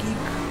braking.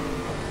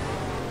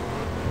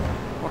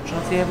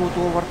 Fortunately able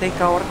to overtake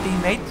our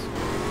teammate.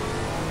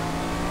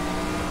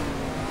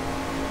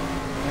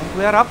 And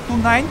we are up to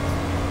 9th.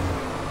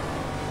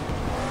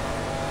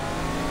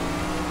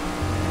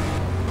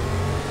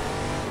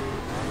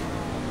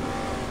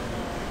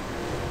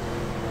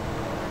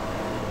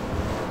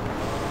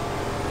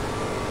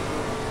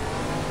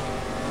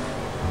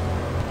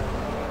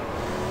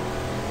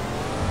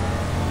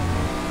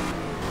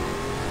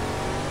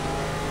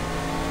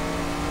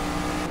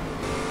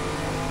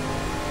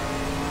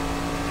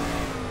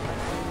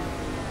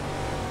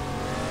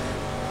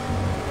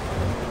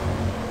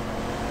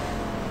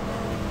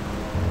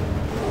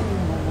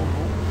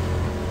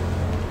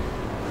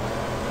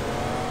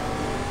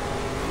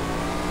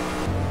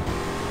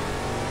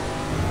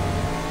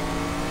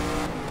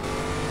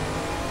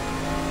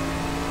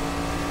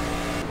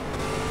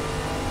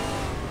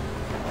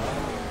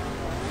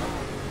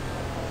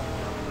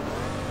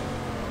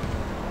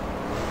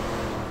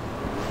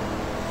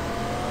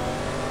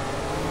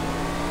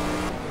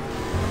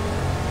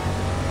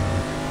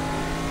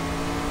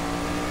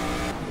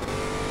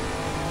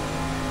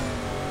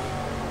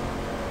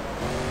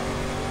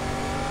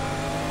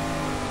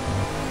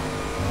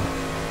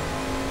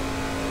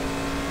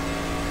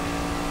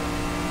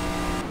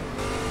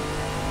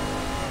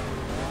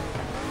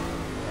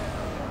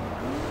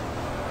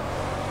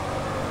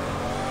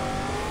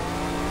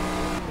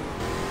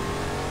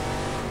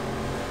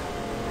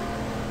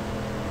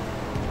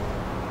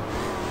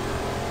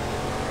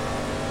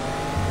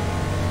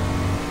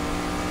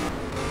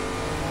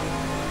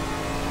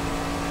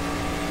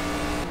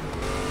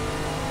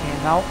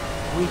 now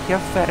we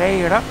have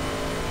Ferreira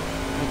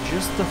with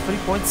just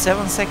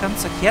 3.7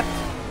 seconds ahead.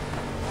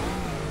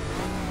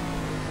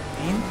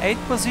 In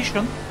 8th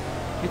position.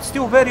 It's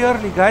still very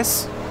early,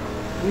 guys.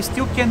 We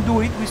still can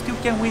do it. We still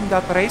can win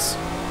that race.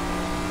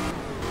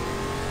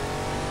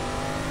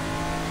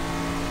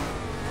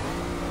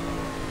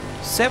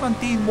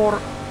 $17 more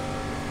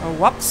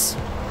laps.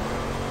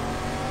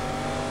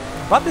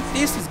 But at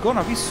least it's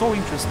gonna be so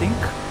interesting.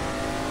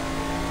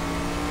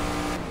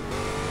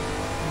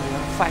 We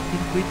are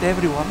fighting with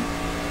everyone.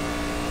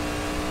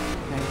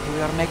 And we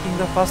are making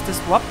the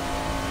fastest lap.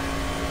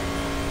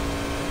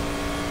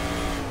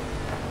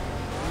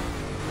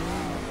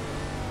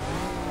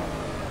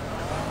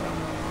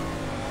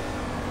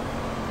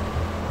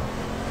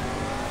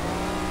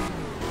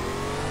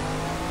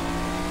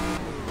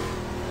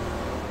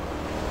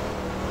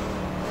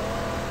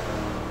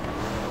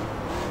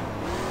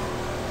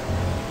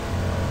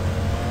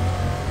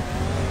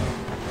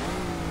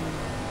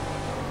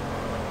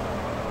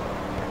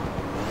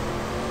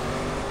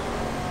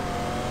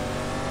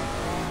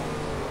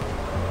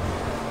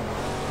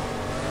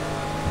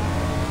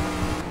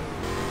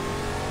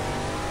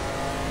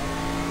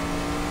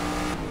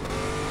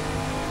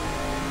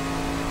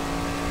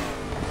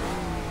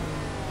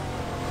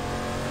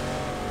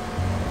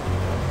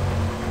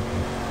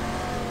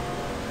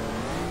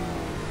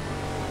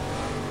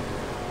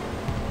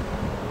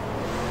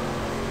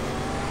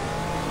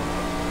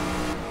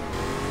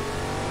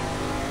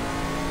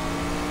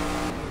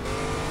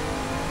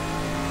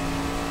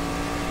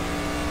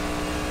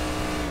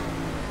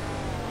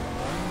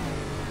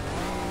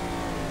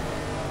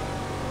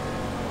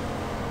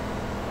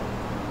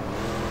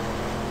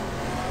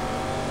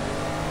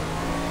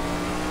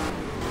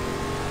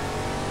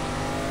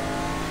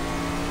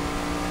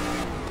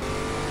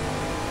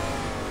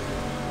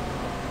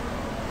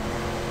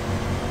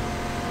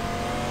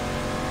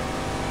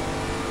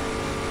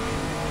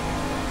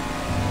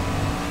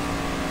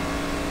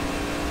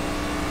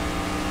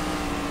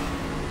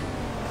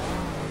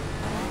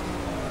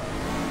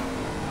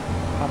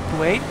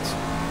 Wait.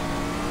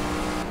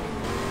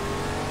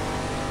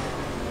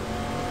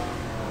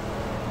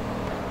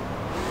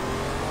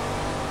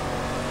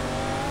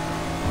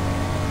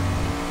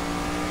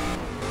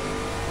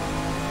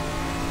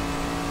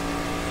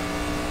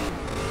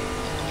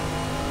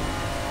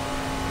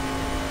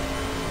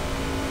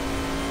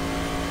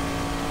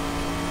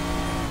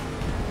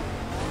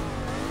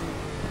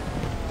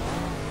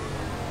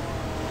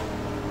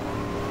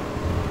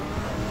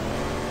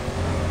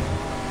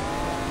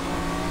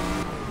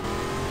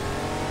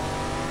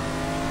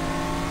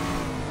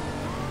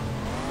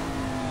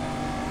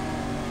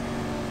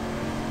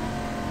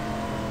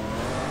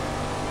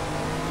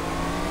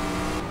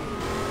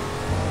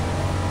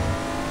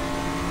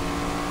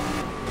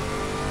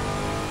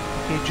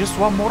 Just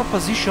one more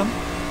position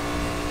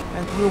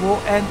and we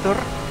will enter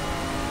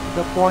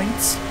the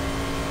points.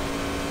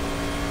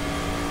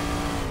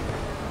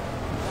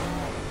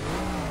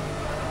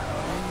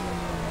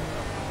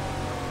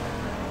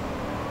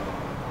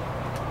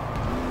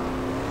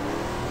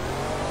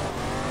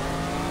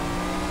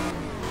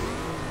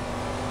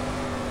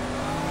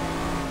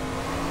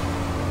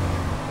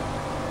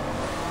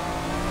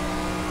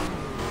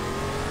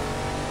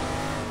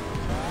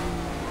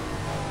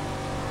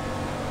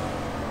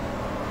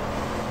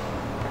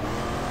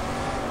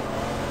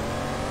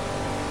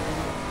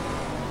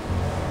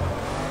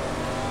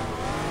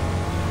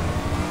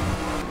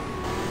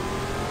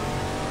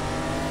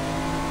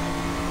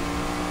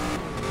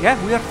 Yeah,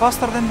 we are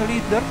faster than the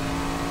leader.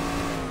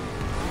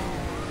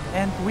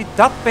 And with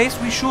that pace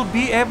we should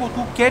be able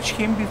to catch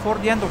him before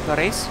the end of the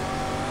race.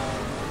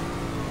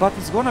 But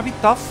it's gonna be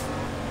tough.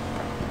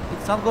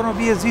 It's not gonna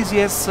be as easy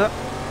as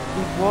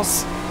it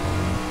was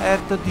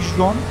at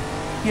Dijon.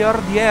 Here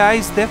the AI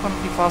is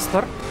definitely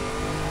faster.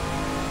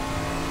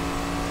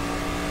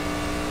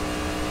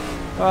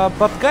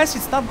 But guys,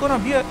 it's not gonna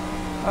be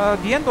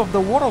the end of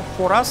the world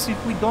for us if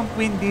we don't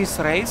win this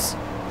race.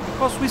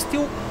 Because we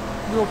still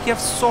will have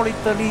solid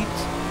lead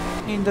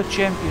in the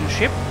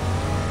championship,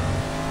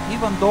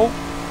 even though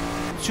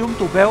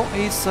Tubel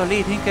is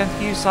leading and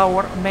he is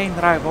our main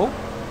rival.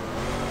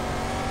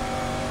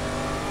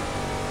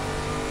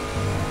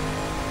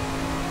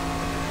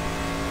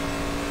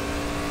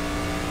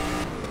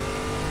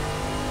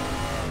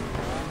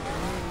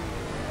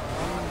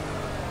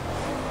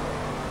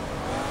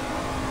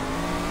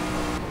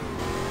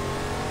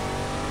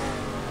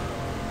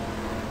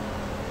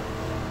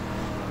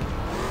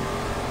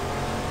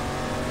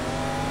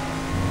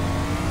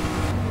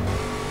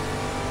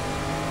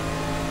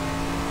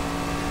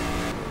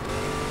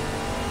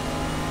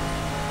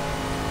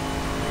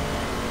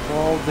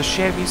 The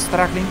Chevy is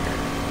struggling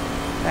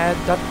at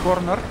that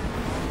corner.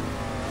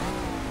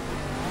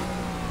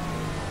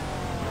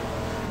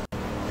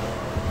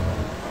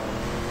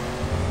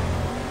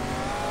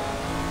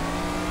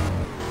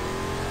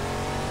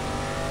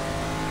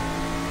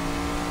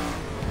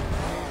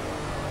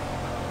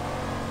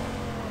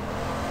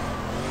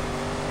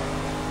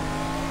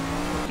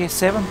 Okay,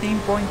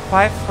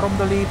 17.5 from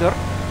the leader.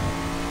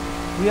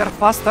 we are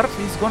faster.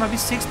 It's gonna be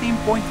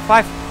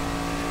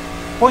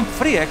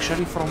 16.3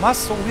 actually from us,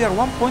 so we are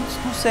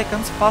 1.2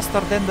 seconds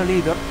faster than the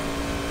leader.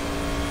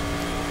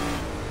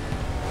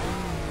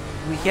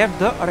 We have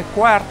the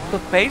required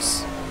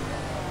pace.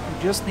 We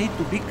just need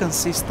to be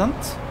consistent.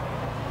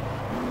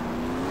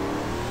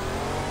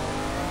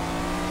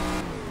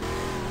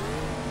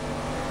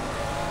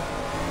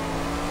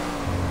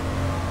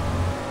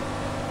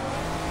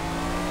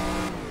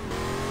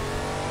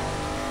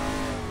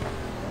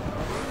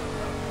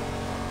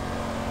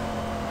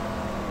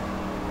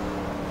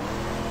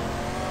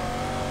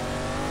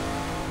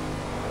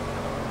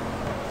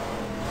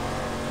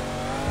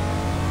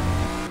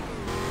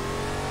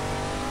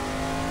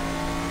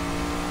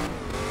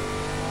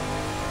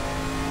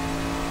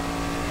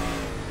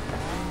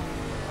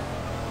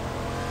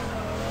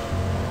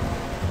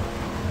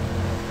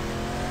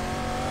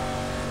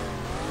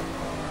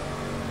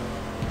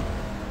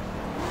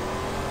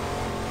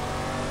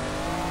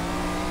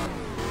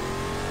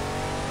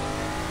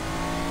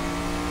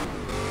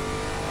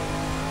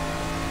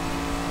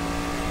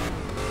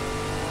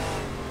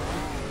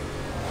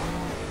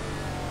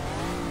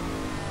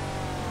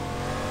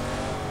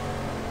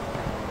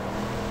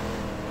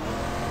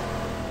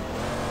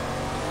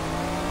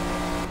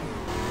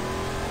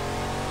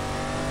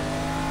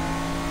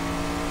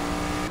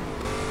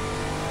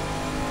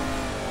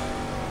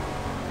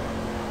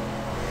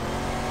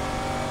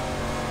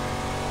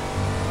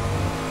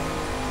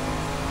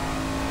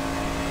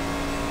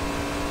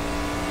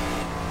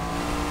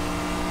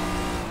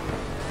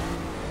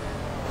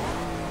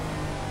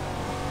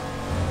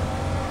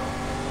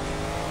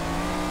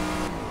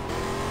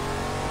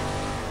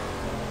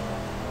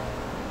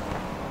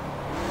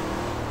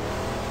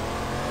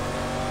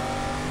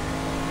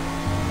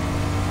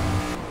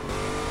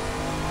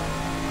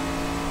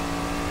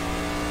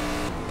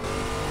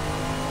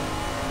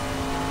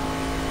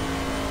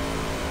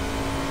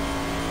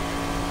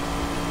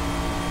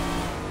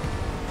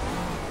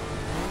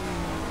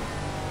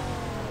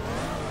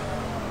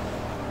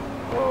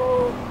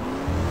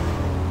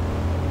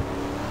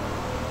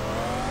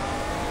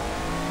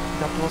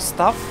 That was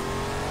tough.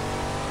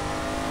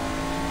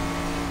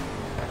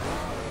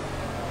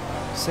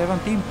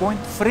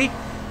 17.3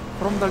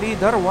 from the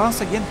leader.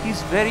 Once again,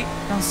 he's very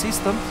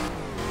consistent.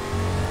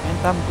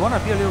 And I'm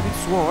gonna be a little bit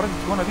slower.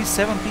 It's gonna be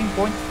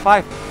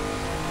 17.5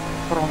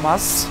 from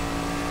us.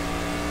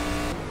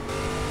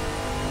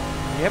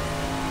 Yep.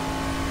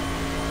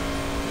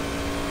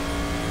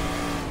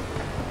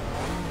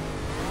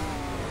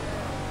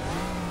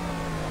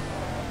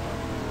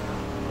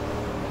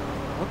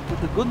 But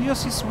the good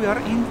news is we are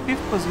in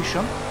 5th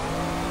position.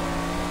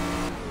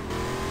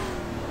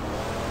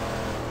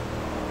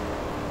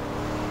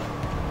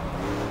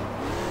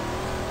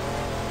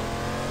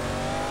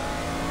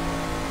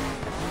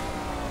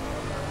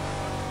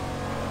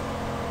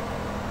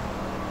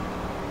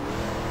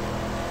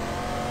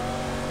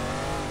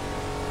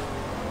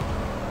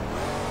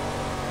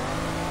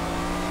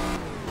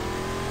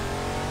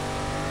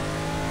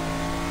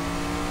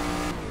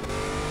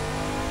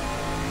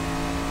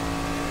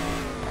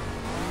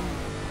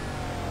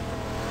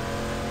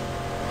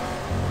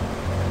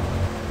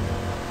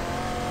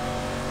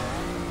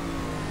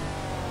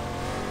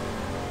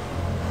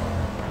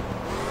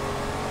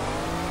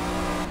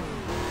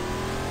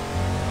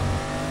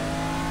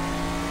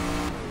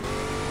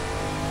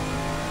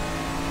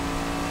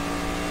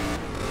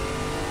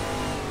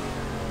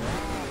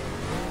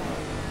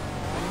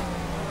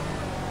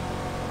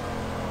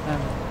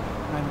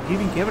 I'm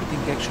giving everything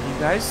actually,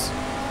 guys,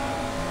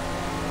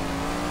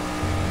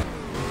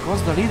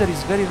 because the leader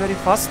is very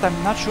fast.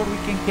 I'm not sure we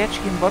can catch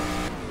him, but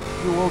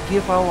we will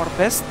give our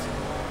best.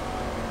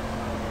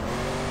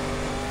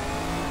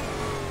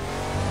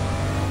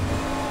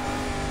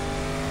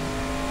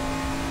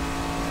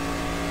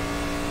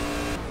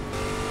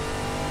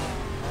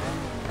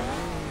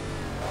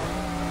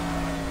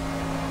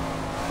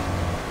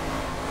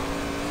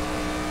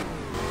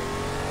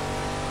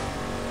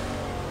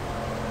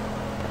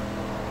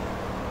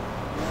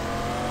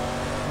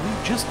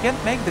 Just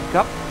can't make the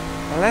gap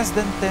less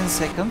than 10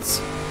 seconds.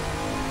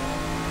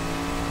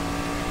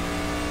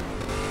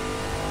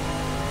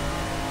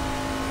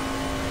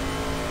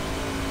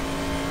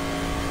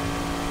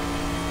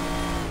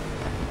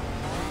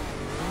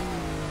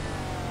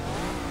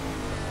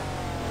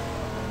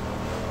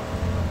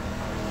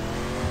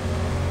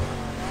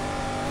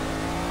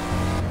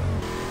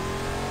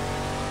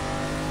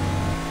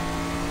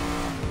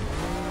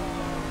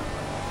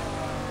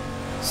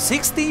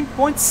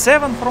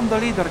 .7 from the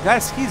leader,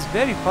 guys. He's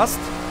very fast,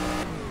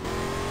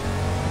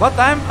 but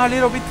I'm a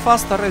little bit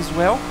faster as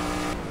well.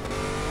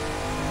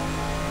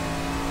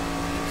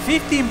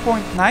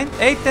 15.9,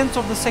 8/10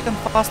 of the second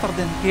faster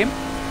than him.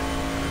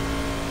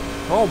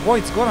 Oh boy,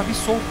 it's gonna be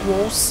so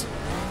close.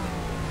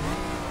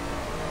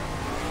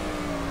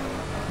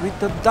 With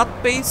that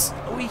pace,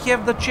 we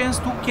have the chance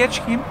to catch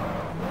him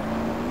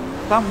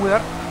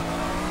somewhere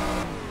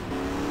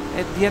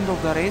at the end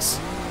of the race.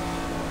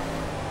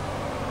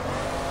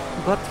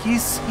 But he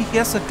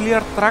has a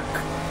clear track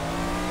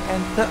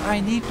and I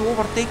need to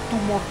overtake 2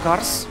 more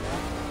cars.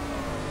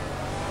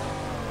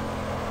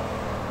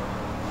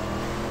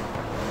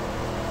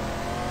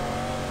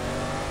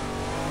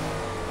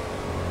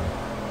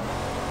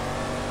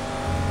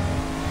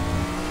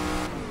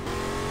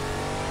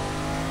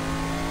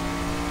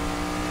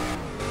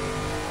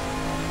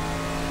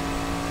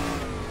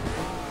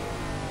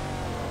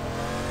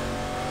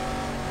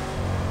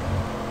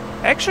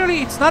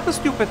 Actually, it's not a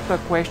stupid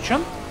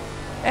question,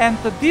 and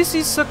this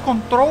is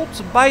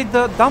controlled by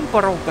the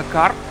dumper of the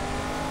car,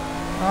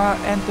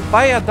 and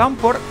by a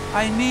dumper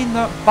I mean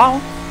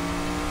bump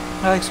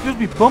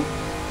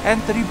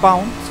and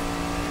rebound.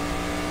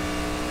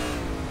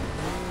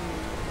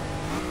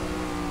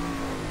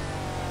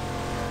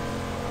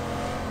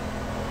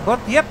 But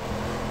yep,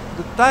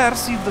 the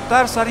tires, if the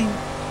tires are in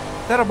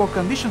terrible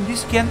condition,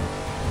 this can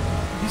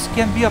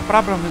be a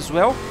problem as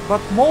well,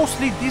 but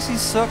mostly this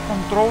is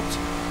controlled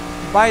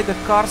by the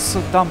car's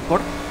dumper,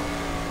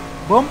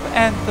 bump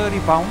and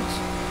rebound.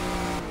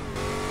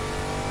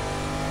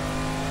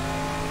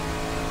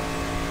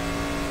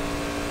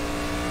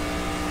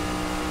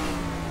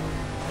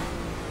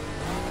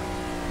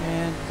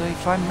 And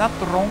if I'm not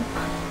wrong,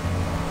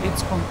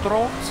 it's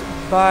controlled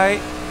by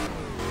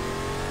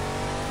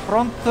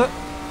front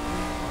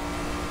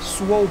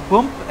slow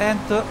bump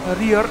and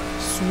rear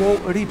slow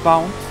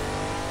rebound.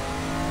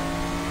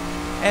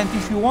 And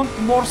if you want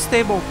more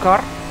stable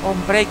car on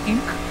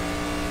braking,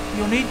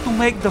 you need to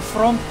make the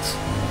front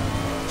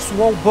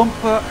slow bump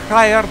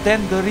higher than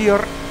the rear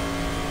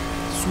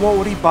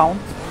slow rebound.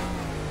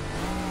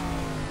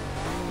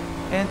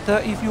 And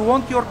if you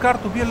want your car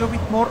to be a little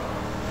bit more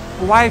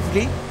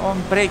lively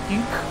on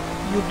braking,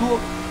 you do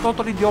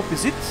totally the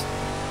opposite.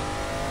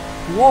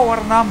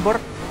 Lower number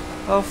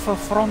of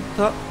front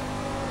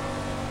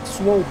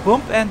slow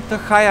bump and a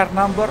higher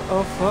number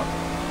of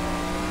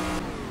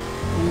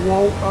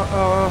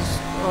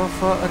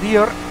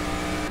rear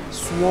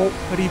slow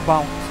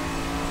rebound.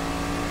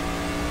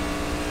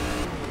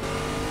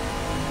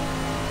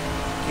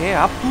 Okay,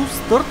 up to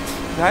third,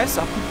 guys,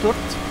 up to third.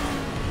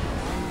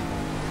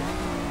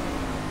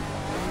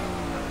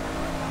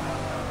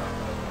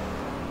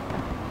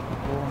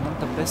 Oh, not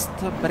the best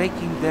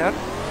braking there.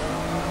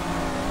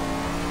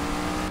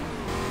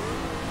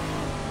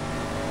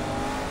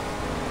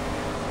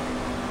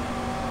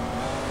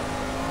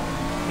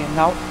 Okay,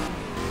 now,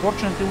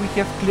 fortunately, we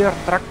have clear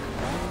track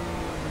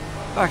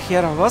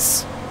ahead of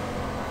us.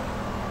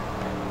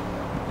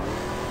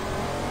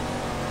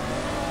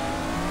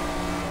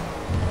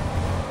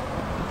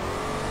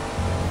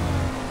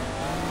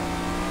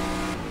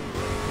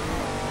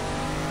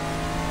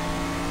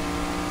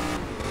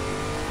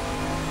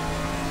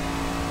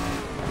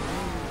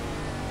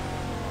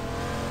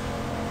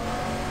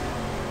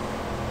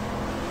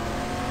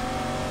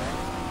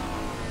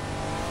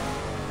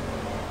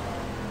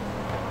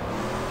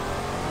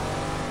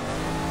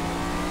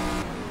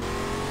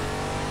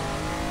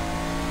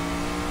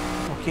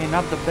 Okay,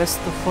 not the best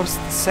first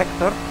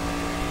sector.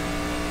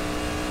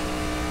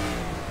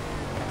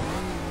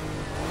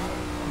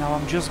 Now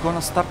I'm just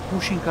gonna start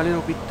pushing a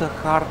little bit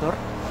harder.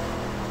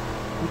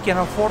 We can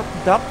afford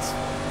that.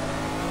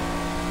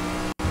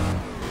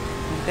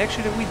 And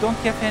actually we don't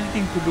have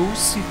anything to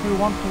lose if we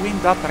want to win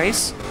that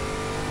race.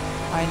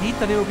 I need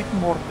a little bit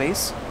more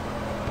pace.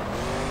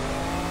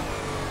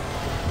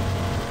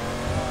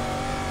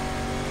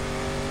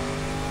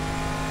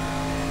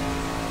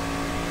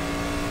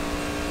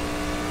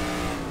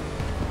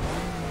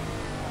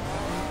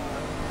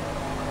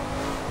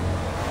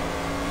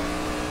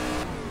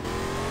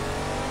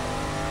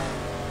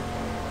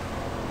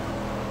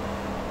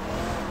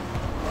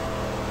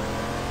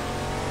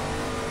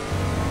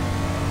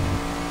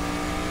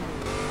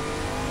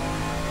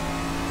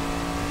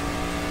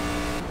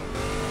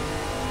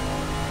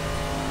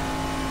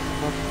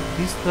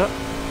 This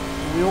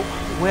will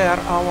wear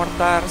our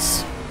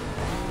tires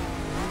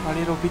a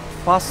little bit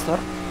faster,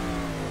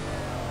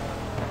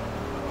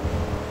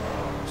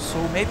 so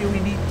maybe we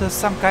need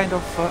some kind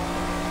of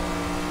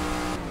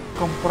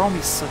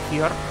compromise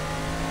here.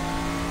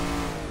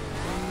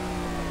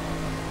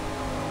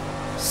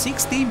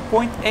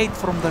 16.8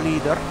 from the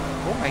leader.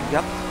 Oh my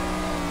god,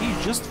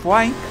 he's just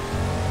flying.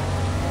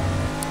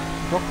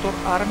 Dr.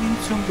 Armin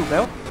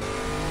Zundubel.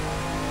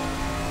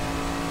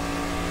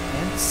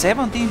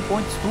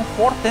 17.2,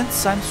 4/10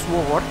 times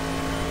slower.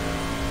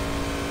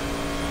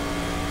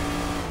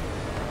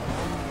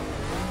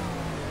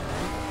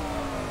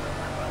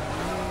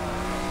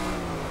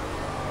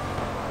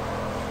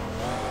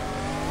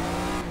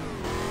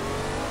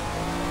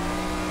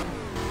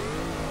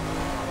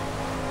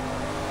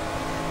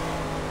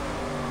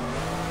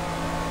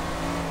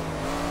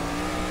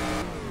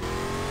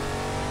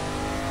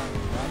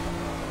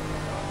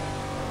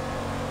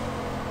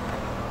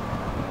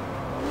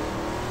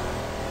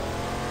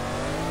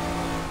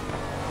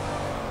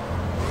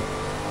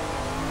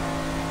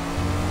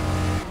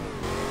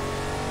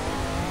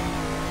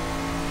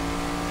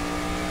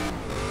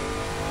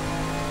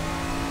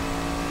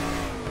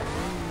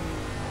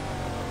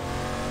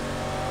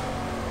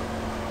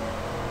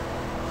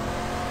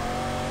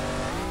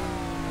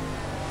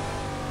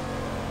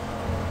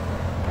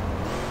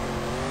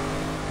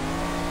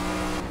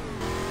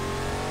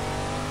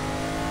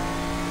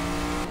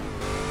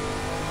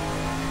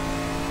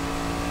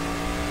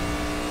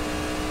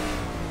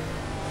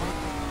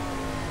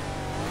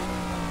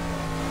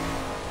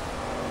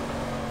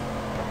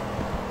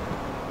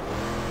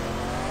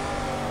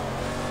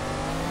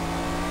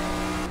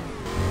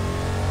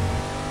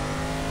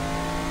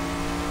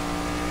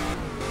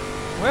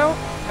 Well,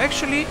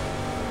 actually,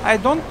 I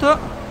don't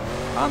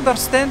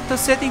understand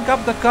setting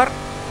up the car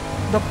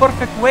the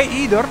perfect way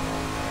either,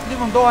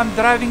 even though I'm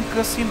driving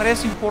sim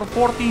racing for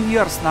 14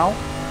 years now.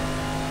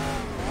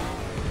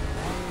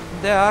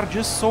 There are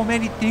just so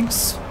many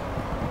things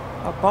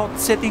about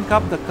setting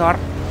up the car.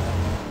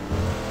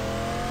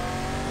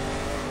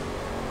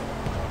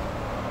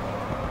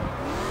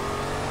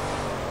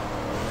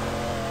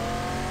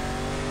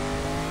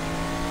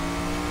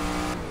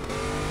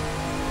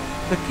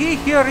 The key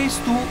here is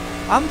to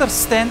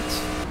understand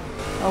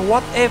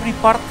what every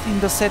part in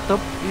the setup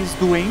is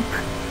doing,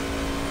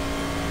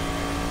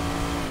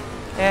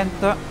 and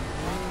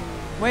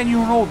when you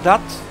know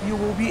that, you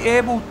will be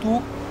able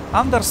to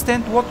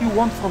understand what you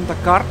want from the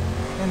car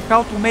and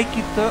how to make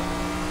it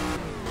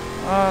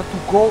to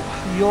go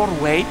your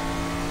way.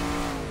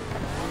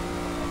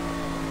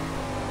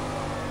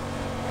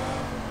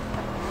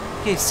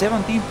 Okay,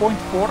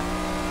 17.4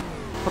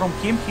 from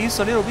him. He's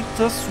a little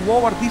bit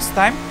slower this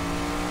time.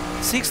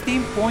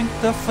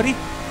 16.3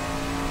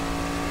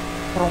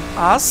 from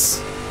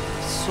us,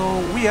 so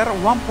we are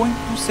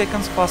 1.2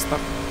 seconds faster.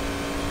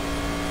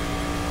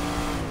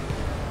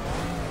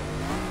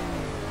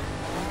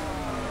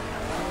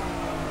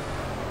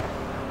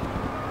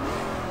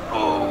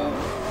 Oh,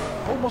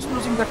 almost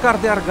losing the car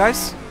there,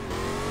 guys.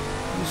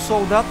 You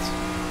saw that.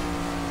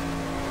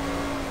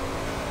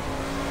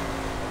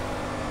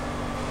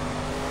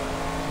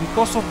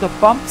 Because of the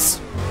bumps.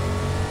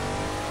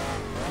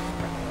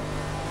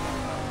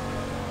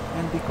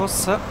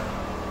 Because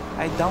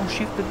I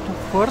downshifted to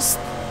first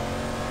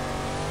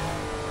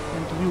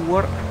and we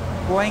were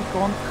going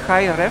on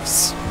high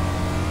revs.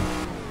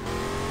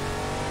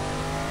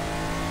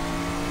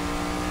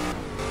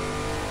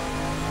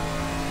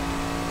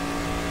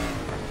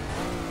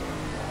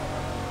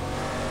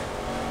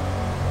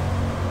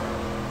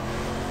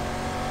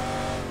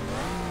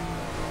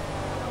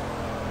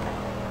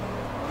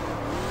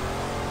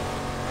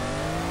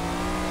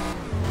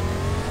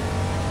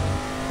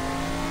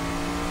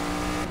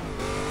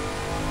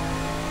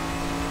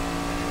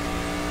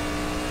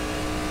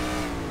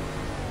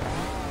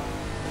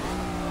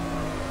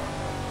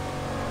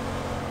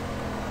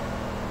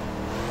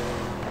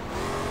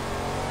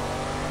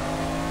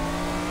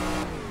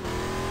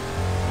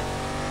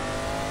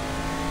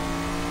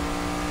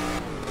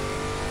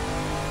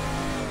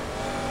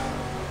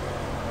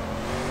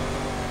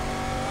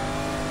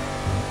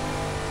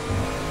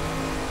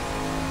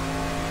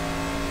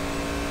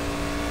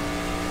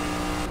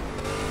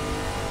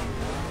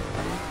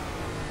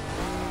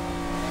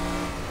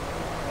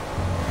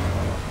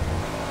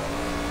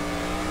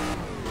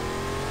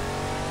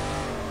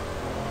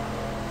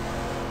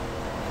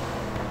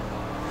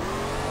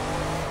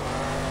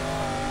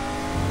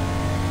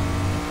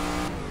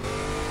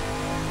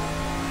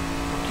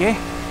 Okay,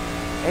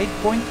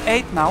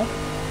 8.8 now.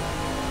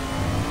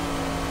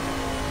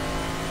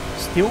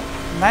 Still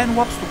 9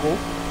 laps to go.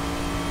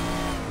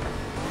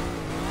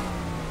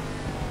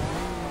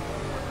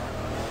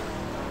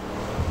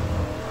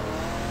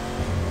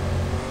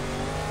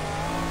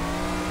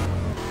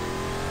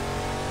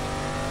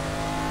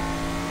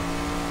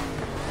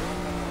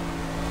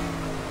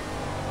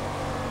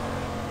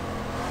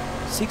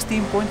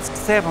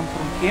 .7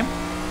 from him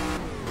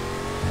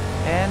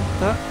and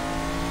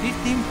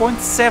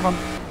 15.7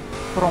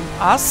 from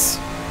us,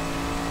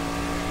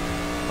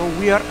 so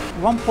we are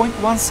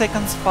 1.1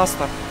 seconds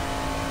faster.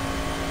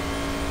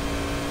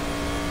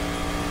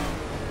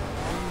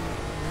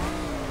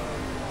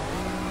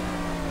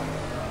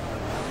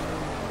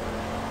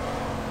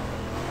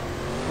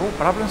 Oh,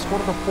 problems for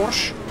the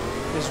Porsche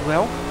as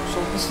well,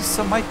 so this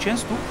is my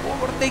chance to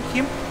overtake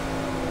him,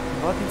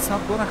 but it's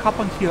not gonna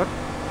happen here.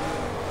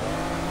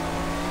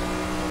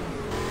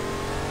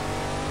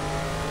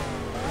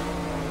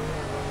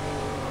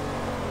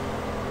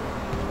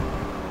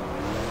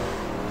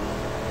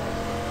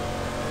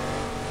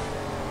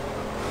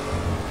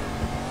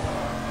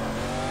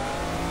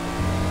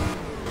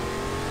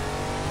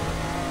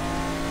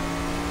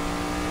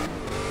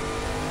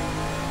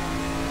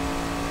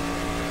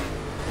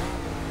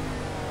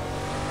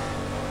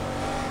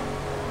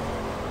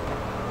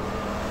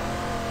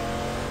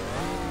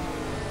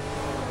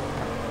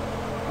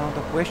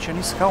 The question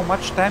is how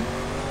much time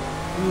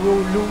we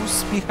will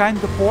lose behind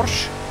the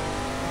Porsche.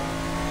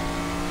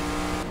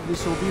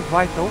 This will be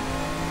vital.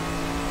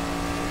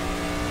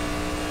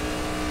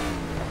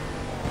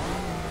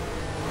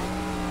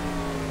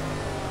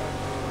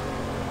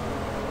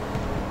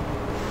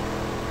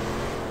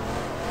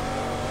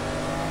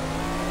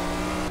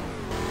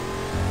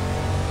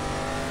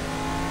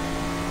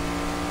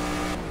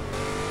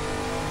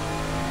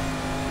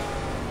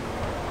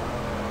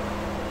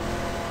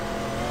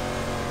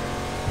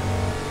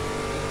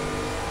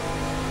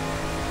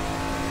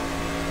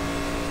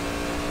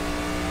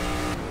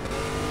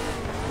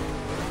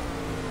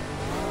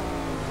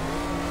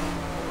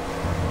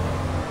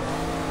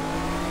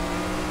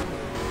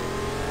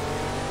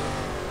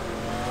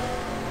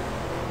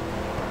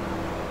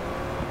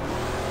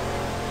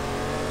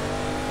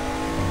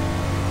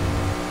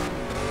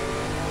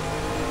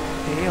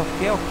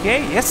 Okay,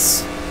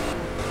 yes.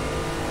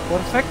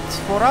 Perfect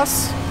for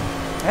us.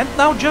 And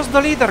now just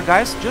the leader,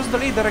 guys. Just the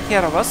leader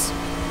ahead of us.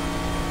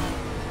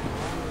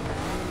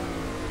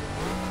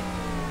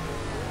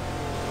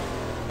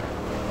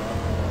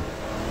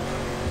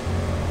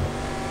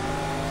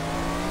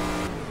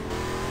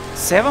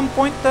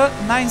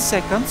 .9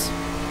 seconds.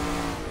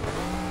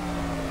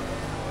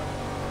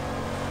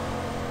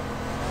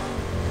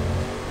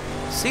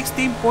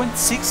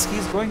 16.6.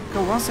 He's going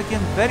once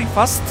again very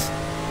fast.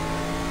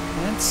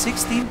 And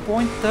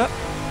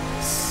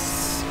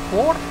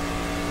 16.4.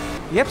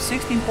 Yep,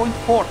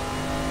 16.4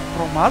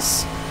 from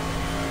us.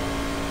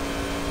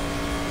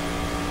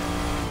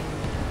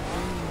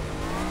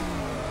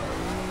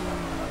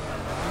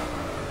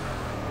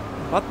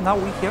 But now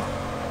we have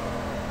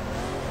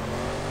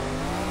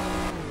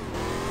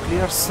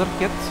clear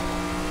circuit.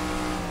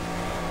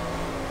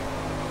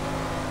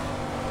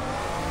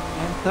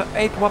 And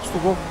 8 laps to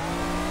go.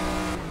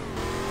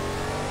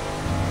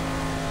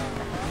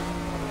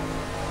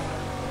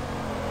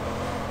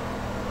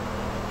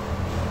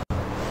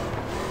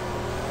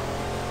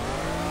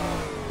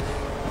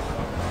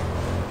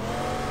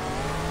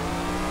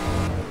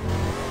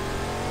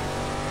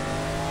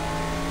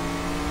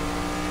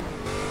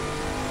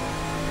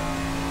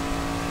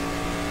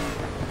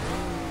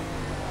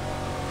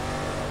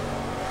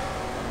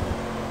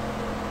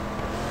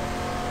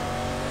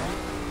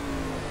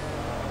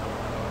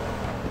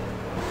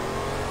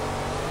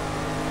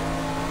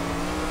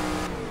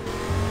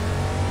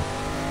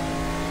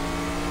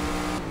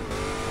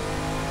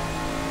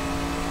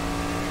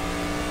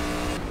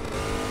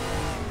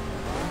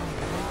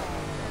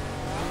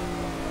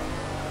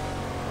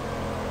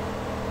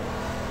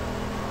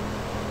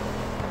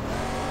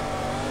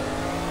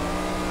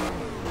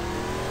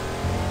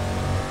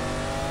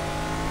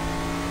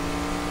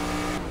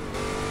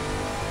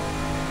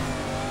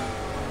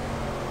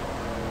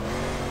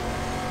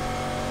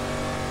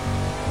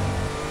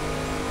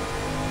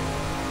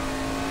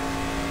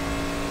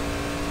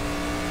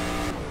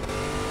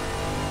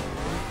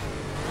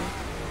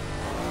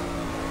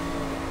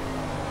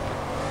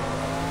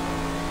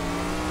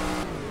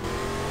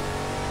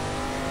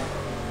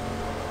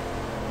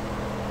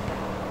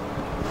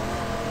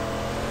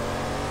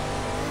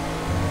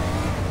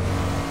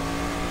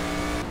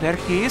 There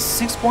he is,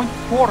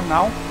 6.4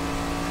 now.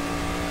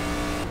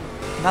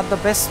 Not the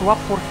best lap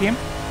for him.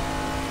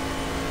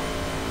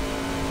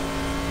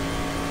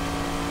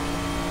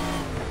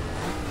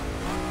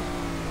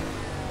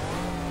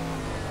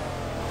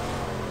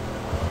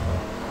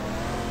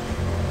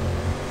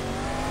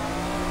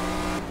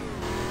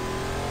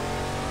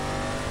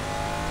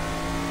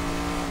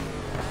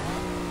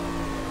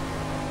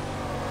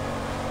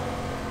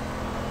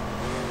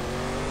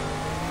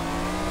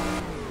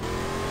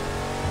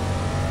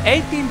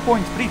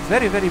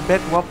 .3, very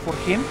bad lap for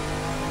him.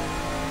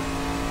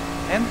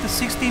 And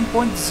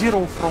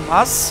 16.0 from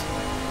us,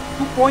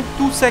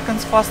 2.2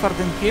 seconds faster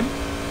than him.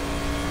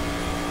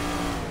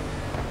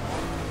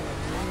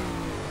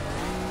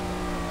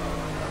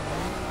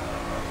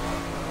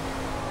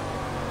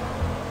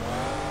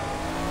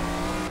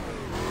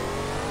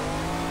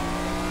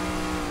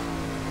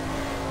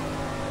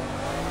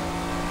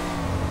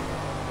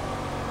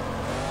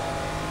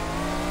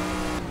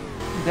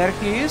 There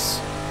he is.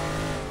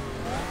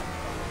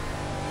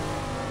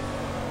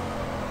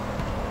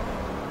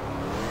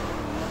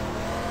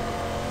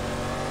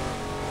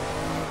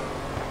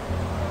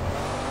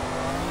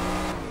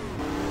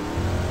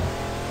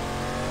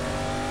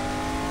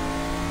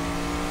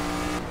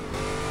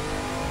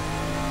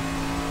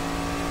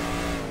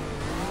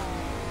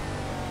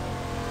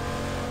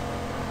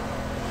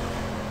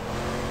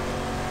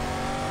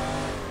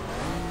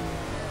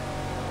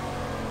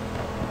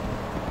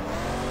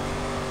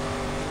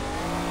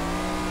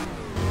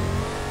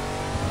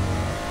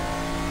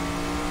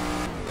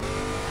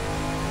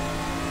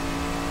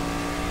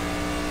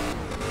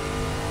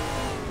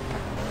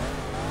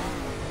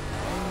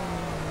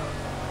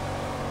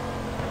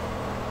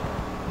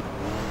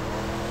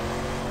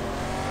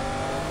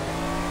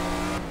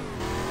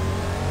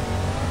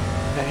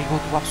 Very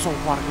good lap so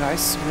far,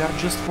 guys. We are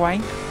just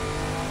flying.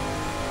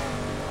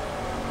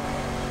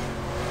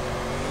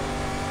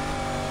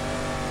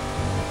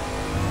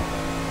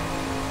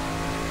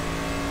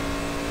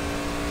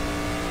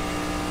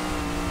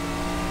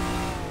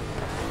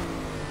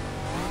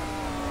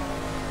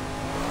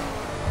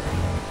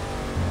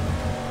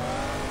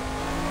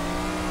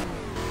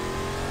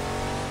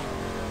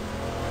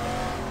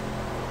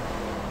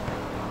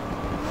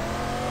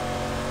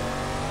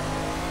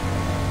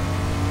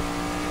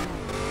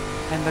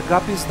 And the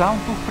gap is down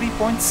to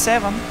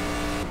 3.7.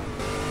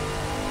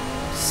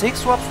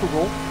 6 laps to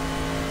go.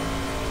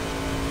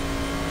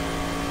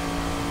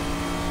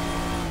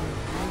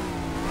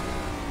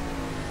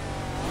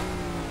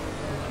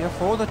 We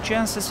have all the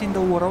chances in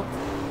the world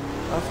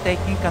of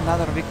taking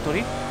another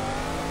victory.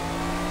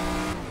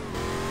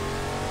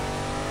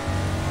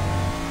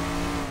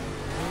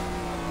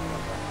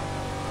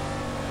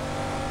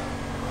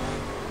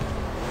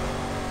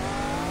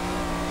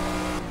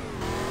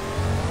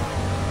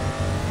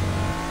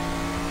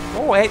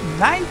 Oh, at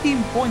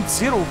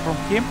 19.0 from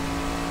him.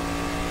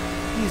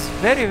 He's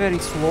very, very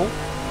slow.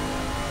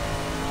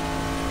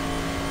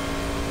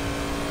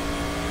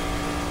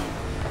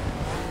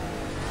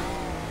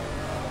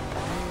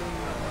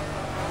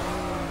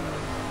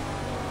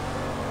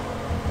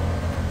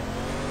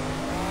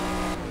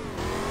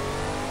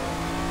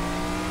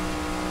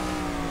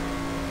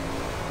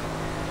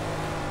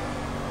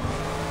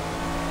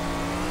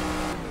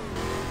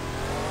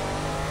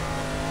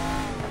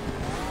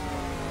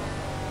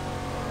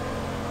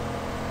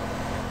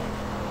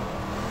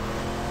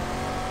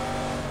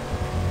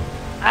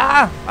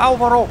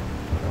 Alvaro!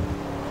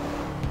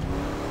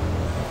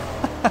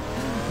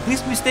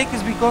 This mistake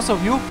is because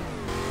of you.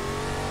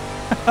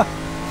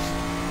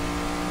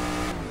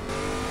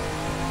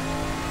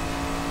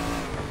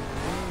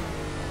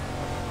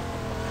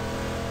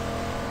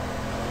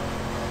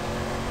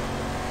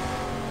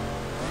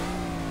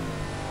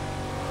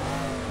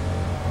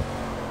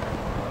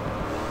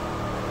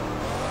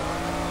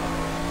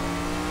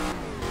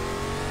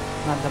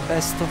 Not the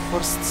best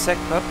first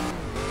sector.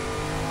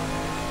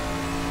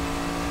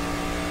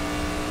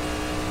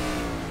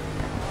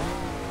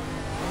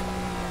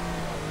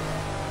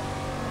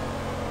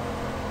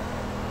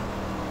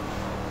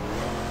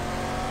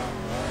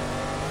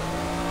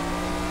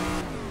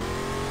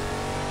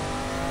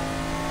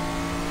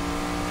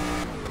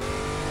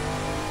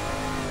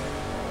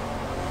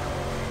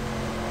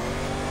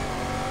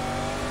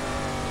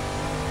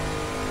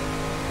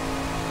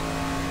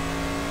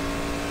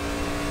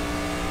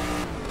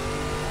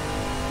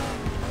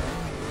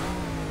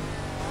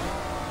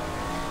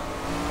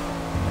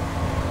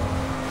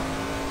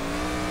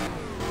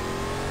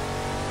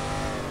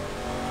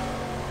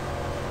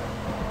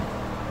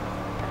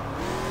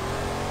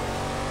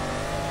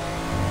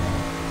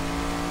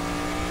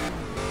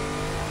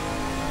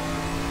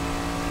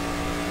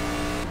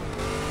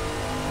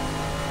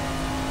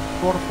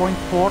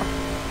 .4,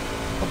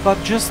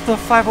 but just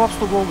 5 laps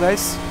to go,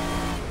 guys.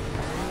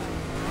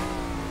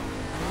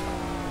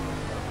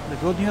 The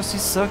good news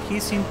is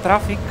he's in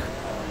traffic,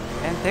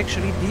 and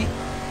actually the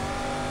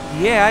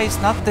AI is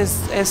not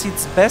as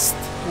its best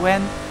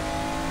when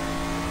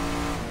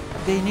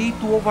they need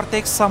to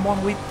overtake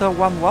someone with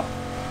 1 lap.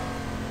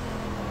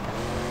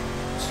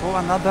 So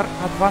another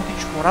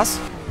advantage for us.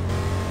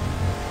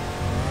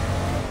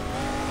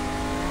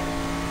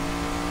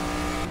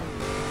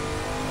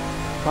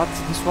 But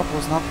this swap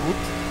was not good.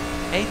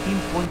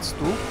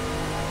 18.2,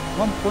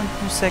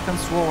 1.2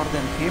 seconds slower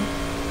than him.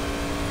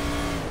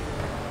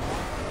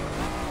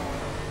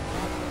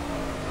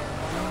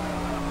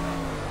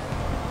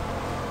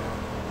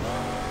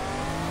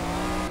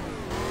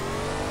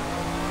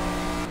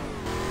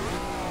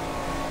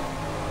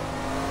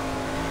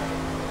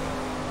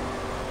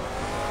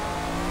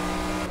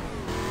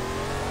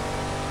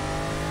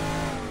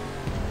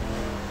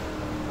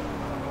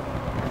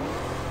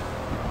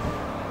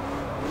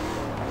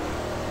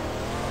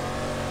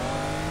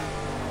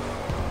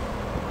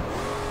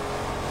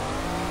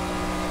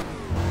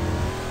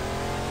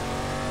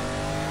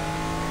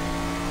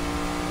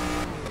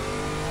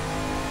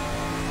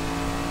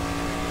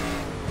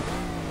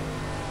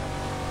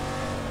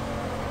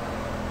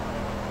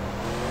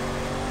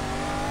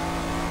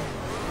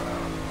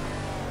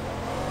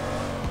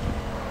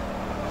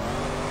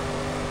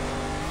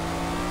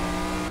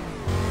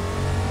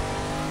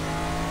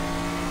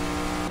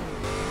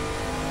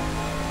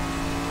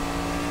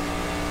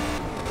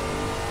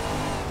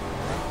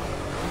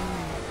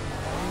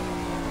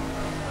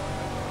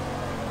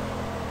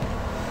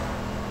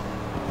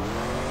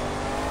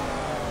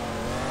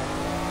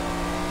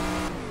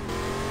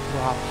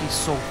 Wow, he's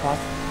so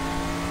fast.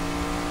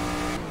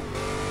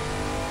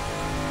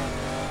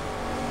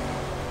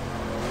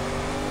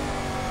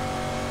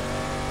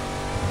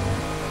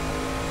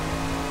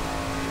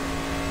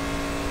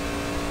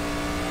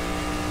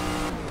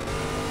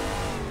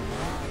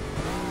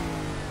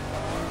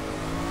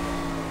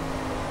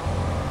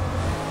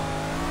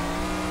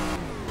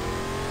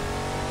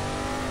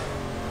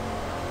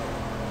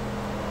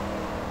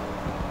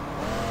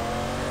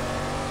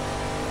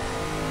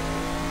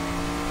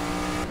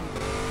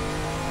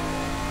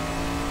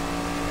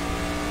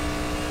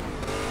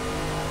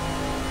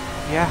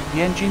 Yeah,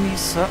 the engine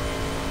is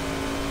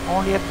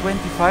only at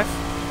 25,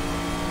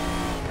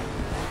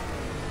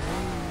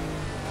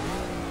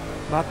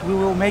 but we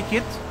will make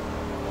it.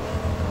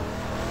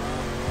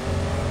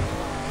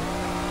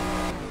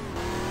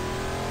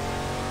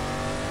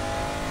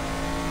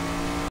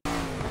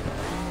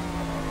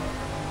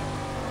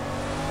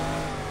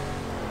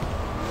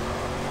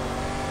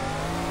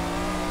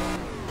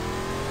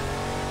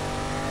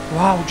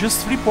 Wow,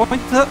 just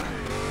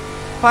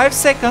 3.5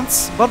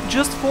 seconds, but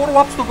just 4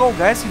 laps to go,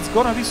 guys. It's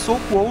gonna be so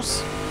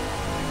close.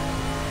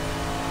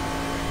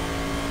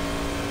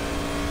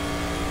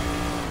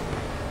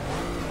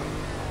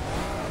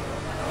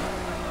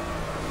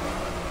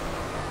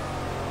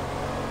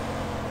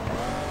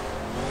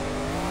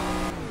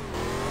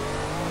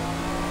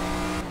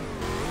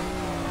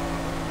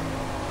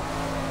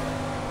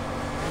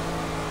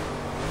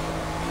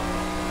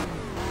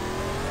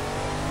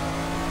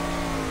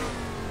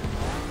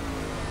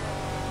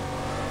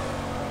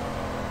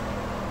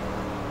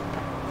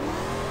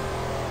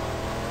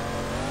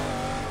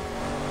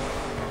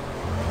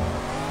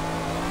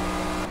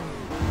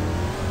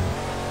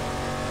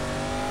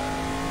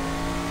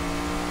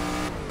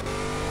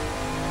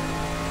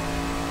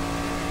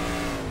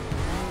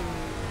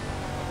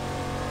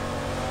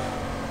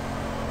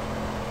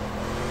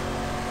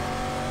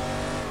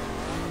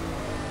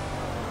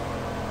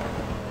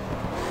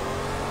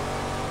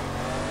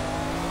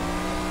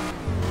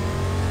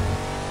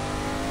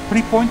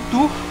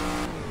 3.2.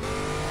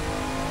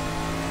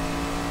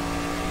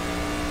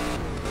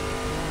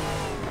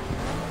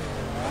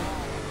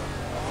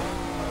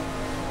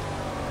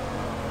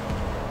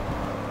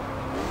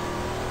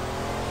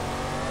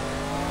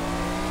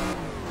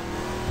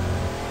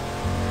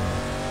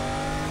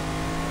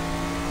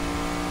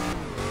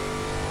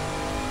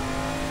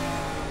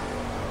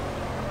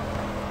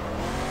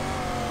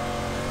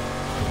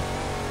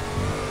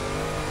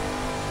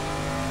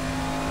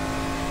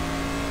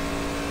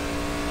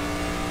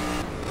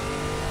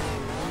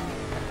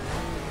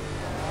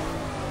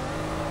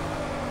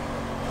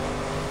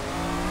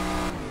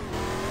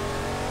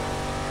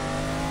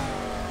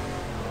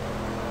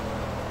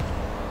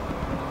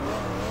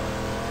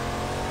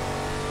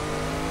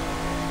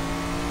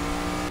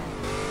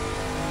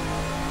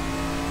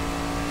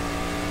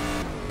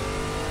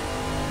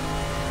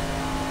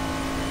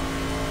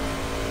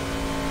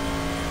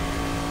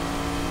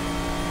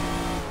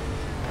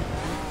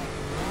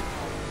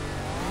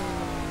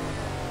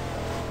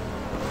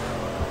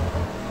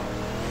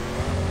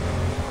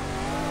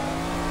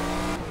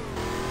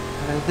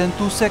 Less than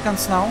 2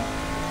 seconds now.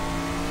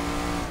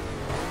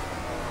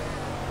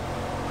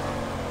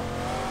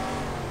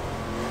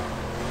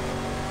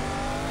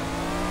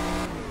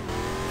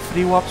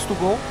 Three laps to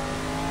go.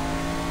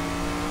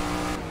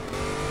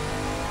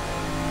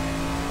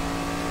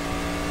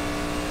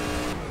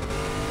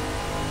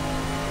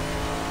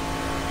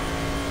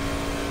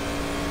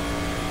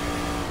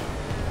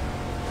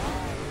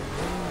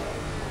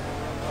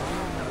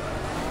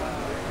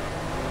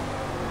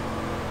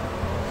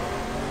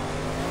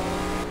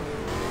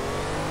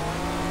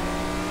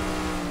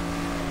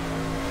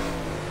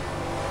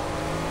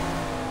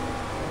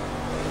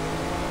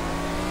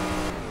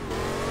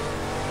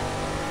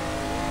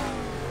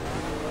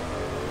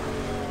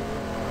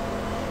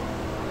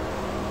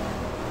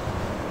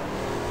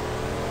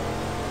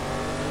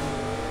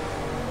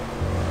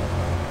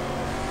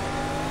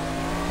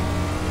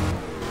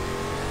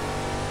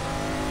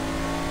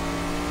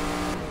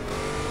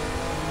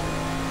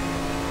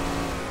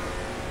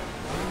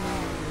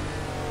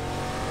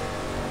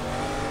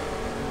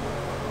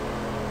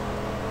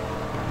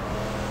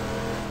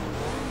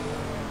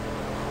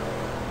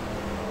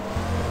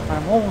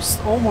 I'm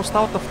almost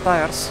out of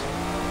tires.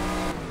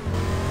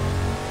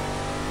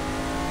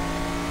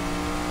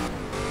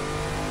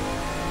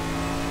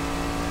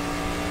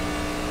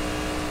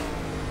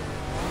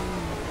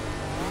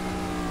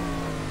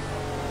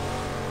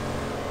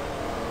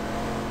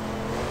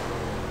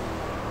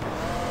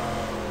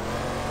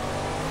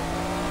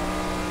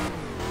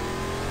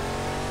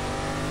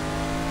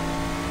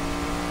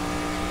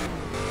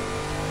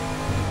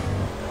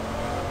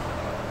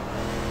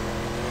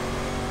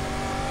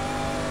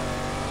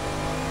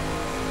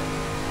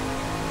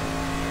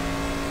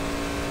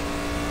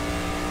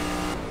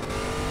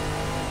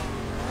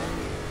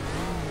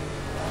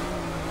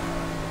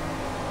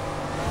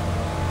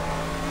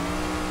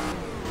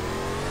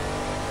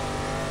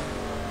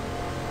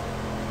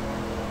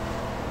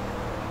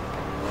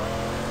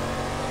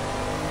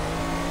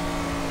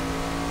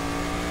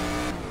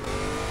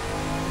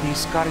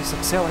 This car is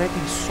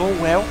accelerating so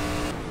well,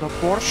 the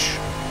Porsche,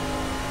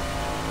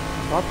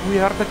 but we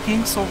are the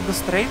kings of the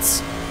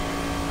straights.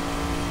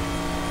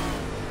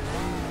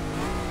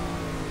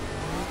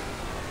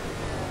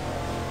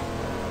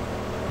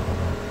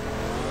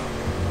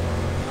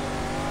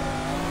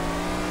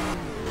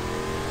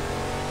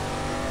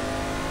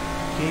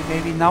 Okay,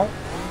 maybe now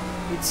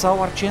it's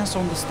our chance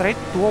on the straight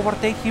to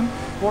overtake him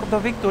for the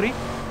victory.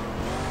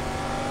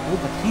 Oh,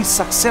 but he's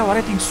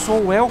accelerating so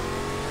well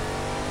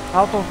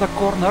out of the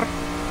corner.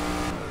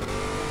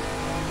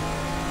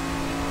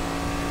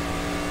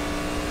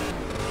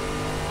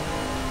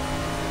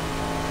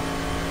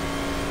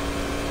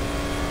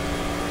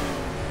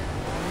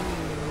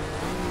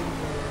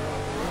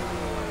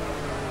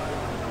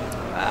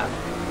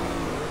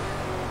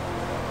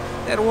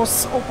 There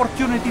was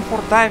opportunity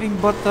for diving,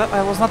 but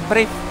I was not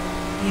brave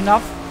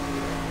enough.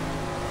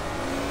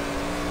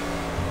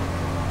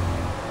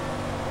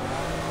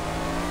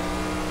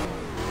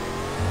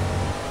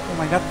 Oh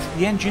my god,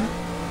 the engine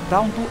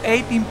down to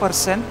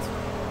 18%.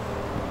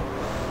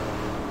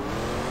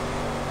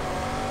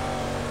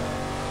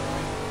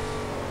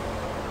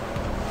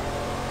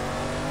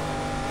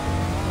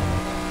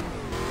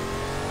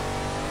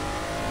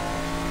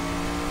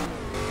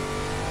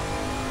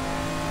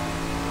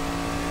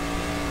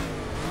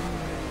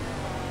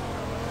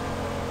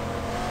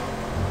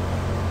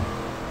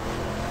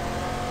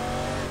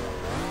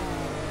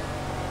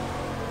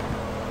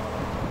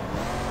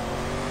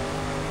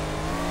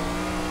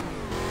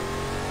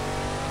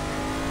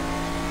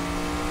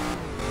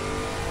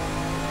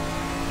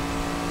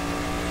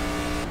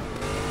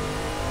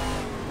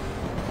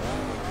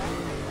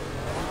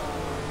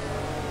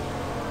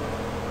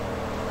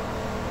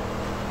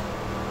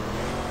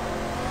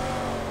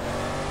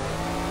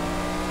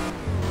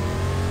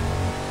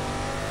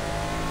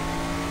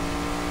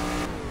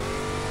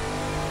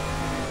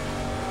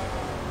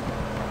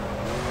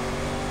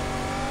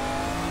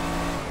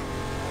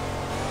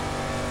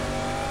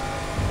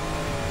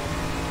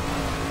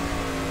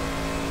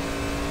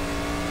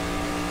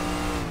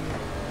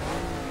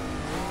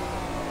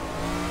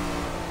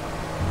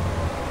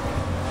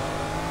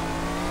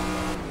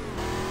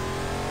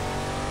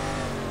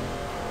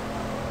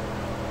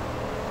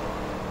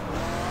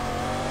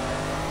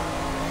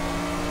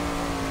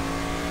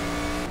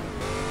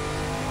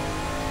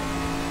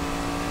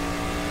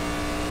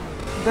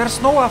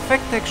 there's no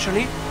effect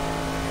actually.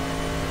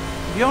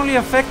 The only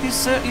effect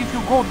is if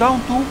you go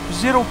down to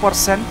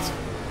 0%.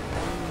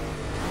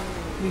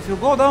 If you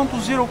go down to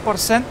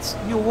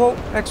 0%, you will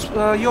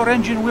your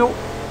engine will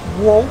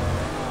wow.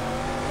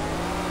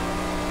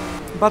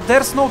 But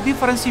there's no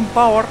difference in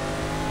power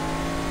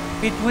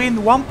between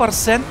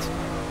 1%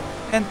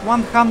 and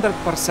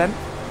 100%.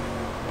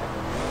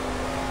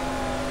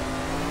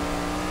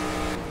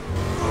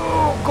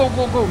 Oh, go,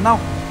 go, go. Now,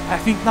 I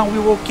think now we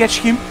will catch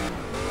him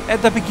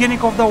at the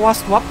beginning of the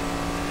last lap.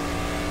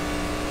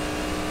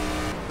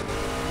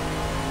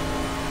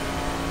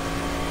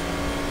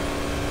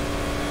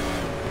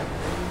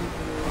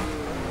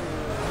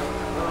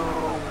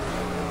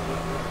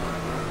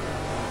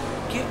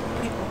 Okay,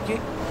 okay, okay,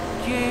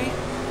 okay.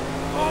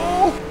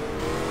 Oh,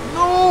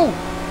 no!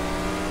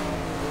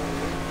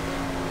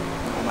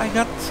 Oh my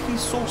god,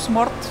 he's so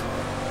smart.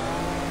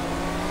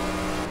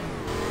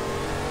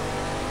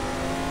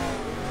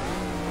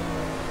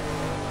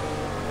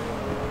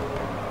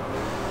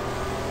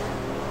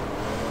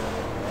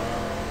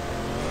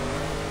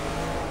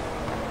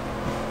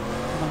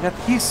 That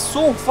he's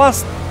so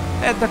fast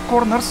at the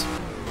corners.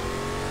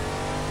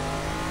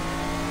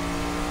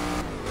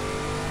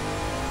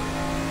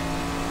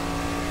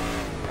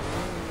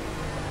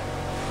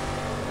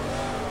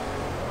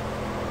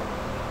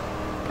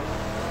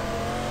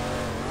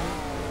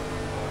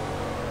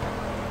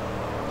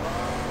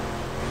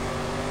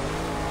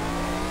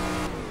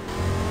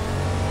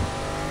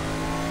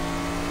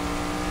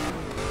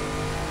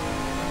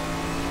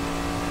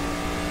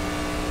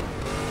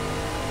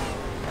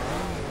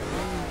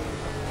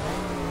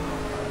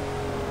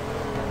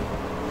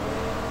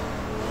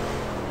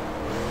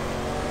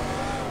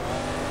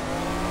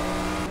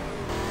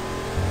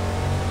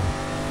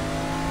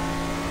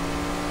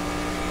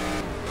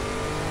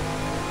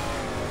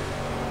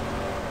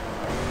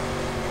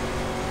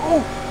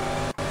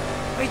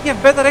 I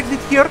have better exit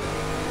here.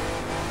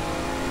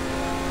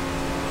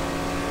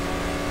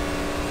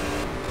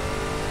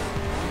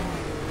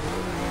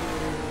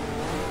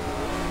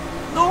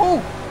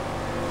 No!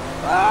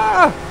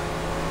 Ah!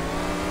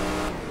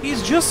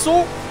 He's just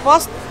so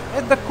fast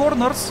at the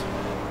corners.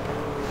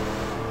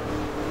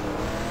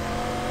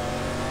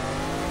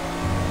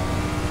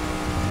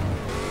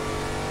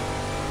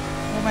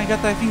 Oh my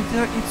god, I think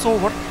it's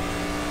over.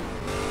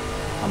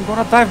 I'm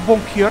gonna dive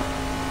bomb here.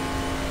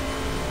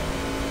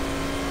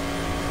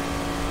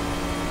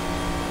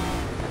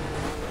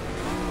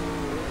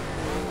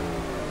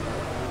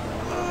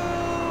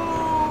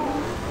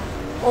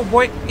 Oh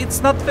boy,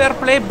 it's not fair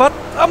play, but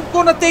I'm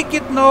gonna take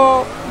it.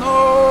 No,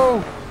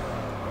 no.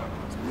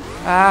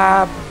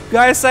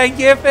 Guys, I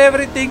gave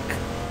everything,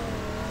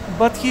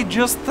 but he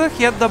just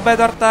had the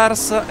better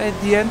tires at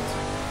the end.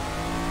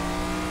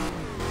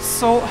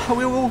 So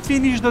we will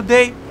finish the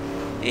day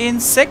in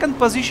second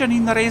position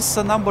in race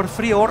number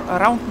 3 or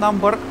round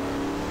number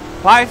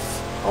 5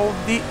 of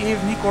the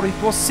evening, or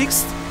it was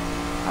 6th.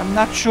 I'm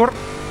not sure.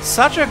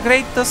 Such a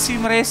great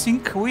sim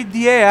racing with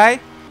the AI.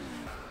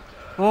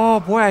 Oh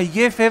boy, I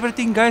gave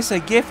everything, guys. I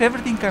gave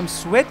everything. I'm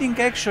sweating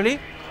actually.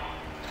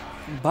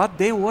 But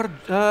they were...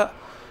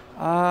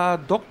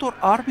 Dr.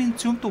 Armin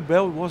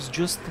Tuntubel was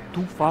just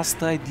too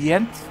fast at the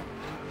end.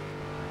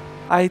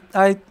 I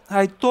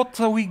thought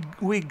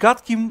we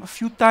got him a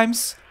few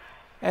times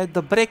at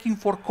the braking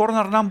for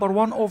corner number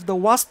 1 of the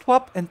last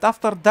lap, and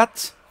after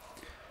that,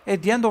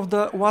 at the end of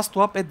the last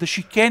lap at the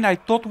chicane, I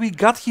thought we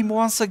got him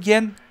once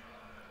again,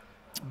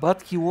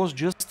 but he was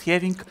just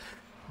having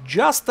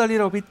just a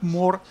little bit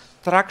more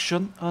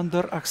traction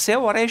under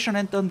acceleration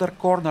and under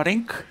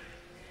cornering,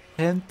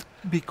 and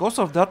because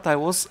of that I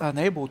was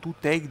unable to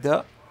take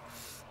the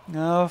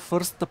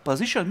first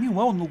position.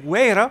 Meanwhile,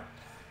 Nogueira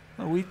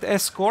with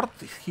escort,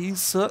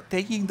 he's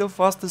taking the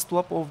fastest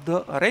lap of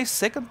the race.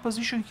 Second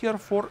position here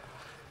for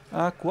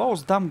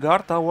Klaus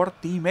Damgaard, our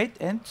teammate,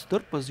 and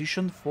third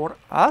position for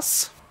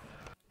us.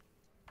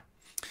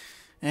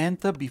 And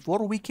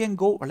before we can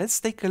go, let's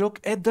take a look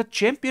at the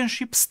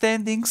championship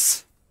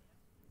standings.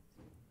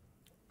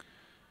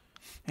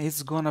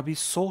 It's gonna be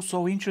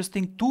so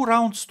interesting. 2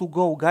 rounds to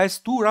go, guys.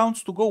 2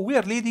 rounds to go. We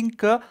are leading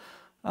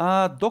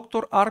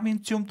Dr. Armin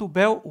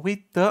Tuntubel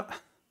with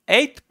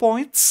 8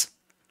 points.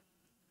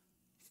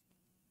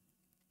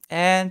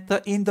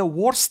 And in the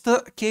worst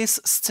case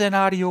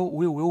scenario,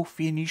 we will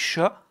finish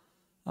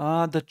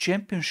the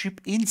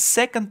championship in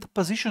second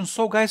position.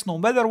 So guys, no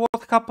matter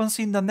what happens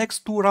in the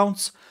next 2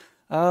 rounds,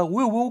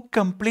 we will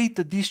complete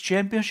this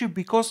championship,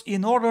 because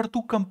in order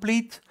to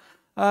complete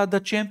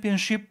the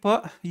championship,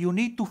 you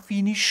need to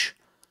finish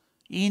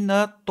in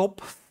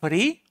top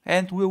 3,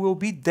 and we will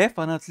be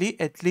definitely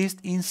at least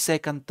in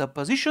second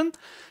position.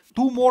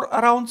 2 more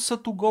rounds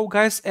to go,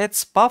 guys, at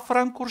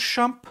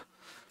Spa-Francorchamps.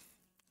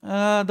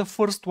 The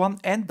first one,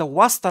 and the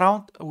last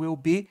round will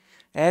be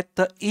at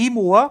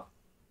Imola.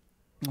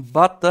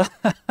 But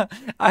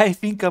I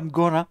think I'm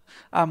gonna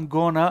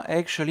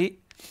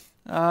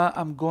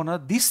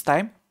this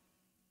time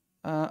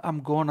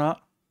I'm gonna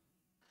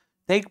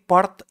take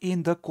part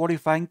in the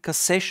qualifying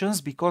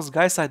sessions, because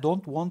guys, I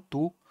don't want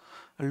to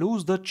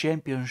lose the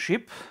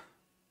championship.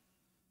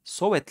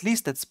 So at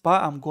least at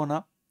Spa I'm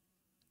gonna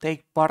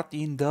take part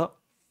in the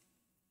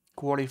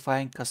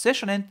qualifying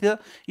session, and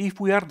if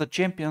we are the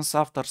champions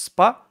after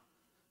Spa,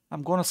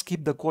 I'm gonna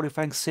skip the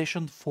qualifying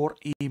session for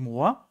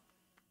Imola.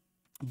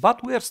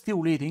 But we are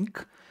still leading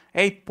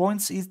 8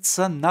 points. It's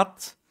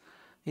not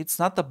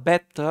a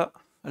bad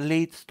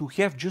lead to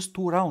have, just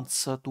 2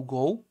 rounds to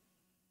go.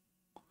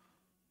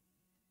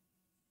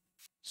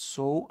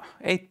 So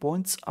 8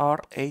 points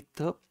are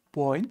 8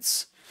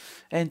 points,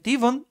 and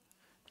even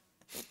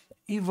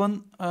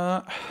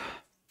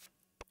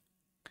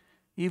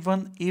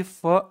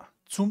if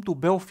Zum to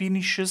Bell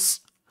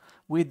finishes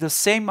with the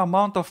same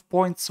amount of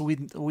points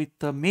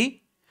with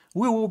me,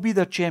 we will be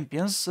the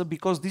champions,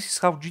 because this is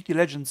how GT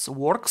Legends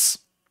works.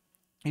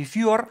 If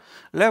you are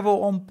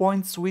level on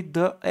points with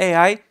the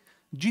AI,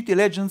 GT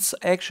Legends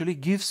actually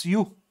gives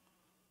you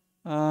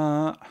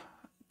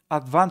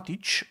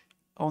advantage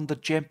on the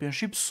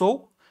championship.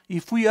 So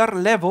if we are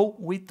level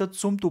with the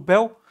Zum to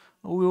Bell,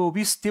 we will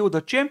be still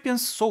the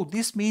champions. So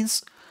this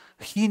means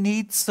he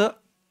needs to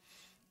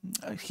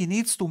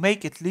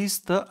make at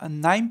least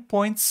 9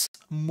 points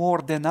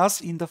more than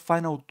us in the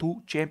final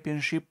 2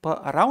 championship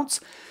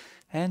rounds.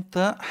 And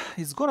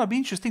it's gonna be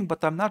interesting,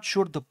 but I'm not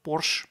sure the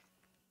Porsche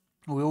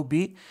will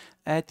be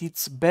at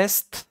its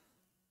best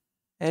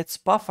at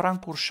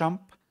Spa-Francorchamps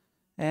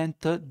and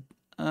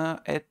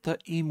at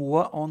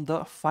Imola on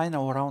the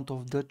final round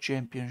of the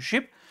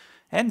championship.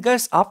 And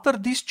guys, after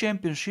this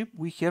championship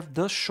we have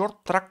the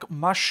short track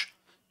MASH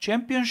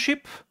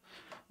championship.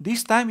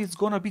 This time it's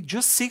gonna be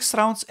just 6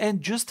 rounds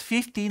and just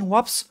 15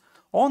 laps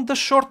on the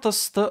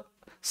shortest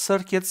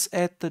circuits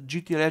at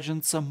GT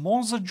Legends: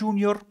 Monza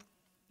Junior,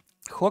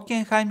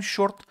 Hockenheim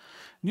Short,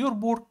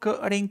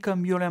 Nurburgring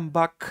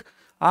Mühlenbach,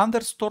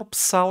 Anderstorp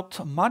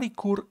South,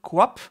 Manicure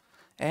Quap,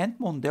 and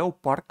Mondeo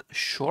Park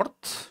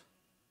Short.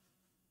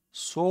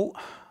 So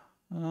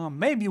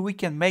maybe we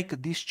can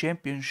make this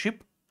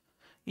championship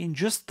in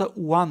just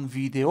 1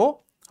 video.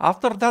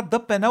 After that, the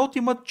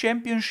penultimate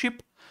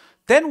championship,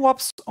 10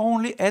 laps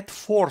only at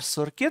 4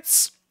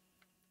 circuits.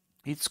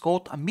 It's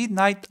called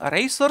Midnight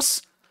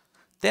Racers.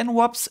 10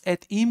 laps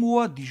at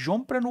Imola,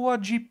 Dijon-Prenois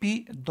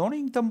GP,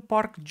 Donington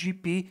Park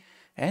GP,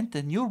 and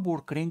the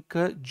Nurburgring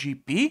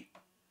GP.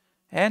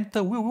 And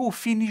we will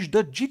finish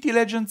the GT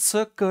Legends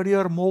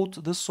career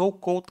mode, the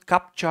so-called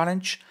Cup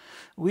Challenge,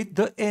 with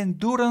the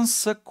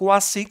Endurance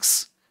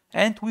Classics.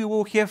 And we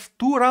will have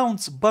 2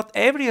 rounds, but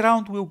every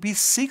round will be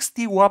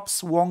 60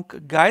 laps long,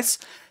 guys,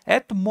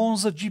 at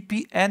Monza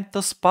GP and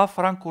the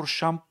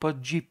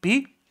Spa-Francorchamps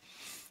GP.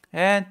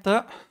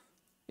 And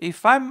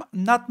if I'm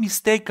not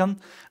mistaken,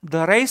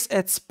 the race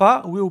at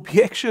Spa will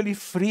be actually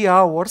 3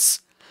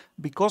 hours,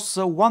 because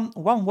one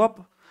lap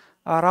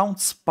around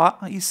Spa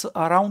is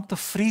around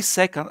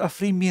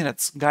 3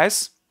 minutes,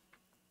 guys.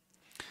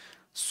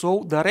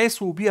 So the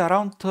race will be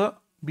around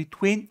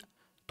between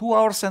 2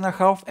 hours and a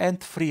half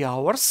and 3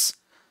 hours.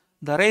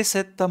 The race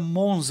at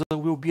Monza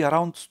will be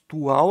around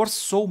 2 hours,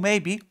 so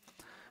maybe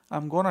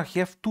I'm gonna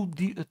have two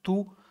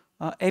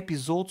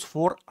episodes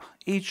for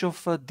each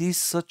of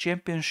these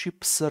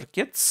championship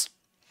circuits.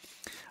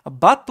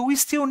 But we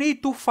still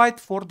need to fight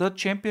for the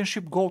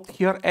championship gold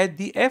here at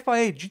the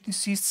FIA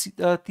GTC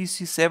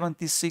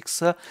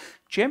TC76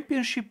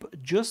 championship.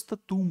 Just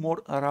 2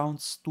 more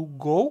rounds to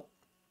go.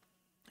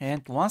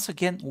 And once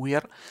again we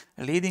are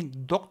leading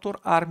Dr.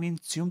 Armin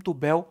Zum to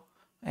Bell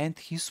and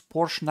his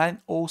Porsche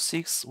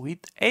 906 with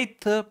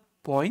 8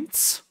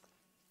 points.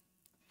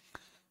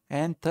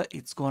 And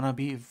it's gonna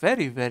be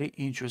very, very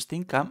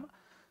interesting. I'm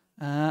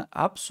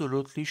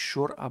absolutely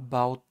sure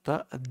about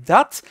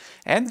that.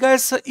 And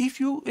guys, if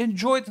you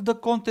enjoyed the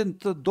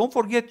content, don't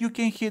forget you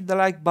can hit the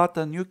like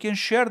button, you can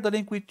share the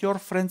link with your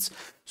friends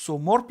so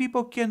more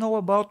people can know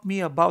about me,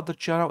 about the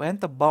channel,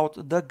 and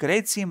about the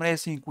great sim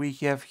racing we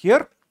have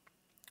here.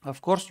 Of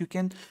course, you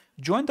can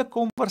join the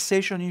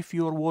conversation if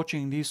you're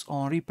watching this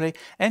on replay,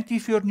 and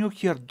if you're new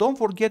here, don't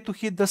forget to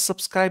hit the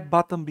subscribe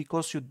button,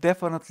 because you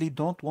definitely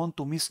don't want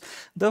to miss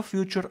the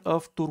future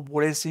of turbo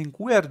racing.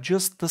 We are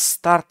just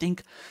starting.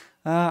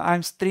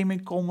 I'm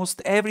streaming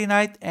almost every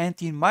night, and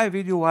in my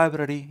video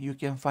library you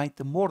can find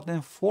more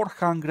than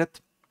 400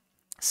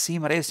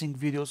 sim racing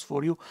videos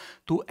for you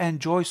to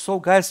enjoy. So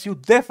guys, you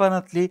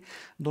definitely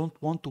don't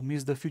want to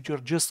miss the future.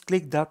 Just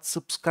click that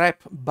subscribe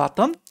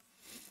button.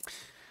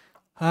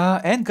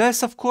 And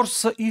guys, of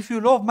course, if you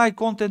love my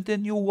content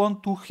and you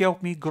want to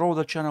help me grow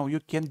the channel, you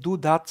can do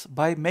that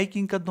by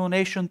making a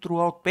donation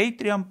throughout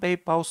Patreon,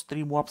 PayPal,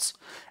 Streamlabs,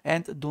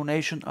 and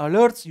donation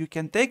alerts. You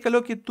can take a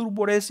look at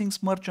Turbo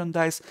Racing's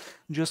merchandise.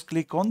 Just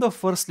click on the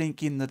first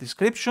link in the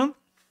description.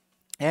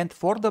 And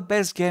for the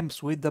best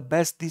games with the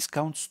best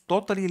discounts,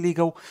 totally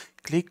legal,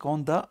 click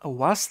on the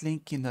last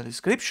link in the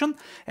description.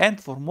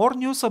 And for more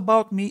news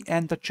about me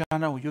and the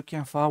channel, you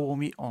can follow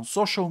me on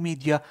social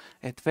media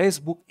at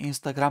Facebook,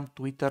 Instagram,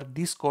 Twitter,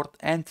 Discord,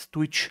 and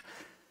Twitch.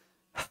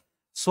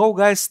 So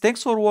guys,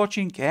 thanks for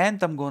watching,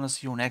 and I'm gonna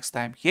see you next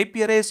time.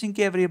 Happy racing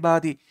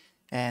everybody,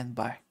 and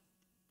bye.